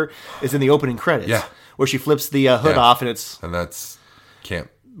in a mirror is in the opening credits. Yeah. Where she flips the hood off and it's... And that's, you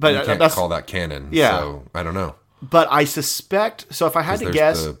But can't call that canon. Yeah. So, I don't know. But I suspect, so if I had to There's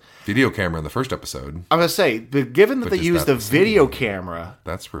guess... the video camera in the first episode. I was going to say, but given that they is use that the the same? video camera...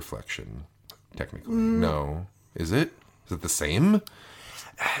 That's reflection, technically. No. Is it? Is it the same?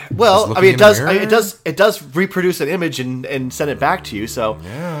 Well, I looking mean, in a mirror? it does reproduce an image and send it back to you. So,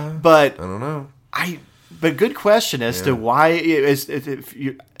 Yeah. but I don't know. but good question as to why if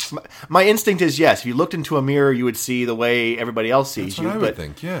you. My instinct is yes. If you looked into a mirror, you would see the way everybody else sees That's you. what I would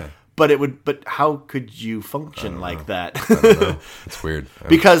think, yeah. But how could you function like that? I don't know. It's weird.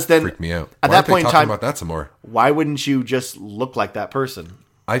 Because then freaked me out. at Why that aren't they point in talking time, about that some more? why wouldn't you just look like that person?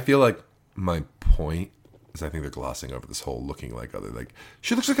 I feel like my point is I think they're glossing over this whole looking like other, like,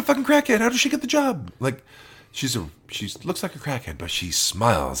 she looks like a fucking crackhead. How does she get the job? Like, she looks like a crackhead, but she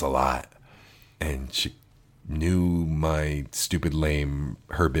smiles a lot. And she knew my stupid, lame,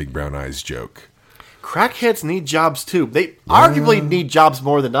 her big brown eyes joke. Crackheads need jobs too. They arguably need jobs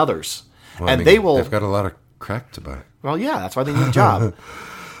more than others, Well, I mean, they've got a lot of crack to buy. Well, yeah, that's why they need a job.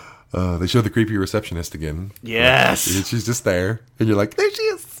 They show the creepy receptionist again. Yes. She's just there. And you're like, there she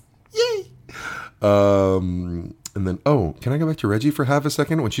is. Yay. And then, can I go back to Reggie for half a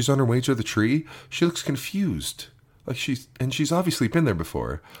second? When she's on her way to the tree, she looks confused. Like she's obviously been there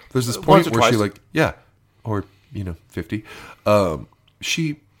before. There's this point where she or 50.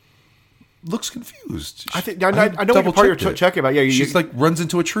 She looks confused. I think I know what part you're checking about. Yeah, she's like runs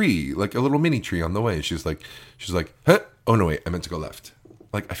into a tree, like a little mini tree on the way. She's like, huh? Oh no, wait, I meant to go left.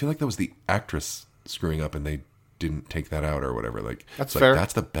 Like, I feel like that was the actress screwing up, and they didn't take that out or whatever. Like, that's fair.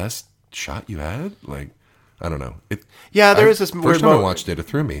 That's the best shot you had. Like, I don't know. There is this weird first time I moment. watched it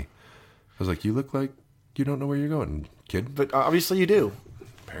threw me. I was like, you look like you don't know where you're going, kid. But obviously you do.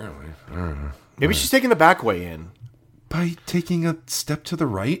 Apparently, I don't know. Maybe she's taking the back way in. By taking a step to the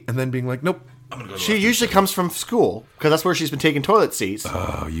right and then being like, nope. I'm gonna go She usually comes from school because that's where she's been taking toilet seats.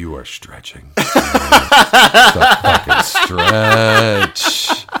 Oh, you are stretching. The fucking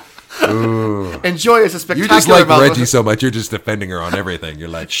stretch. Ooh. Enjoy is a spectacular. You just like amount Reggie so much, you're just defending her on everything. You're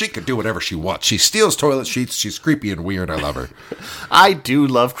like, she could do whatever she wants. She steals toilet sheets. She's creepy and weird. I love her. I do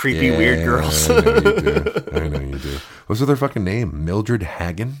love creepy, weird girls. I know you do. I know you do. What's her fucking name? Mildred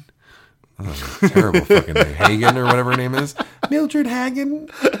Hagen? Oh, terrible fucking name. Hagen or whatever her name is. Mildred Hagen.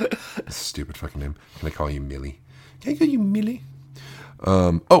 Stupid fucking name. Can I call you Millie? Can I call you Millie?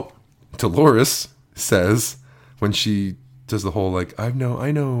 Dolores says when she does the whole like, I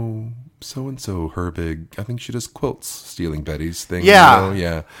know so and so Herbig. I think she does quilts, stealing Betty's thing. Yeah.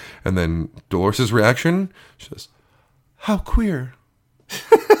 Yeah. And then Dolores' reaction, she says, how queer.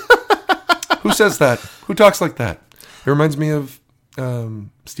 Who says that? Who talks like that? It reminds me of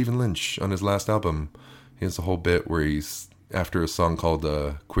Stephen Lynch on his last album. He has a whole bit where he's after a song called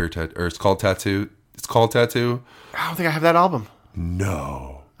Queer Tattoo, or it's called Tattoo. It's called Tattoo. I don't think I have that album.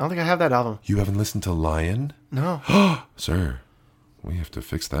 No. I don't think I have that album. You haven't listened to Lion? No. Sir, We have to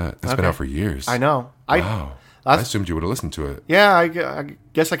fix that. It's been out for years. I know. Wow. I assumed you would have listened to it. Yeah, I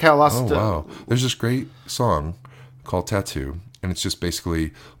guess I kind of lost. Oh, wow. There's this great song called Tattoo, and it's just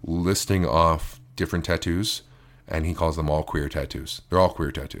basically listing off different tattoos, and he calls them all queer tattoos. They're all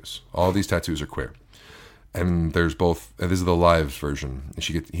queer tattoos. All these tattoos are queer. And there's both, and this is the live version.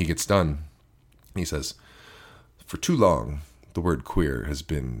 He gets done. He says, for too long, the word queer has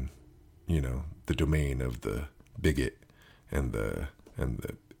been, the domain of the bigot and the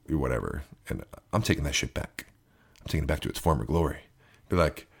whatever. And I'm taking that shit back. I'm taking it back to its former glory. Be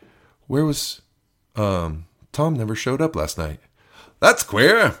like, where was Tom never showed up last night? That's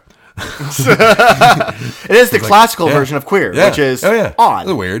queer. It is the classical version of queer, which is odd.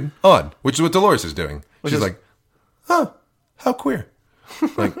 It's weird. Odd. Which is what Dolores is doing. She's like, oh, how queer.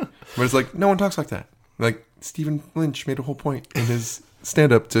 But it's like, no one talks like that. Like, Stephen Lynch made a whole point in his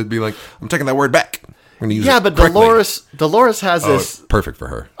stand-up to be like, I'm taking that word back. I'm gonna use it but correctly. Dolores has this perfect for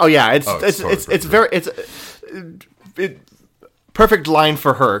her. Oh yeah, it's perfect line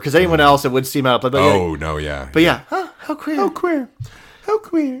for her, because anyone else it would seem out of place. But how queer.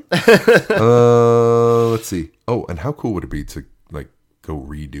 Let's see. Oh, and how cool would it be to go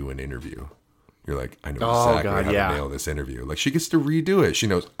redo an interview? You're like, I know exactly how to nail this interview. Like, she gets to redo it. She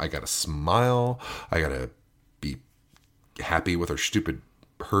knows, I gotta smile. I gotta be happy with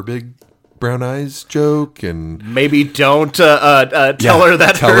her big brown eyes joke, and maybe don't tell her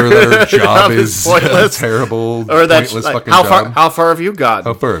that her job is pointless, terrible, or that's pointless like, fucking job. How far have you gotten?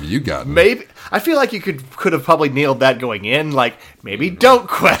 How far have you gotten? Maybe I feel like you could have probably nailed that going in. Like, maybe don't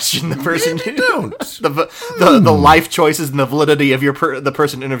question the person. Maybe don't the life choices and the validity of the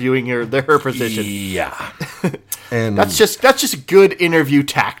person interviewing her position. Yeah, and that's just a good interview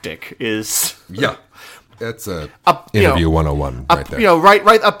tactic. That's interview 101 right there.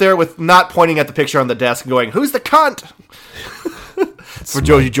 Right up there with not pointing at the picture on the desk and going, "Who's the cunt?" For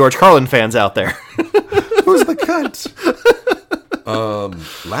Josie George Carlin fans out there. Who's the cunt?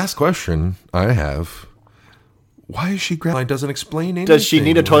 Last question I have. Why is she grandma? Doesn't explain anything. Does she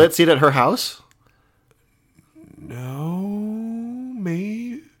need a toilet seat at her house? No,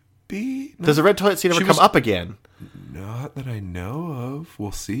 maybe. No. Does the red toilet seat ever come up again? Not that I know of.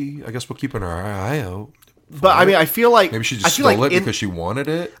 We'll see. I guess we'll keep our eye out. But I mean, I feel like maybe she just stole it because she wanted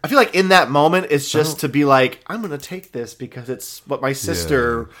it. I feel like in that moment, it's just to be like, I'm going to take this because it's what my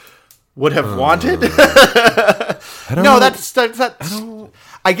sister would have wanted. That's.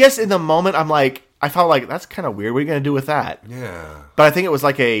 I guess in the moment, I'm like, I felt like that's kind of weird. What are you going to do with that? Yeah. But I think it was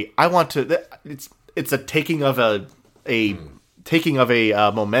like I want to. It's a taking of a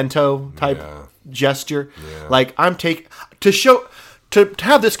memento type gesture. Yeah. Like, I'm to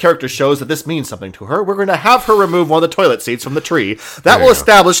have this character shows that this means something to her. We're going to have her remove one of the toilet seats from the tree. That will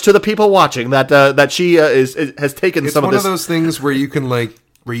establish to the people watching that she has taken some of this. It's one of those things where you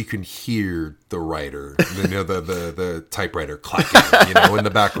can hear the writer, the typewriter clacking, in the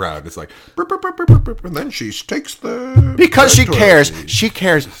background. It's like, burp, burp, burp, burp, burp, and then she takes the because she cares. She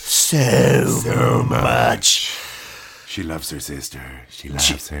cares so much. She loves her sister. She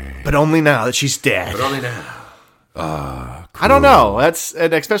loves her, but only now that she's dead. But only now. I don't know.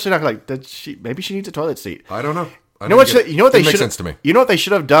 And especially not like that. Maybe she needs a toilet seat. I don't know. You know what they should. Makes sense to me. You know what they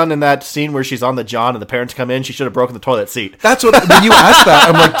should have done in that scene where she's on the John and the parents come in. She should have broken the toilet seat. That's what. When you asked that,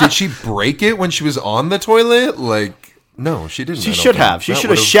 I'm like, did she break it when she was on the toilet? Like, no, she didn't. She should have. She should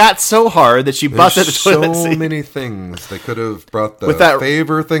have shat so hard that she busted the toilet seat. So many things. They could have brought the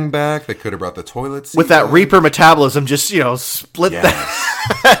favor thing back. They could have brought the toilet seat with that back. Reaper metabolism. Just split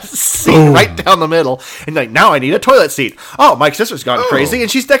that seat right down the middle. And like, now I need a toilet seat. Oh, my sister's gone crazy, and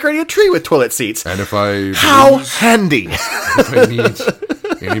she's decorating a tree with toilet seats. And handy! If I need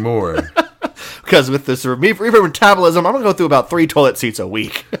any more, because with this Reaper metabolism, I'm gonna go through about 3 toilet seats a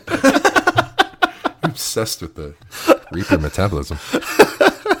week. I'm obsessed with the Reaper metabolism.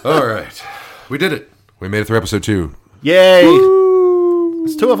 All right, we did it. We made it through episode 2. Yay! Woo!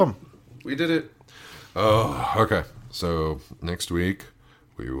 It's 2 of them. We did it. Oh, okay. So next week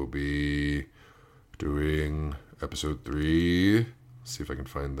we will be doing episode 3. See if I can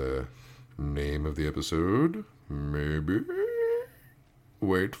find the name of the episode. Maybe.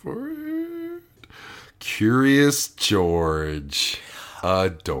 Wait for it. Curious George.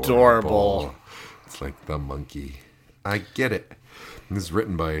 Adorable. It's like the monkey. I get it. This is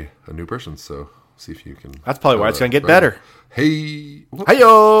written by a new person, so see if you can. That's probably why it's going to get better. Hey.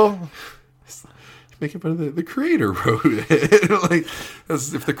 Hey-yo. Make it better. The creator wrote it. Like,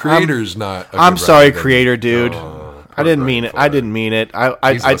 as if the creator's not. I'm sorry, creator dude. I didn't mean it. I didn't mean it.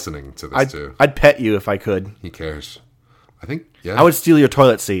 He's listening to this too. I'd pet you if I could. He cares. I think. Yeah. I would steal your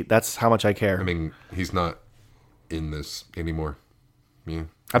toilet seat. That's how much I care. I mean, he's not in this anymore. Yeah.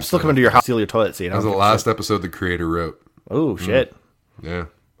 I'm still coming to your house to steal your toilet seat. That was the last episode the creator wrote. Oh, shit. Yeah.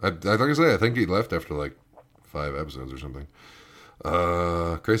 Like I say, I think he left after like 5 episodes or something.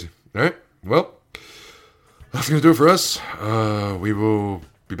 Crazy. All right. Well, that's going to do it for us. We will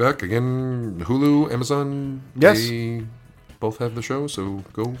be back again. Hulu, Amazon. Yes. They both have the show, so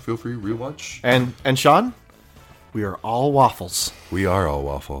go feel free, rewatch. And Sean, we are all waffles. We are all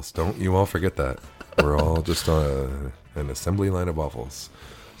waffles. Don't you all forget that. We're all just on an assembly line of waffles.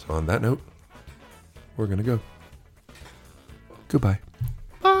 So on that note, we're going to go. Goodbye.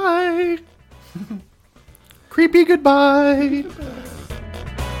 Bye. Creepy goodbye.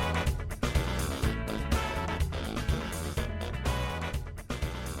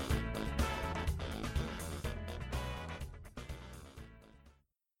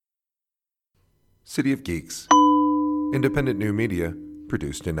 City of Geeks. Independent new media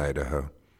produced in Idaho.